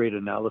did a great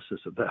analysis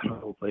of that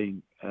whole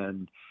thing.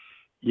 And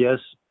yes,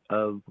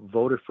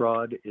 voter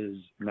fraud is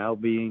now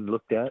being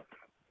looked at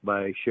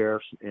by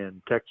sheriffs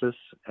in Texas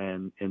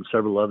and in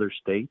several other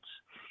states.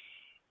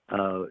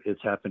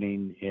 It's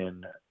happening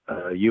in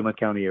Yuma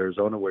County,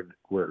 Arizona,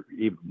 where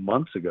even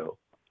months ago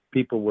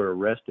people were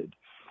arrested.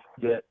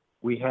 That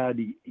we had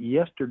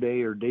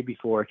yesterday or day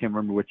before, I can't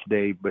remember which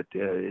day, but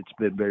it's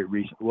been very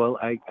recent. Well,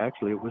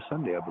 actually it was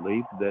Sunday, I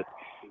believe, that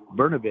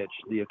Brnovich,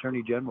 the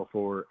Attorney General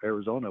for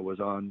Arizona, was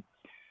on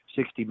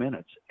 60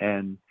 Minutes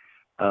and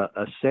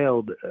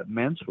assailed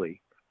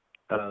immensely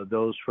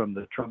those from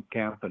the Trump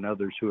camp and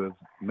others who have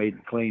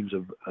made claims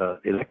of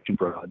election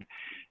fraud.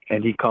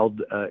 And he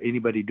called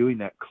anybody doing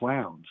that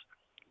clowns.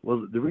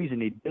 Well, the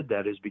reason he did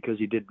that is because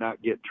he did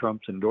not get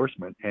Trump's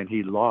endorsement, and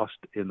he lost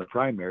in the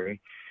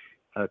primary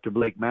to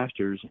Blake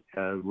Masters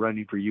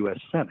running for U.S.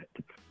 Senate.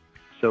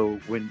 So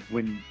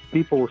when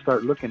people will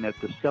start looking at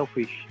the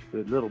selfish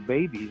little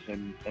babies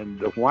and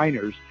the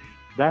whiners,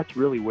 that's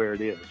really where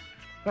it is.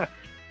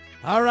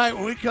 All right,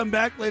 when we come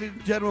back, ladies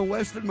and gentlemen,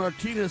 Weston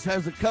Martinez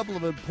has a couple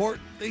of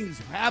important things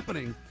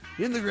happening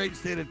in the great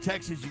state of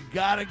Texas. You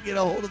got to get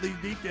a hold of these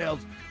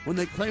details when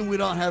they claim we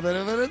don't have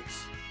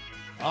evidence.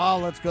 Oh,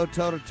 let's go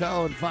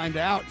toe-to-toe and find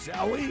out,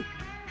 shall we?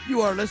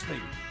 You are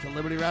listening to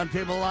Liberty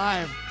Roundtable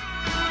Live.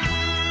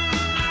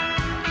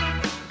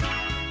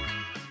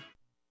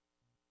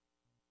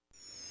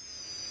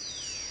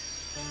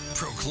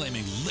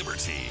 Proclaiming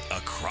liberty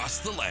across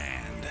the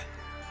land.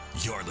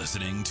 You're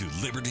listening to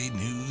Liberty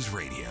News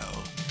Radio.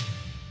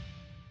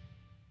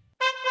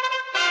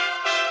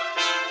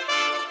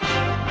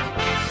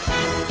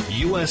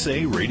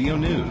 USA Radio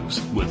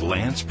News with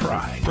Lance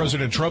Pry.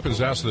 President Trump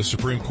has asked the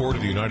Supreme Court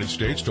of the United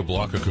States to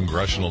block a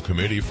congressional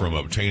committee from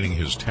obtaining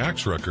his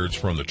tax records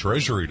from the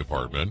Treasury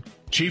Department.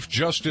 Chief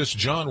Justice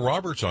John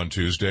Roberts on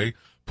Tuesday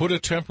put a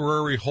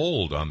temporary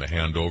hold on the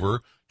handover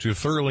to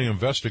thoroughly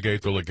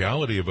investigate the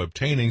legality of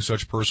obtaining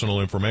such personal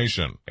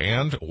information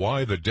and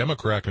why the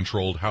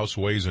Democrat-controlled House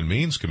Ways and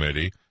Means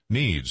Committee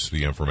needs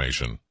the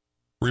information.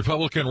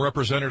 Republican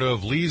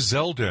Representative Lee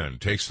Zeldin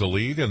takes the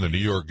lead in the New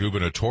York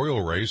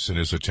gubernatorial race in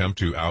his attempt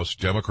to oust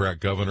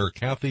Democrat Governor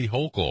Kathy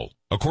Hochul.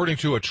 According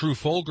to a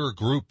Trafalgar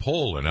Group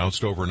poll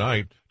announced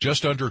overnight,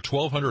 just under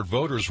 1,200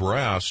 voters were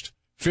asked.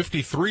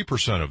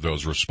 53% of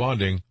those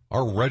responding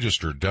are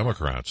registered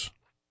Democrats.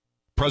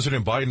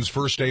 President Biden's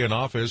first day in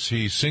office,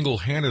 he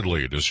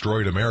single-handedly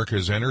destroyed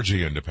America's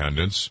energy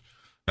independence.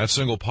 That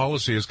single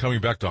policy is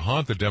coming back to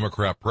haunt the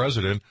Democrat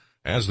president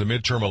as the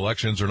midterm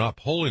elections are not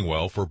polling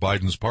well for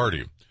Biden's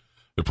party.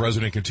 The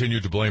president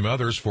continued to blame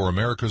others for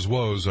America's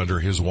woes under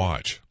his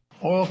watch.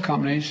 Oil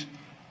companies'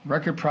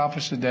 record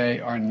profits today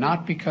are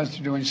not because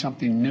they're doing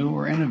something new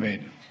or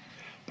innovative.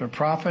 Their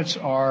profits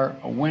are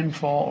a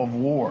windfall of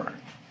war,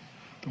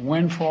 the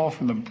windfall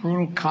from the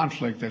brutal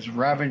conflict that's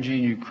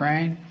ravaging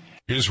Ukraine.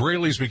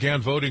 Israelis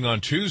began voting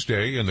on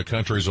Tuesday in the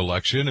country's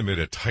election amid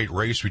a tight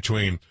race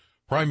between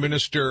Prime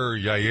Minister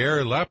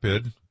Yair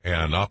Lapid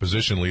and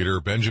opposition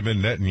leader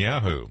Benjamin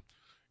Netanyahu.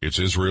 It's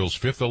Israel's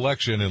fifth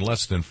election in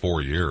less than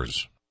 4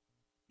 years.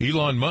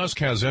 Elon Musk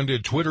has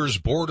ended Twitter's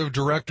board of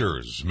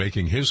directors,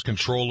 making his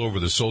control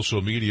over the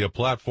social media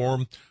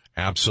platform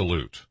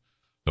absolute.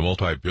 The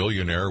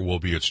multi-billionaire will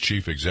be its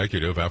chief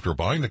executive after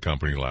buying the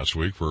company last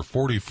week for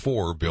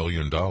 $44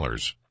 billion.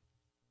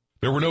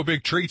 There were no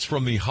big treats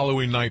from the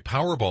Halloween night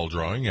Powerball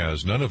drawing,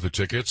 as none of the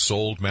tickets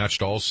sold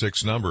matched all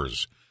 6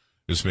 numbers.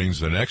 This means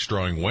the next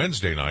drawing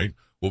Wednesday night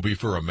will be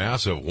for a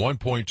massive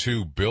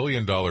 $1.2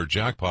 billion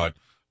jackpot,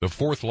 the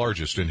 4th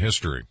largest in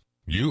history.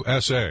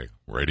 USA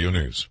Radio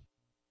News.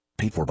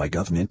 Paid for by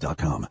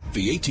government.com.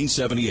 The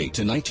 1878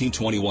 to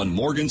 1921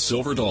 Morgan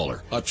Silver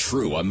Dollar, a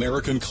true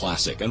American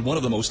classic and one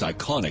of the most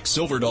iconic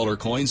silver dollar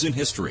coins in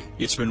history.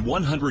 It's been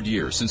 100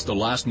 years since the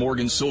last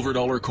Morgan Silver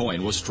Dollar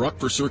coin was struck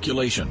for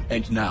circulation,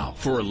 and now,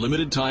 for a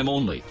limited time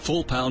only,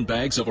 full pound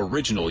bags of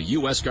original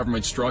U.S.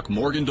 government-struck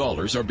Morgan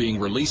dollars are being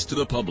released to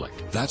the public.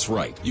 That's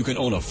right, you can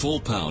own a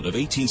full pound of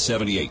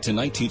 1878 to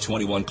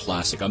 1921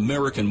 classic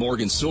American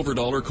Morgan Silver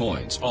Dollar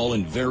coins, all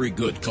in very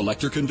good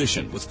collector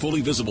condition with fully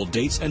visible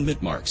dates and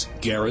mint marks.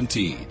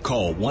 Guaranteed.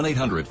 Call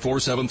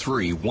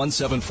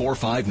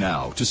 1-800-473-1745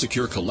 now to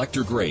secure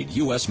collector-grade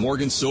U.S.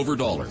 Morgan Silver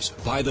Dollars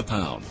by the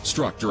pound,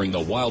 struck during the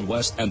Wild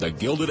West and the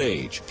Gilded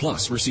Age.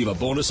 Plus, receive a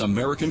bonus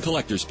American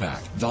Collector's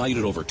Pack valued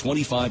at over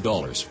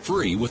 $25,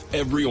 free with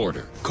every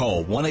order.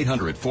 Call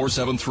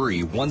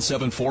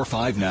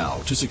 1-800-473-1745 now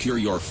to secure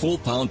your full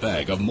pound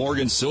bag of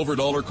Morgan Silver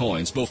Dollar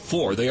coins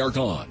before they are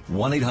gone.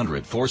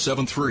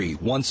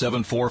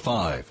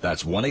 1-800-473-1745.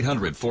 That's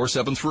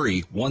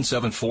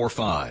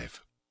 1-800-473-1745.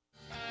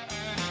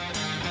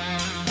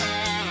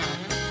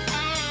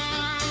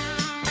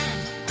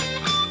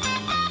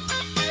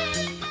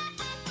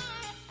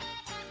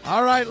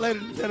 All right,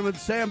 ladies and gentlemen,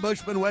 Sam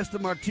Bushman,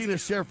 Weston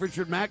Martinez, Sheriff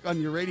Richard Mack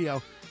on your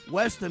radio.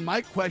 Weston,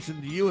 my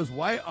question to you is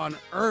why on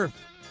earth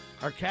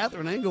are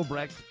Catherine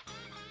Engelbrecht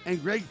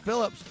and Greg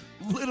Phillips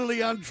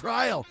literally on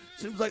trial?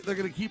 Seems like they're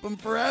going to keep them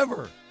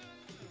forever.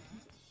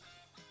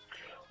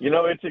 You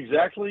know, it's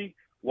exactly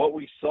what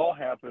we saw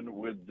happen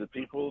with the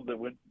people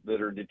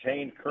that are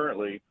detained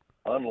currently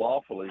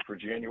unlawfully for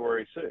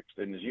January 6th.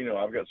 And as you know,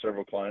 I've got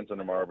several clients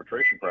under my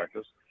arbitration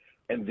practice,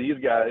 and these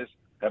guys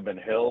have been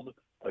held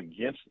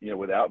against,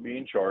 without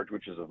being charged,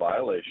 which is a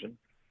violation,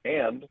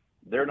 and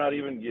they're not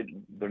getting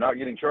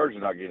charged, they're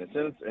not getting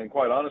sentenced, and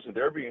quite honestly,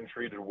 they're being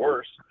treated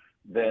worse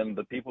than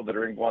the people that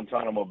are in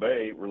Guantanamo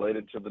Bay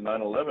related to the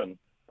 9/11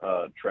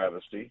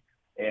 travesty,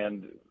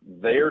 and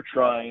they're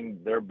trying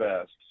their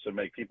best to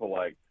make people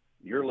like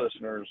your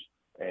listeners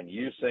and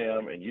you,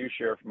 Sam, and you,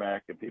 Sheriff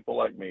Mack, and people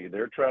like me,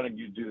 they're trying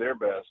to do their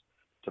best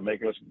to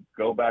make us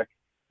go back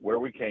where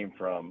we came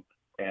from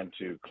and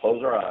to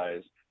close our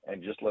eyes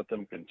and just let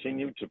them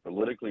continue to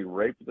politically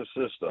rape the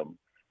system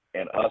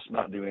and us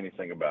not do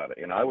anything about it.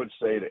 And I would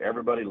say to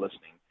everybody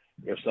listening,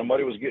 if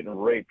somebody was getting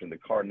raped in the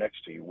car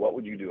next to you, what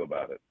would you do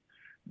about it?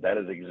 That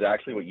is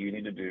exactly what you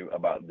need to do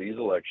about these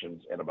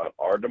elections and about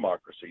our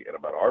democracy and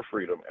about our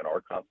freedom and our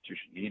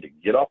Constitution. You need to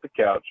get off the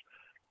couch,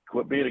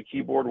 quit being a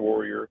keyboard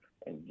warrior,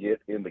 and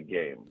get in the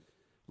game.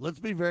 Let's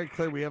be very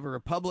clear. We have a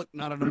republic,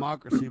 not a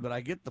democracy, but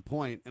I get the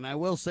point. And I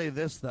will say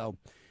this, though.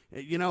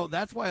 You know,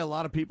 that's why a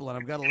lot of people, and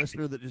I've got a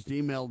listener that just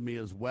emailed me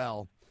as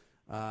well,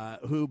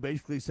 who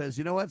basically says,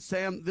 you know what,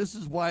 Sam, this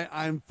is why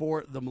I'm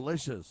for the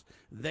militias.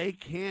 They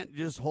can't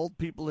just hold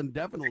people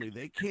indefinitely.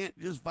 They can't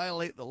just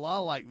violate the law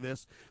like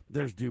this.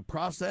 There's due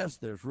process.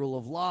 There's rule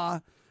of law.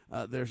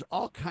 There's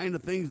all kind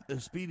of things, the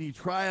speedy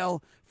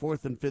trial,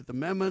 Fourth and Fifth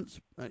Amendments,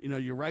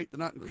 your right to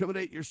not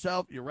incriminate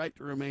yourself, your right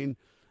to remain,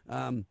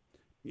 to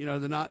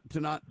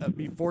not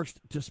be forced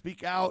to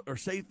speak out or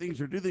say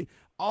things or do things.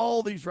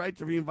 All these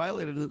rights are being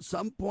violated. And at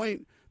some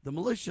point, the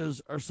militias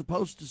are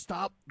supposed to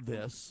stop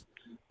this.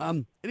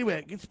 Anyway,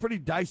 it gets pretty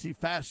dicey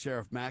fast,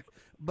 Sheriff Mack,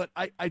 but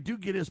I do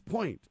get his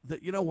point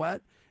that, you know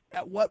what?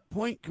 At what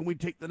point can we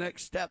take the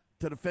next step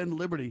to defend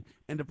liberty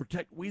and to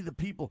protect we the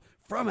people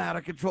from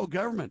out-of-control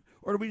government?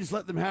 Or do we just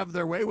let them have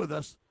their way with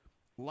us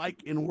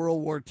like in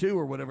World War II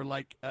or whatever,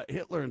 like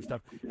Hitler and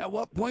stuff? At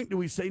what point do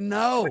we say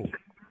no?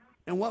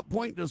 And what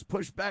point does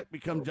pushback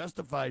become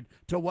justified?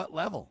 To what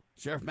level?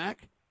 Sheriff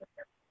Mack?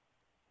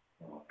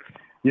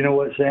 You know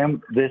what,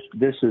 Sam?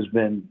 This has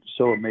been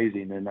so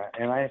amazing, and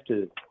I have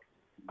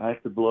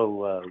to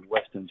blow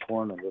Weston's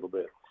horn a little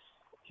bit.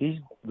 He's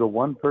the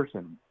one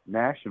person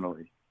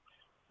nationally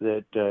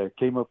that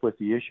came up with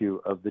the issue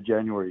of the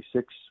January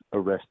 6th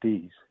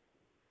arrestees,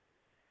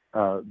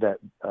 that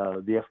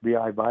the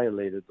FBI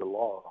violated the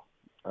law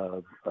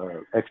of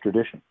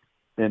extradition.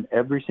 In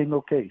every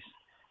single case,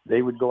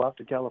 they would go out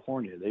to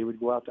California, they would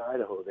go out to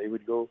Idaho, they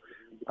would go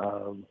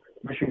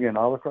Michigan,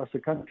 all across the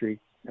country,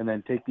 and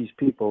then take these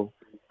people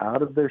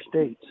out of their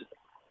states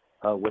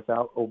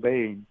without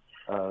obeying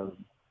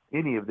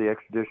any of the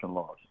extradition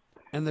laws.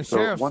 And the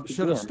sheriffs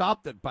should have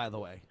stopped it, by the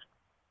way.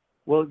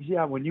 Well,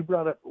 yeah, when you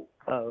brought up,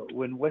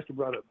 when Weston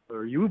brought up,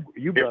 or you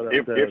brought up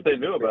if they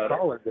knew about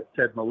it, that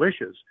said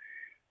militias,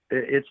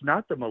 it's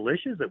not the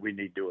militias that we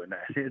need doing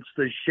that. It's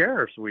the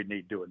sheriffs we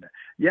need doing that.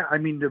 Yeah, I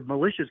mean, the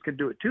militias can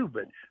do it too,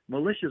 but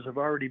militias have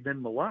already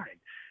been maligned.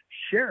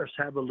 Sheriffs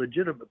have a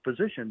legitimate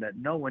position that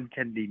no one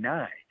can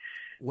deny.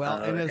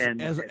 Well,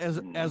 and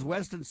as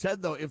Weston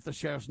said, though, if the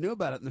sheriffs knew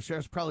about it, and the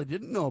sheriffs probably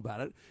didn't know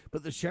about it,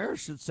 but the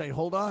sheriffs should say,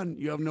 hold on,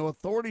 you have no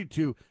authority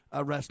to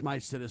arrest my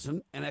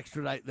citizen and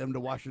extradite them to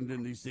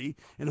Washington, D.C.,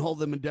 and hold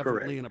them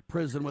indefinitely in a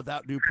prison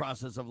without due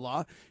process of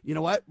law. You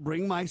know what?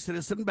 Bring my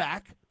citizen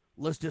back.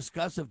 Let's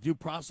discuss if due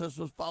process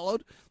was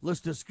followed. Let's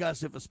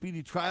discuss if a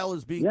speedy trial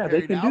is being carried out. Yeah,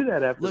 they can do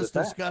that after let's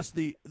the fact.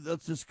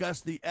 Let's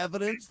discuss the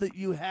evidence that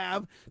you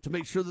have to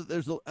make sure that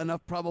there's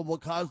enough probable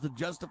cause to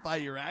justify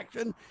your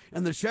action.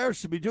 And the sheriff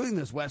should be doing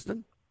this,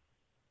 Weston.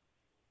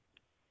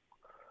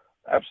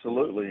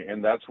 Absolutely,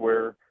 and that's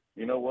where,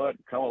 you know what,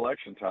 come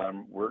election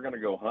time, we're going to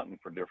go hunting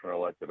for different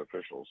elected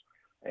officials.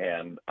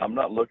 And I'm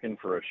not looking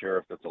for a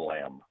sheriff that's a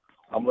lamb.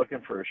 I'm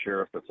looking for a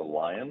sheriff that's a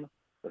lion,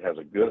 that has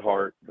a good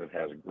heart, that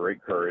has great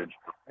courage,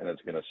 and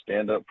it's going to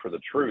stand up for the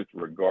truth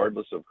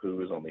regardless of who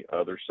is on the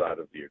other side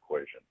of the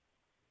equation.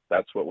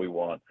 That's what we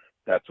want.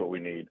 That's what we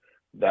need.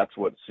 That's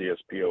what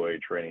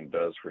CSPOA training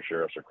does for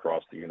sheriffs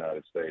across the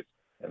United States,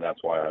 and that's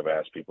why I've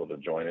asked people to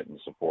join it and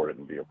support it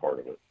and be a part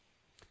of it.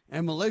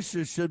 And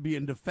militias should be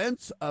in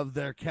defense of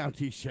their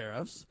county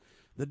sheriffs.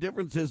 The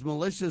difference is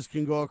militias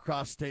can go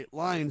across state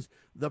lines.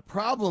 The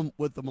problem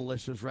with the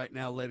militias right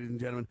now, ladies and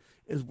gentlemen,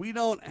 is we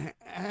don't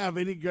have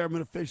any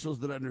government officials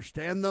that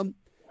understand them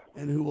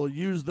and who will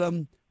use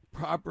them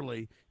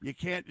properly. You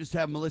can't just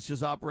have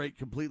militias operate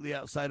completely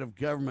outside of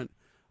government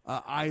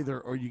either,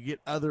 or you get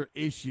other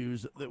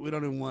issues that we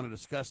don't even want to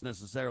discuss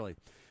necessarily.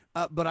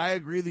 But I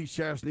agree these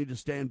sheriffs need to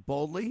stand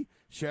boldly.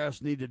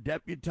 Sheriffs need to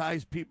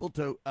deputize people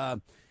to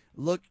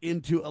look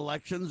into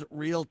elections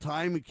real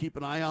time and keep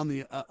an eye on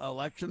the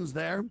elections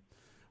there.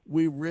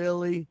 We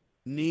really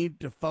need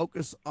to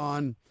focus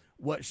on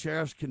what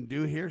sheriffs can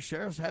do here.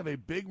 Sheriffs have a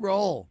big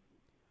role.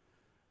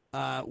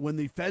 When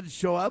the feds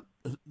show up,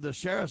 the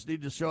sheriffs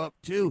need to show up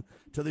too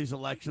to these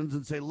elections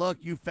and say, look,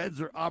 you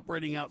feds are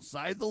operating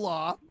outside the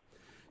law.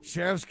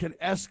 Sheriffs can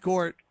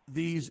escort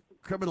these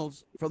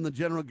criminals from the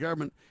general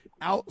government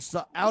out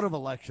of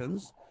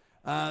elections.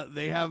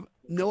 They have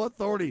no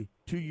authority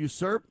to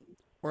usurp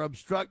or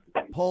obstruct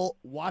poll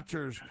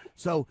watchers.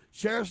 So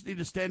sheriffs need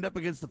to stand up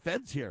against the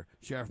feds here,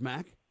 Sheriff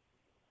Mack.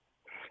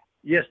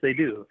 Yes, they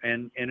do,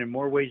 and in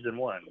more ways than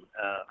one.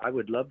 I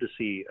would love to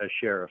see a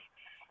sheriff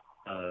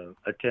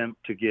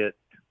attempt to get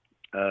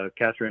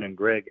Catherine and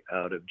Greg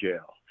out of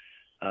jail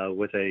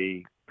with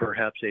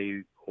perhaps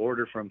a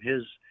order from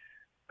his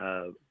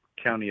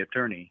county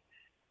attorney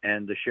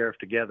and the sheriff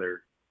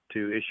together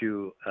to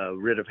issue a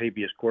writ of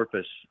habeas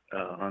corpus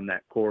on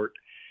that court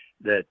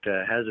that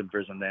has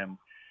imprisoned them,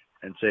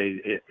 and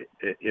say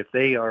if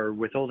they are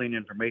withholding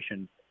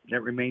information,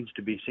 that remains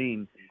to be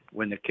seen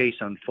when the case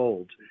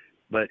unfolds.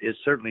 But it's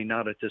certainly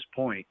not at this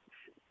point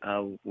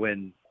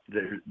when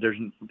there's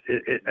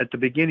at the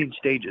beginning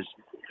stages.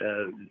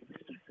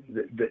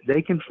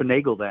 They can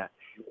finagle that,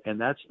 and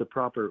that's the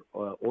proper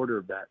order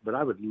of that. But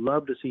I would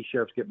love to see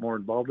sheriffs get more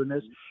involved in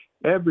this.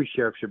 Every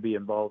sheriff should be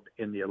involved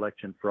in the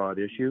election fraud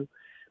issue,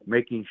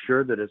 making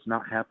sure that it's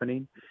not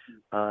happening.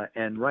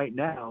 And right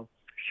now,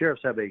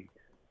 sheriffs have a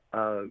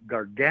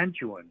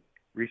gargantuan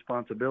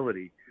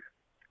responsibility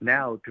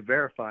now to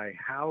verify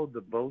how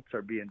the votes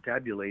are being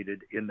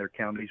tabulated in their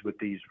counties with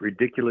these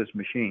ridiculous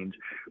machines,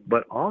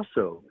 but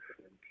also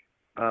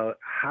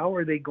how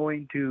are they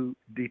going to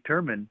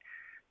determine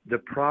the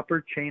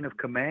proper chain of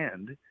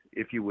command,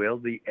 if you will,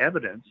 the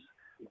evidence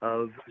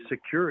of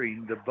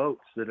securing the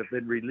votes that have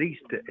been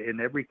released in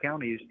every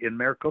county. In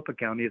Maricopa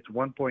County, it's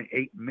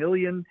 1.8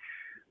 million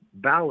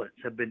ballots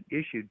have been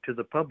issued to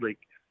the public,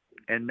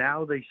 and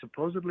now they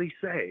supposedly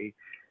say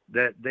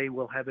that they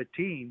will have a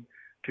team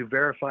to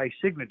verify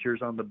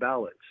signatures on the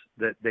ballots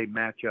that they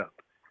match up.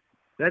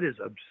 That is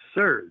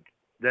absurd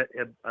that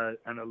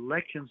an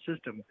election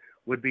system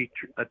would be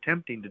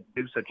attempting to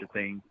do such a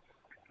thing.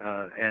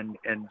 And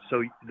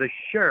so the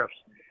sheriffs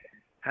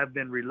have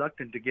been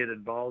reluctant to get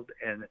involved,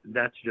 and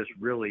that's just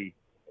really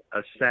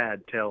a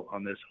sad tale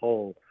on this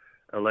whole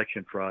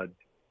election fraud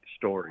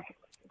story.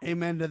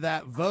 Amen to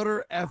that.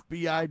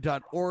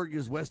 VoterFBI.org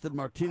is Weston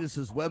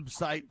Martinez's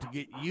website to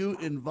get you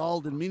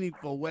involved in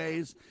meaningful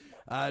ways,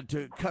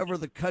 to cover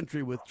the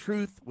country with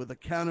truth, with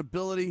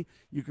accountability.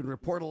 You can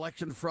report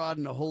election fraud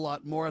and a whole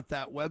lot more at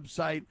that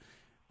website.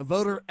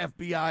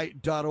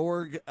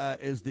 VoterFBI.org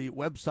is the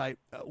website.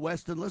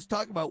 Weston, let's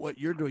talk about what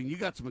you're doing. You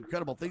got some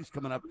incredible things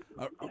coming up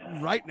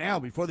right now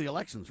before the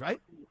elections,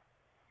 right?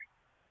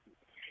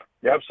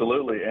 Yeah,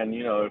 absolutely. And,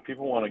 if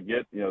people want to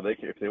get,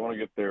 if they want to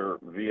get their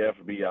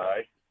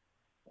VFBI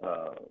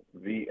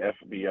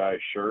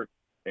shirt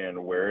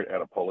and wear it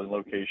at a polling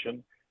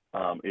location,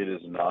 it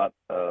is not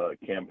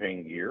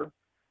campaign gear.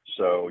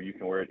 So you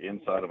can wear it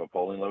inside of a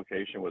polling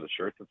location with a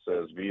shirt that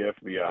says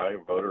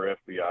VFBI, Voter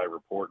FBI,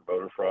 report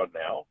voter fraud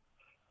now,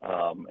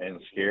 and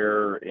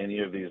scare any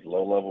of these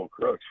low-level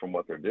crooks from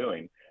what they're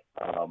doing.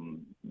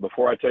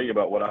 Before I tell you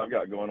about what I've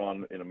got going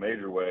on in a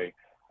major way,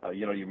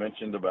 you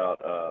mentioned about,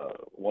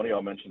 one of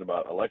y'all mentioned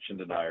about election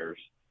deniers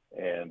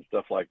and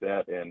stuff like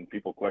that and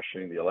people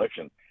questioning the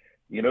election.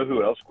 You know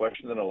who else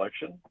questioned an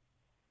election?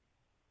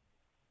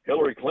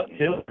 Hillary Clinton.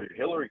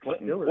 Hillary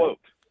Clinton, quote.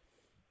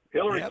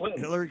 Hillary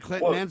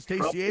Clinton and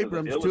Stacey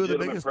Abrams, two of the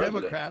biggest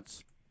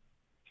Democrats.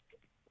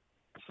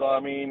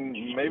 So,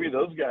 maybe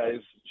those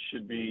guys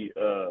should be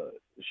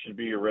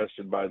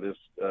arrested by this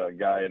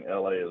guy in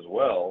L.A. as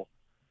well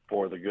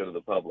for the good of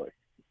the public,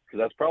 because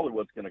that's probably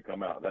what's going to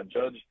come out. That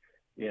judge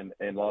in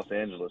Los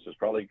Angeles is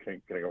probably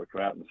going to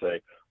come out and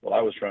say, well,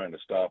 I was trying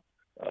to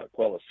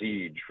quell a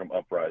siege from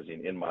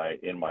uprising in my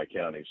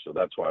county. So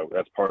that's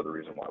part of the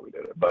reason why we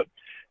did it. But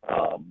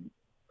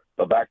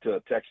back to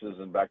Texas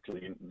and back to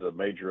the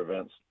major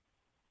events,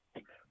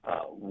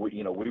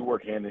 we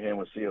work hand in hand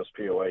with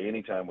CSPOA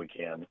anytime we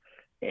can.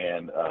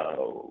 And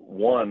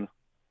one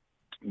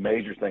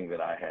major thing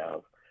that I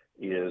have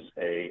is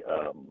an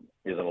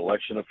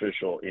election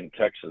official in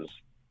Texas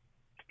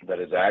that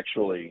is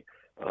actually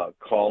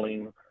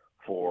calling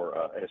for,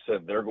 I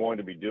said they're going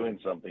to be doing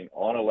something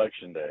on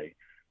election day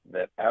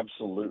that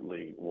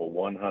absolutely will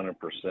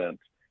 100%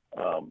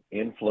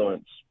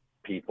 influence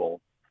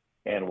people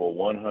and will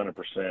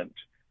 100%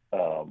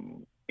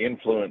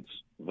 influence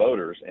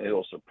voters, and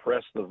it'll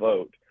suppress the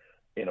vote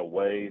in a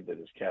way that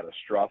is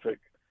catastrophic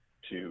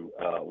to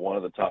one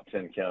of the top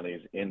 10 counties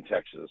in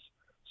Texas.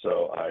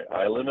 So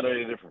I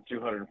eliminated it from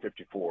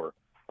 254.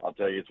 I'll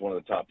tell you, it's one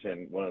of the top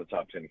 10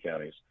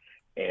 counties.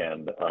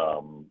 And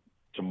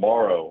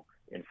tomorrow,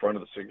 in front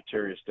of the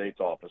Secretary of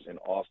State's office in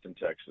Austin,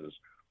 Texas,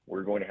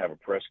 we're going to have a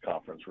press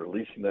conference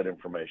releasing that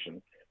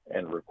information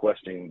and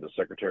requesting the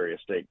Secretary of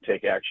State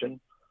take action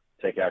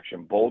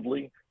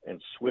boldly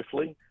and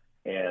swiftly,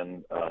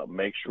 and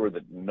make sure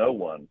that no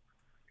one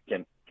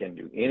can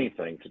do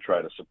anything to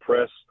try to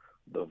suppress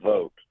the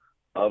vote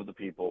of the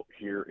people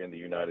here in the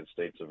United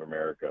States of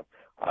America.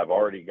 I've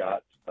already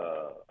got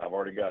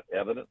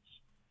evidence.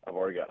 I've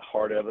already got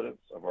hard evidence.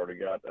 I've already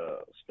got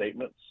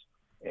statements,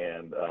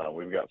 and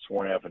we've got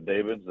sworn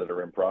affidavits that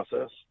are in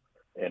process.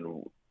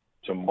 And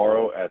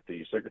tomorrow at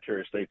the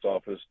Secretary of State's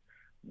office,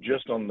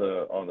 just on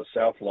the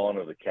south lawn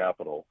of the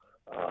Capitol,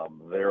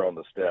 there on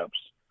the steps,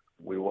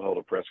 we will hold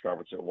a press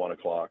conference at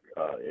 1:00.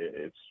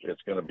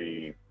 It's going to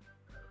be,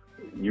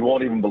 you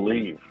won't even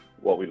believe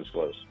what we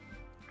disclose.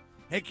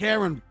 Hey,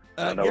 Cameron,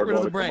 get rid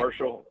of the break.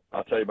 Commercial.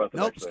 I'll tell you about the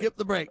next skip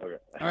the break. Okay.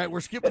 All right,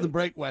 we're skipping the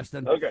break,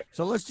 Weston. Okay.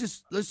 So let's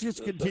just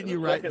continue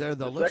there,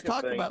 though. Let's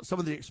talk about some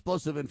of the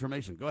explosive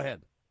information. Go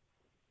ahead.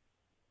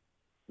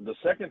 The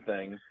second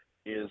thing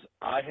is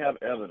I have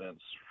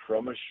evidence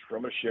from a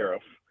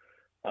sheriff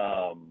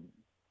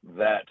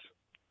that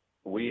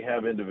we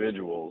have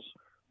individuals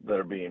that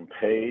are being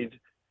paid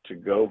to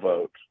go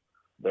vote.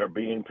 They're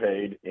being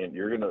paid, and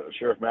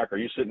Sheriff Mack, are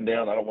you sitting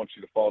down? I don't want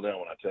you to fall down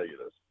when I tell you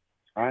this.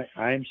 I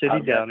am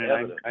sitting down,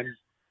 and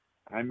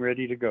I'm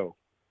ready to go.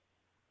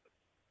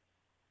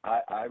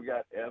 I've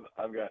got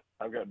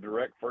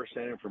direct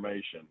first-hand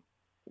information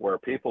where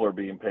people are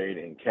being paid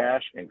in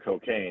cash and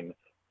cocaine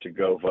to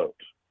go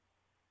vote.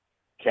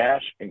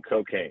 Cash and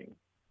cocaine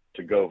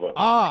to go vote.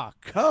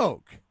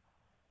 Coke.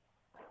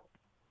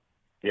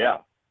 Yeah.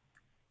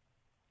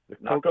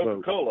 Not Coke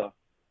Coca-Cola,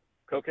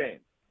 cocaine.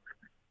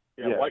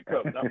 Yeah, Yeah. White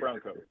Coke, not brown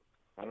Coke.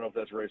 I don't know if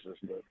that's racist,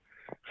 but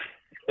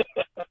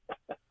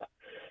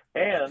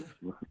And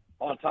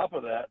on top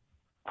of that,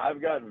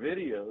 I've got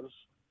videos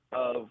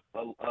of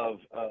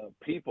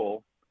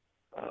people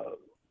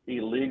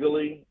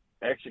illegally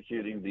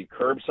executing the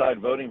curbside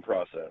voting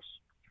process.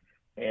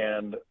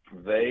 And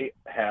they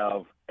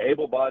have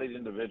able-bodied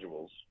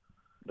individuals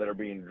that are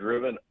being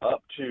driven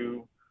up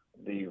to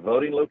the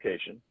voting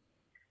location,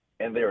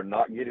 and they are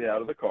not getting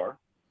out of the car.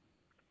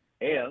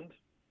 And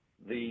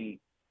the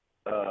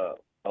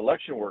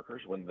election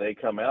workers, when they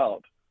come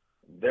out,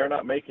 they're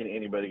not making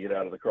anybody get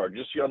out of the car.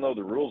 Just so y'all know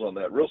the rules on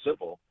that, real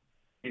simple.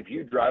 If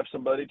you drive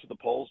somebody to the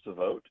polls to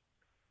vote,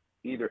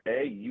 either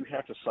A, you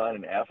have to sign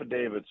an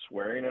affidavit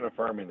swearing and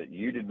affirming that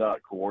you did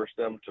not coerce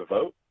them to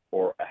vote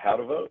or how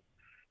to vote,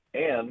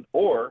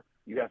 or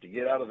you have to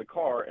get out of the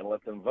car and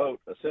let them vote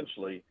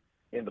essentially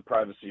in the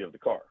privacy of the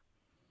car.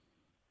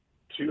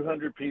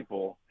 200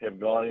 people have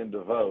gone in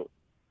to vote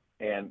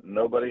and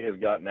nobody has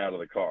gotten out of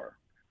the car.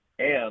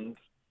 And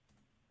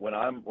when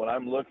I'm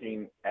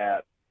looking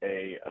at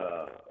a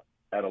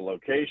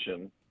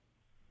location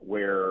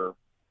where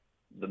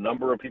the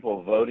number of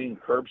people voting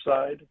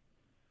curbside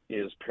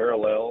is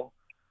parallel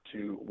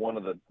to one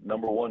of the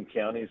number one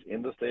counties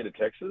in the state of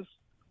Texas,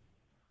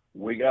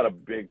 we got a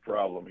big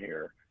problem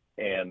here.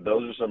 And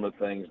those are some of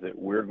the things that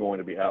we're going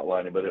to be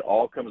outlining. But it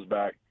all comes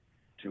back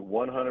to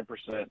 100%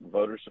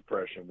 voter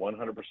suppression,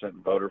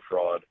 100% voter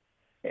fraud,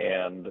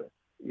 and,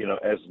 you know,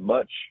 as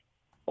much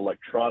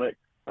electronic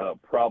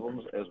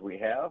problems as we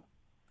have,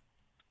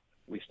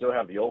 we still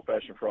have the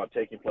old-fashioned fraud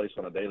taking place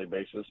on a daily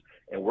basis,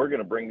 and we're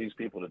going to bring these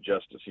people to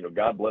justice. You know,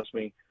 God bless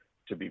me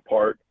to be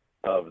part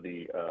of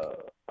the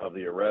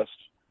arrest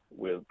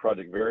with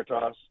Project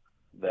Veritas.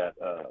 That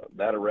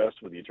arrest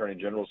with the Attorney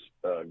General's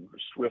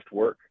swift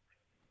work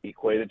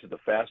equated to the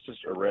fastest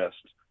arrest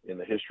in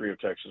the history of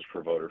Texas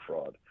for voter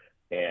fraud.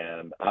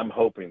 And I'm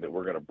hoping that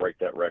we're going to break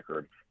that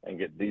record and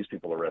get these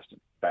people arrested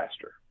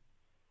faster.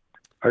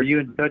 Are you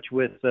in touch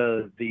with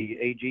the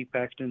AG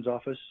Paxton's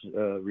office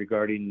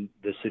regarding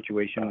the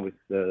situation with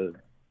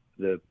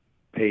the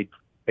pay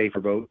for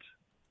votes?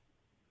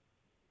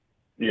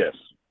 Yes.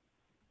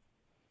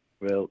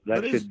 Well,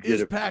 that should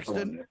get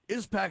it.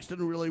 Is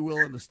Paxton really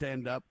willing to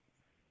stand up?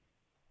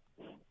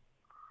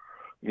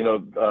 You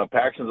know,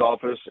 Paxton's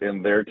office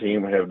and their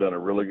team have done a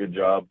really good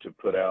job to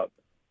put out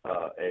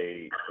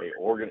a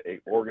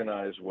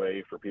organized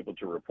way for people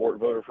to report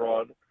voter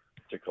fraud,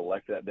 to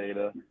collect that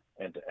data,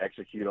 and to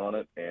execute on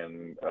it.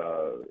 And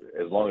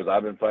as long as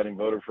I've been fighting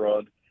voter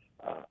fraud,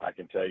 I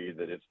can tell you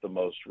that it's the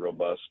most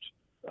robust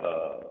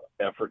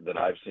effort that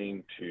I've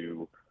seen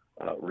to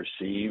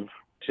receive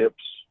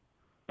tips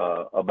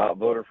about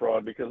voter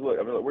fraud. Because look,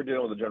 I mean, we're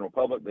dealing with the general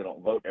public. They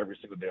don't vote every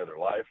single day of their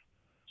life.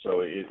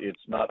 So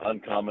it's not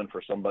uncommon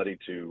for somebody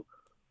to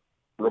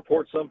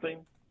report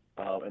something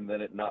and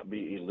then it not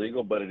be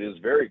illegal, but it is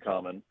very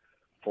common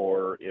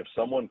for if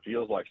someone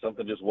feels like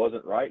something just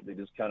wasn't right, they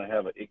just kind of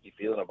have an icky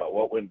feeling about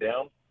what went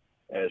down.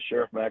 As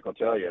Sheriff Mack will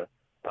tell you,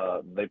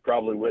 they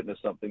probably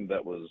witnessed something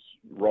that was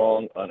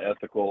wrong,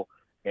 unethical,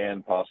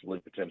 and possibly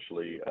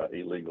potentially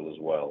illegal as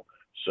well.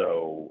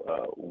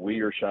 So we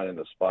are shining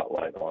the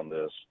spotlight on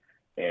this,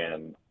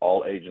 and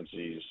all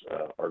agencies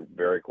are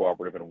very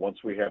cooperative. And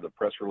once we have the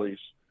press release,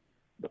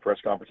 the press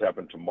conference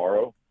happened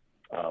tomorrow,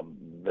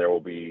 there will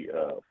be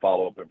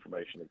follow-up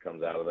information that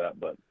comes out of that.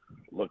 But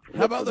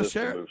how about the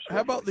sheriff?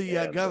 How about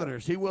the governor?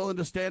 Is he willing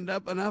to stand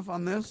up enough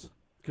on this?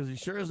 Because he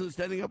sure isn't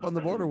standing up on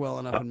the border well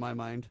enough in my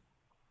mind.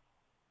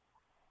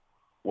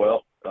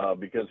 Well,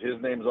 because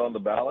his name's on the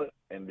ballot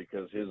and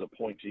because his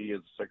appointee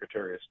as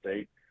Secretary of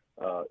State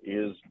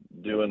is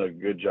doing a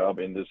good job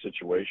in this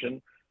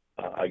situation,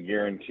 I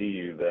guarantee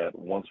you that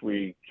once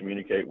we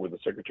communicate with the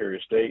Secretary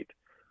of State,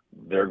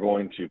 they're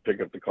going to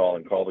pick up the call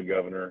and call the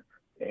governor,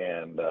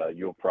 and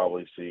you'll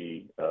probably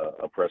see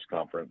a press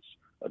conference,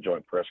 a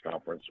joint press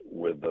conference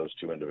with those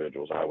two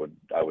individuals. I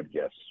would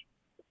guess.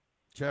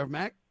 Sheriff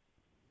Mack?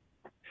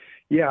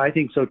 Yeah, I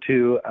think so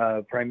too.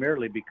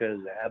 Primarily because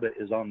Abbott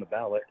is on the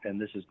ballot, and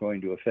this is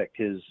going to affect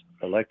his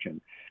election.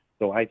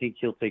 So I think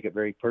he'll take it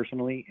very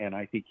personally, and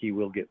I think he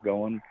will get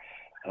going.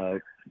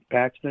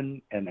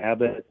 Paxton and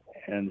Abbott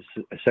and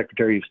the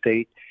Secretary of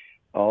State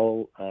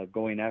all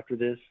going after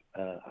this.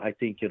 I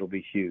think it'll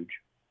be huge.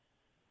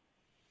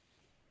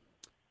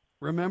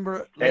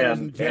 Remember, ladies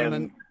and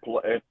gentlemen.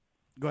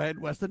 Go ahead,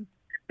 Weston.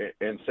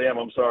 And Sam,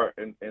 I'm sorry.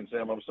 And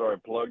Sam, I'm sorry.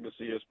 Plug the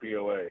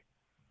CSPOA.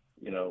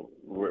 You know,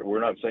 we're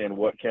not saying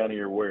what county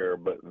or where,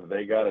 but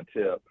they got a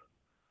tip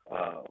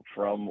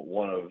from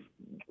one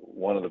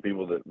of the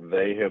people that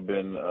they have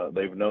been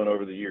they've known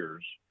over the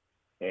years,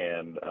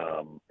 and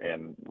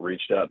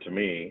reached out to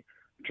me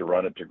to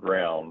run it to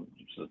ground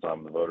since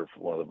I'm one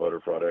of the voter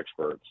fraud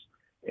experts.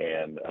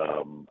 And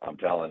I'm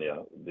telling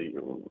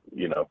you,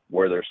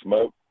 where there's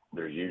smoke,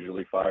 there's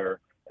usually fire,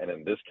 and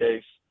in this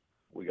case,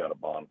 we got a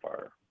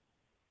bonfire.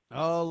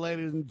 Oh,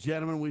 ladies and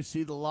gentlemen, we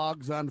see the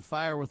logs on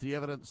fire with the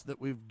evidence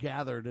that we've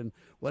gathered. And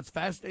what's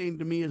fascinating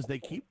to me is they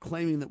keep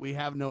claiming that we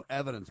have no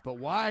evidence. But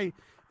why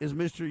is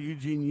Mr.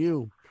 Eugene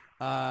Yu,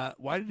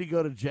 why did he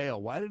go to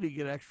jail? Why did he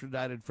get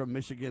extradited from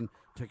Michigan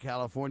to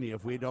California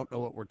if we don't know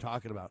what we're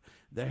talking about.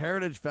 The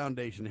Heritage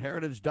Foundation,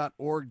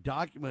 heritage.org,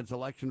 documents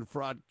election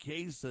fraud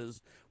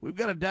cases. We've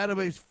got a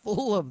database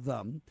full of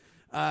them.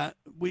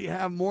 We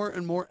have more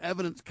and more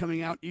evidence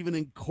coming out, even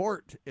in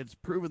court. It's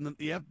proven that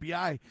the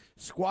FBI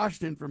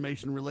squashed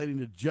information relating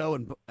to Joe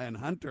and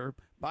Hunter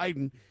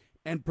Biden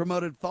and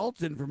promoted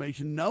false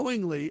information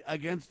knowingly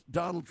against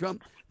Donald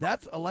Trump.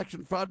 That's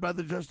election fraud by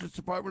the Justice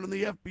Department and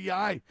the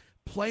FBI.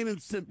 Plain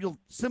and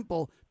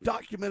simple,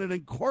 documented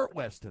in court,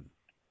 Weston.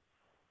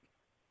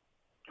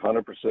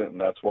 100%,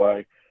 and that's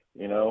why,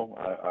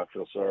 I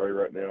feel sorry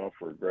right now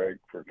for Greg,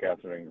 for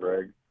Catherine and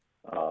Greg.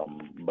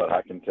 But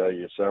I can tell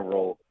you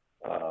several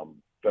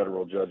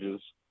federal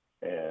judges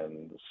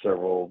and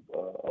several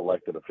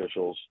elected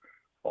officials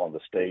on the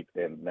state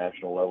and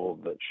national level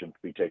that should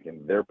be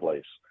taking their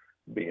place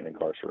being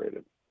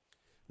incarcerated.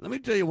 Let me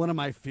tell you one of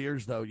my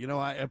fears, though.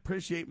 I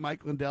appreciate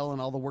Mike Lindell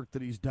and all the work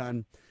that he's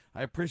done.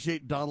 I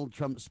appreciate Donald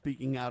Trump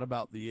speaking out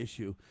about the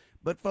issue.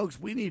 But, folks,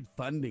 we need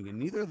funding, and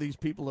neither of these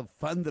people have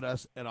funded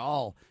us at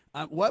all.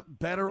 What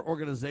better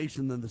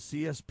organization than the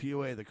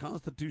CSPOA, the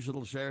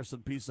Constitutional Sheriffs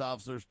and Peace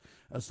Officers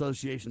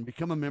Association?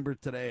 Become a member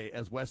today,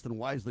 as Weston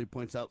wisely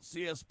points out,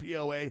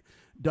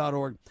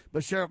 CSPOA.org.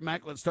 But, Sheriff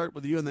Mack, let's start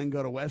with you and then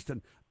go to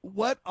Weston.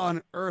 What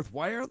on earth?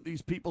 Why aren't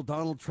these people,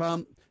 Donald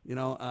Trump,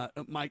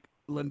 Mike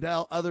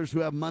Lindell, others who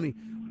have money,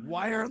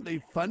 why aren't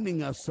they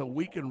funding us so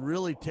we can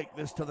really take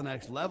this to the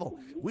next level?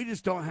 We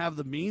just don't have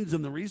the means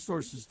and the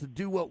resources to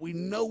do what we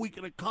know we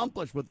can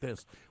accomplish with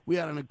this. We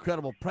had an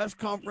incredible press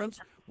conference.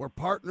 We're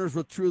partners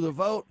with True the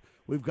Vote.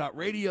 We've got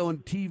radio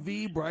and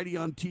TV,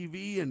 Brighteon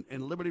TV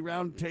and Liberty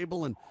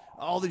Roundtable and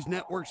all these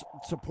networks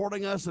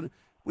supporting us. And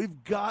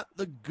we've got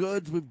the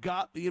goods. We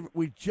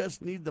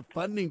just need the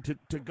funding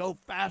to go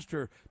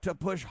faster, to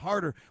push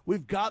harder.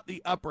 We've got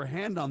the upper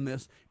hand on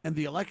this, and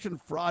the election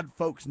fraud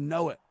folks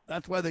know it.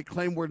 That's why they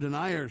claim we're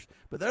deniers,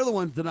 but they're the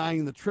ones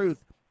denying the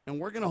truth, and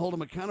we're going to hold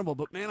them accountable.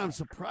 But, man, I'm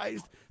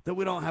surprised that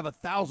we don't have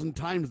 1,000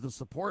 times the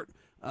support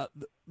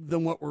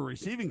than what we're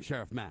receiving,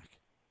 Sheriff Mack.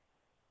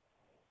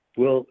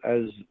 Well,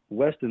 as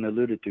Weston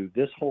alluded to,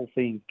 this whole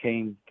thing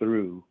came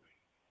through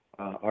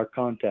our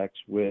contacts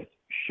with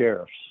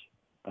sheriffs.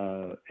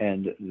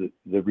 And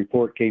the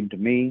report came to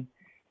me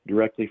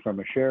directly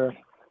from a sheriff.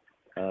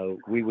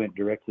 We went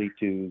directly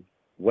to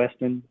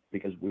Weston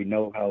because we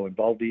know how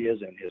involved he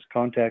is and his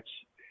contacts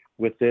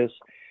with this.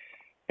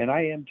 And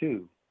I am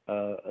too,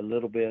 a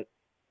little bit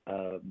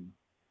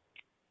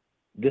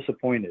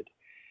disappointed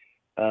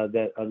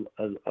that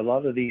a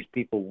lot of these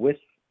people with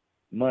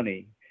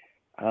money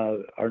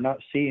are not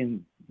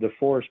seeing the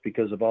forest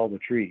because of all the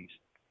trees.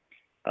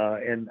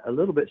 And a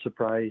little bit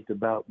surprised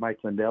about Mike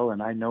Lindell,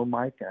 and I know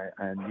Mike,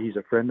 and he's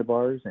a friend of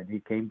ours, and he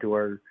came to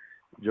our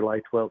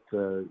July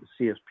 12th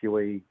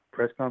CSPOA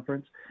press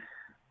conference.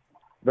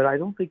 But I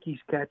don't think he's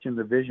catching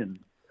the vision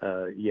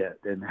yet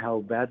and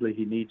how badly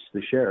he needs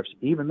the sheriffs,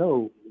 even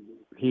though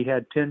he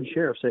had 10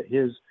 sheriffs at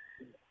his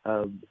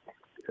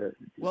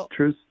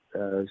truth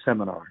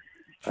seminar.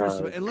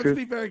 Sure, and let's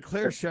be very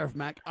clear, Sheriff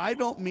Mack. I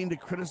don't mean to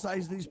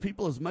criticize these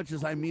people as much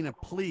as I mean a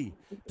plea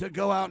to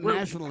go out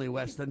nationally,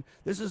 Weston.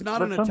 This is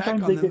not an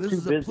attack on them. This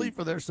is a plea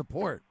for their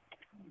support.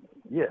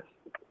 Yes,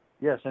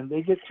 and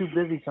they get too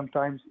busy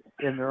sometimes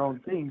in their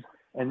own things,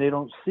 and they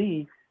don't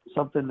see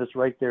something that's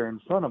right there in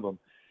front of them.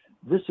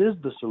 This is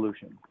the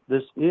solution.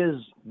 This is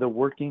the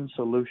working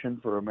solution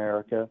for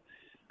America.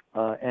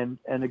 And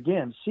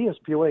again,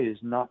 CSPOA is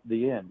not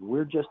the end.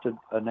 We're just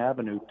an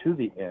avenue to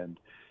the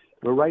end.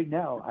 But right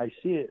now, I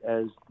see it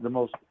as the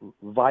most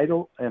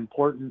vital,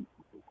 important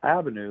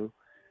avenue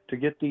to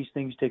get these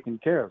things taken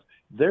care of.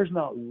 There's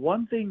not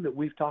one thing that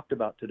we've talked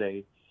about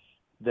today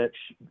that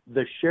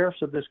the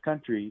sheriffs of this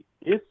country,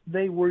 if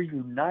they were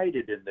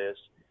united in this,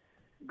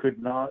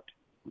 could not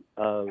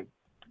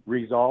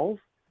resolve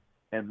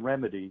and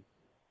remedy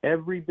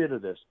every bit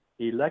of this.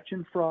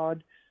 Election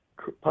fraud,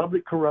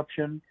 public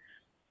corruption,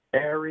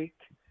 Eric,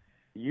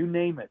 you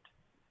name it.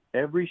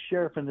 Every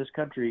sheriff in this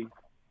country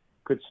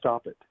could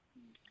stop it.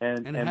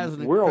 And it has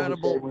an we're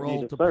incredible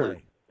role to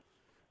play.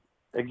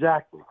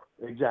 Exactly.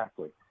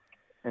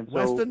 And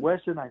so,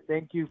 Weston, I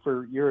thank you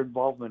for your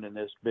involvement in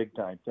this big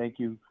time. Thank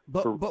you.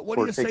 But what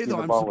do you say,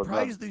 though? I'm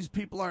surprised these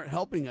people aren't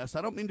helping us.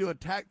 I don't mean to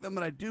attack them,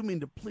 but I do mean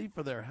to plead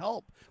for their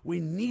help. We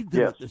need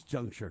them at this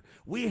juncture.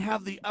 We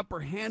have the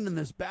upper hand in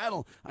this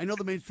battle. I know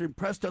the mainstream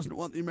press doesn't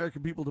want the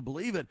American people to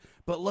believe it,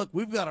 but look,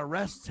 we've got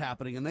arrests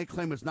happening, and they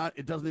claim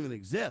it doesn't even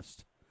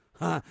exist.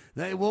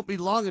 It won't be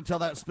long until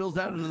that spills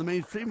out into the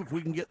mainstream if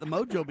we can get the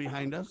mojo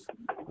behind us.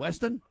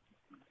 Weston?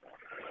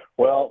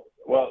 Well,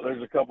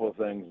 there's a couple of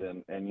things,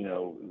 and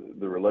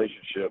the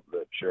relationship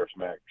that Sheriff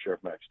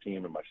Mack's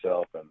team and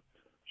myself and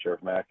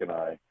Sheriff Mack and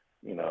I,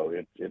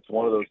 it's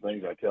one of those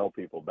things I tell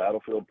people,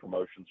 battlefield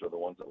promotions are the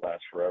ones that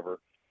last forever,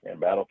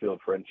 and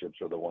battlefield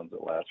friendships are the ones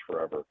that last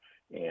forever.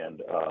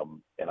 And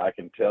I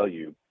can tell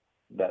you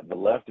that the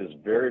left is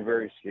very,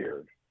 very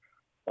scared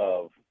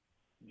of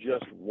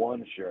just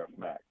one Sheriff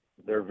Mack.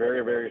 They're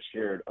very, very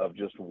scared of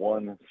just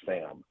one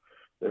Sam.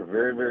 They're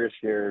very, very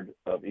scared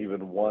of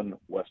even one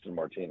Weston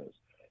Martinez.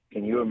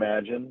 Can you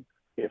imagine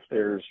if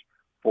there's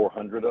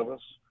 400 of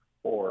us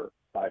or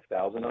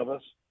 5,000 of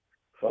us?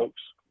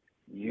 Folks,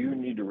 you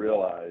need to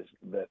realize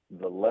that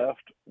the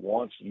left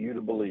wants you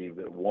to believe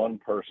that one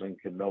person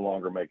can no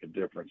longer make a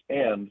difference.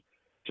 And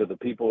to the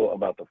people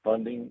about the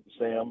funding,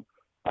 Sam,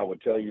 I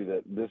would tell you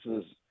that this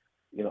is,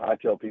 I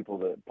tell people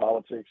that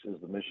politics is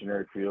the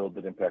missionary field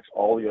that impacts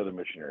all the other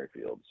missionary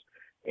fields.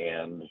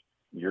 And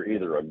you're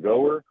either a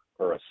goer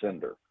or a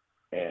sender.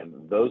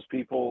 And those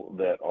people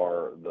that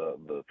are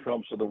the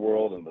Trumps of the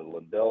world and the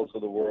Lindells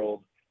of the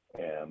world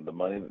and the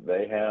money that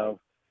they have,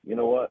 you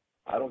know what?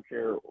 I don't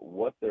care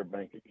what their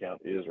bank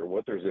account is or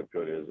what their zip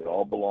code is. It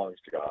all belongs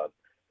to God.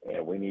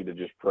 And we need to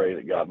just pray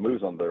that God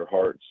moves on their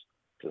hearts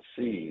to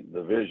see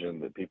the vision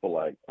that people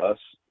like us,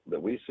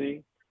 that we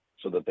see,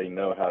 so that they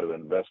know how to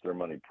invest their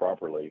money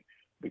properly.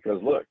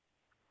 Because look,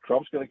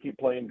 Trump's going to keep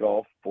playing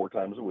golf 4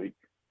 times a week.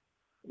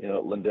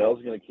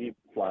 Lindell's going to keep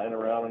flying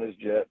around on his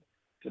jet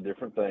to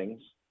different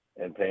things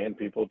and paying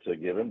people to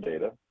give him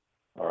data.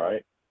 All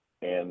right.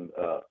 And,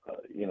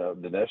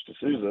 Dinesh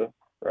D'Souza,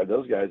 right?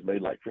 Those guys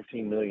made like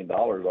 $15 million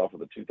off of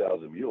the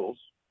 2,000 mules,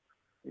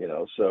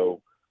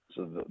 so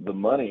the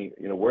money,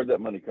 where'd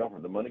that money come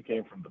from? The money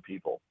came from the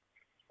people.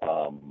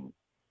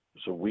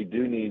 So we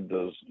do need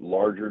those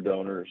larger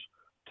donors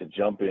to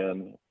jump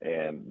in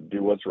and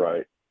do what's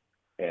right.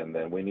 And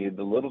then we need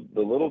the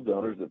little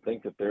donors that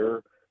think that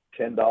their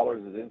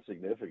 $10 is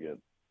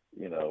insignificant.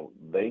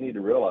 They need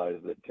to realize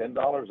that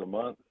 $10 a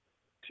month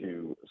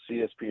to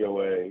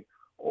CSPOA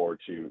or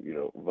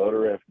to,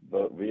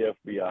 vote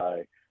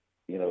VFBI,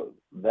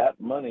 that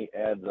money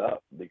adds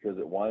up because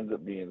it winds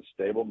up being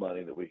stable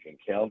money that we can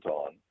count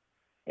on.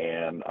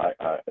 And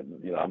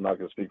I'm not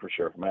going to speak for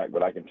Sheriff Mack,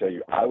 but I can tell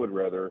you, I would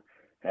rather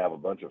have a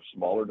bunch of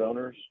smaller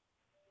donors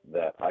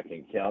that I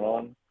can count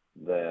on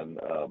than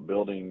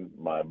building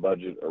my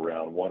budget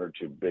around 1 or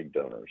 2 big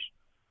donors.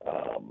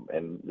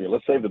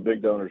 Let's save the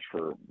big donors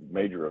for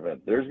major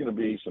events. There's going to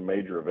be some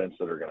major events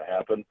that are going to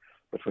happen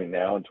between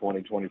now and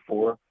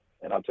 2024.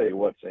 And I'll tell you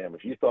what, Sam,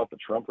 if you thought the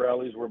Trump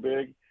rallies were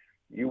big,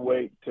 you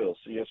wait till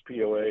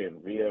CSPOA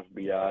and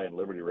VFBI and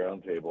Liberty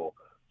Roundtable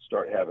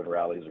start having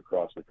rallies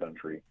across the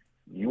country.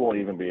 You won't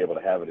even be able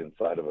to have it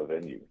inside of a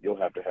venue. You'll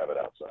have to have it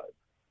outside.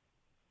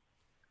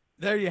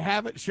 There you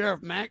have it,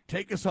 Sheriff Mack.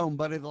 Take us home,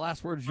 buddy. The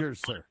last word is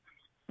yours, sir.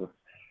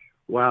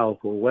 Wow.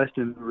 Well,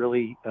 Weston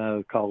really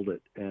called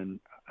it. And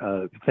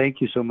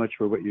thank you so much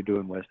for what you're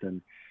doing,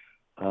 Weston.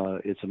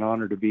 It's an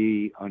honor to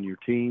be on your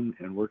team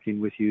and working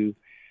with you.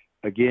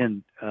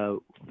 Again,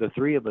 the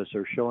 3 of us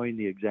are showing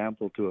the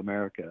example to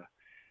America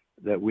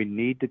that we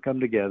need to come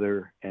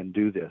together and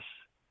do this.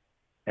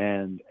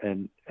 And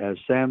as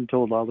Sam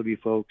told all of you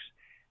folks,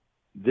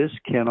 this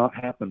cannot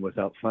happen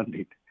without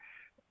funding.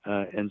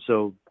 And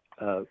so,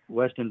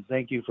 Weston,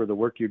 thank you for the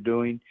work you're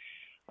doing.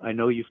 I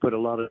know you've put a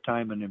lot of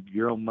time and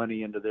your own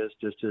money into this,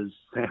 just as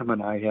Sam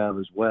and I have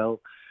as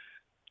well.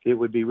 It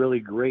would be really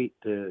great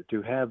to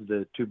have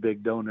the 2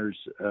 big donors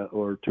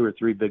or 2 or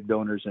 3 big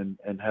donors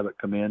and have it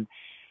come in.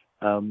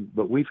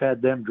 But we've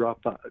had them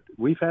drop out.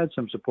 We've had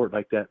some support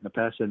like that in the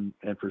past, and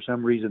for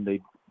some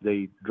reason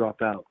they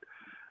drop out.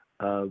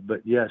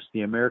 But yes,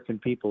 the American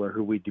people are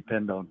who we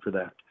depend on for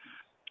that.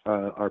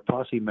 Our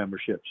posse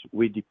memberships,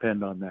 we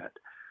depend on that.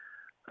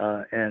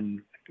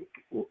 And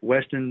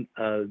Weston,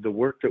 the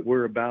work that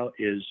we're about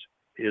is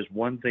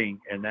one thing,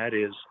 and that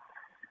is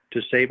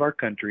to save our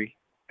country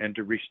and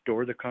to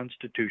restore the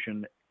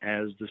Constitution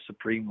as the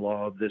supreme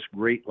law of this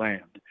great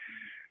land.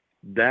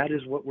 That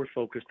is what we're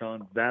focused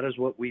on. That is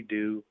what we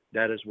do.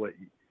 That is what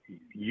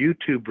you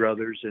 2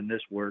 brothers in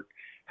this work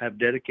have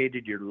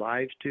dedicated your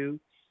lives to,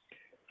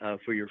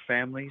 for your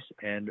families.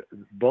 And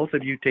both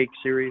of you take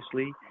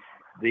seriously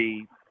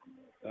the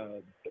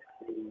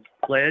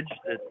pledge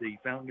that the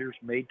founders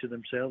made to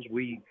themselves.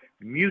 We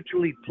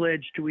mutually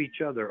pledge to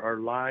each other our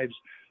lives,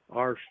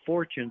 our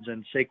fortunes,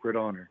 and sacred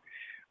honor.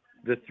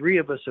 The 3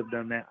 of us have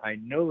done that. I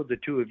know the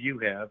 2 of you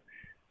have.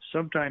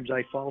 Sometimes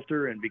I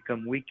falter and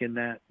become weak in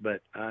that,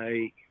 but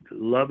I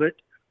love it.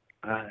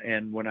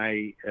 And when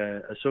I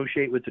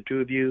associate with the 2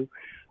 of you,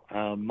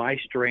 my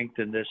strength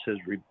in this is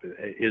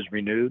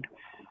renewed.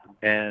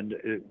 And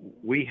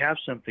we have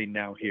something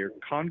now here,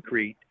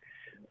 concrete,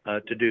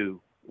 to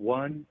do.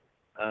 One,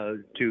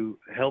 to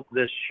help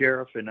this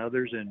sheriff and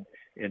others in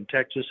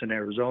Texas and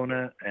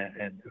Arizona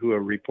and who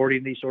are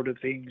reporting these sort of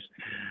things,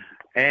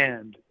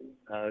 and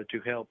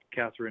to help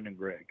Catherine and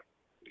Greg.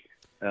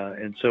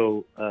 And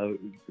so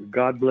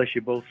God bless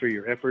you both for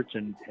your efforts.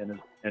 And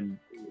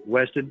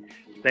Weston,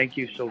 thank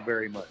you so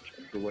very much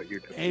for what you're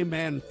doing.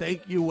 Amen.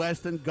 Thank you,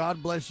 Weston.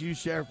 God bless you,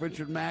 Sheriff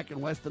Richard Mack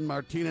and Weston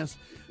Martinez.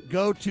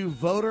 Go to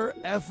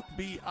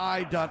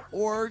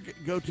voterfbi.org.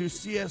 Go to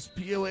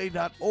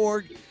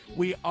cspoa.org.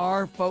 We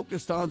are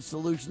focused on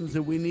solutions,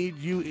 and we need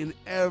you in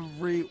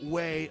every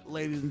way,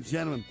 ladies and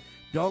gentlemen.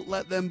 Don't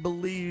let them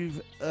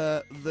believe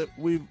that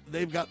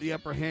they've got the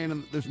upper hand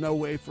and there's no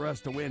way for us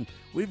to win.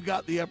 We've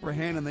got the upper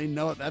hand, and they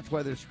know it. That's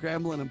why they're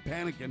scrambling and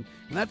panicking, and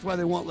that's why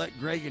they won't let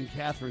Greg and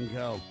Catherine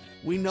go.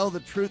 We know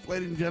the truth,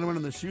 ladies and gentlemen,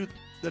 and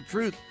the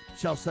truth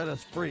shall set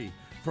us free.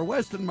 For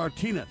Weston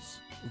Martinez,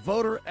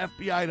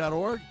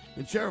 voterfbi.org,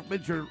 and Sheriff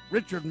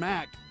Richard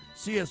Mack,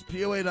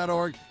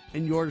 CSPOA.org,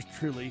 and yours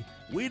truly,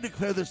 we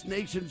declare this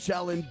nation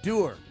shall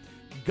endure.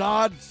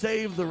 God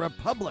save the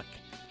Republic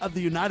of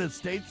the United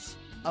States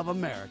of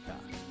America.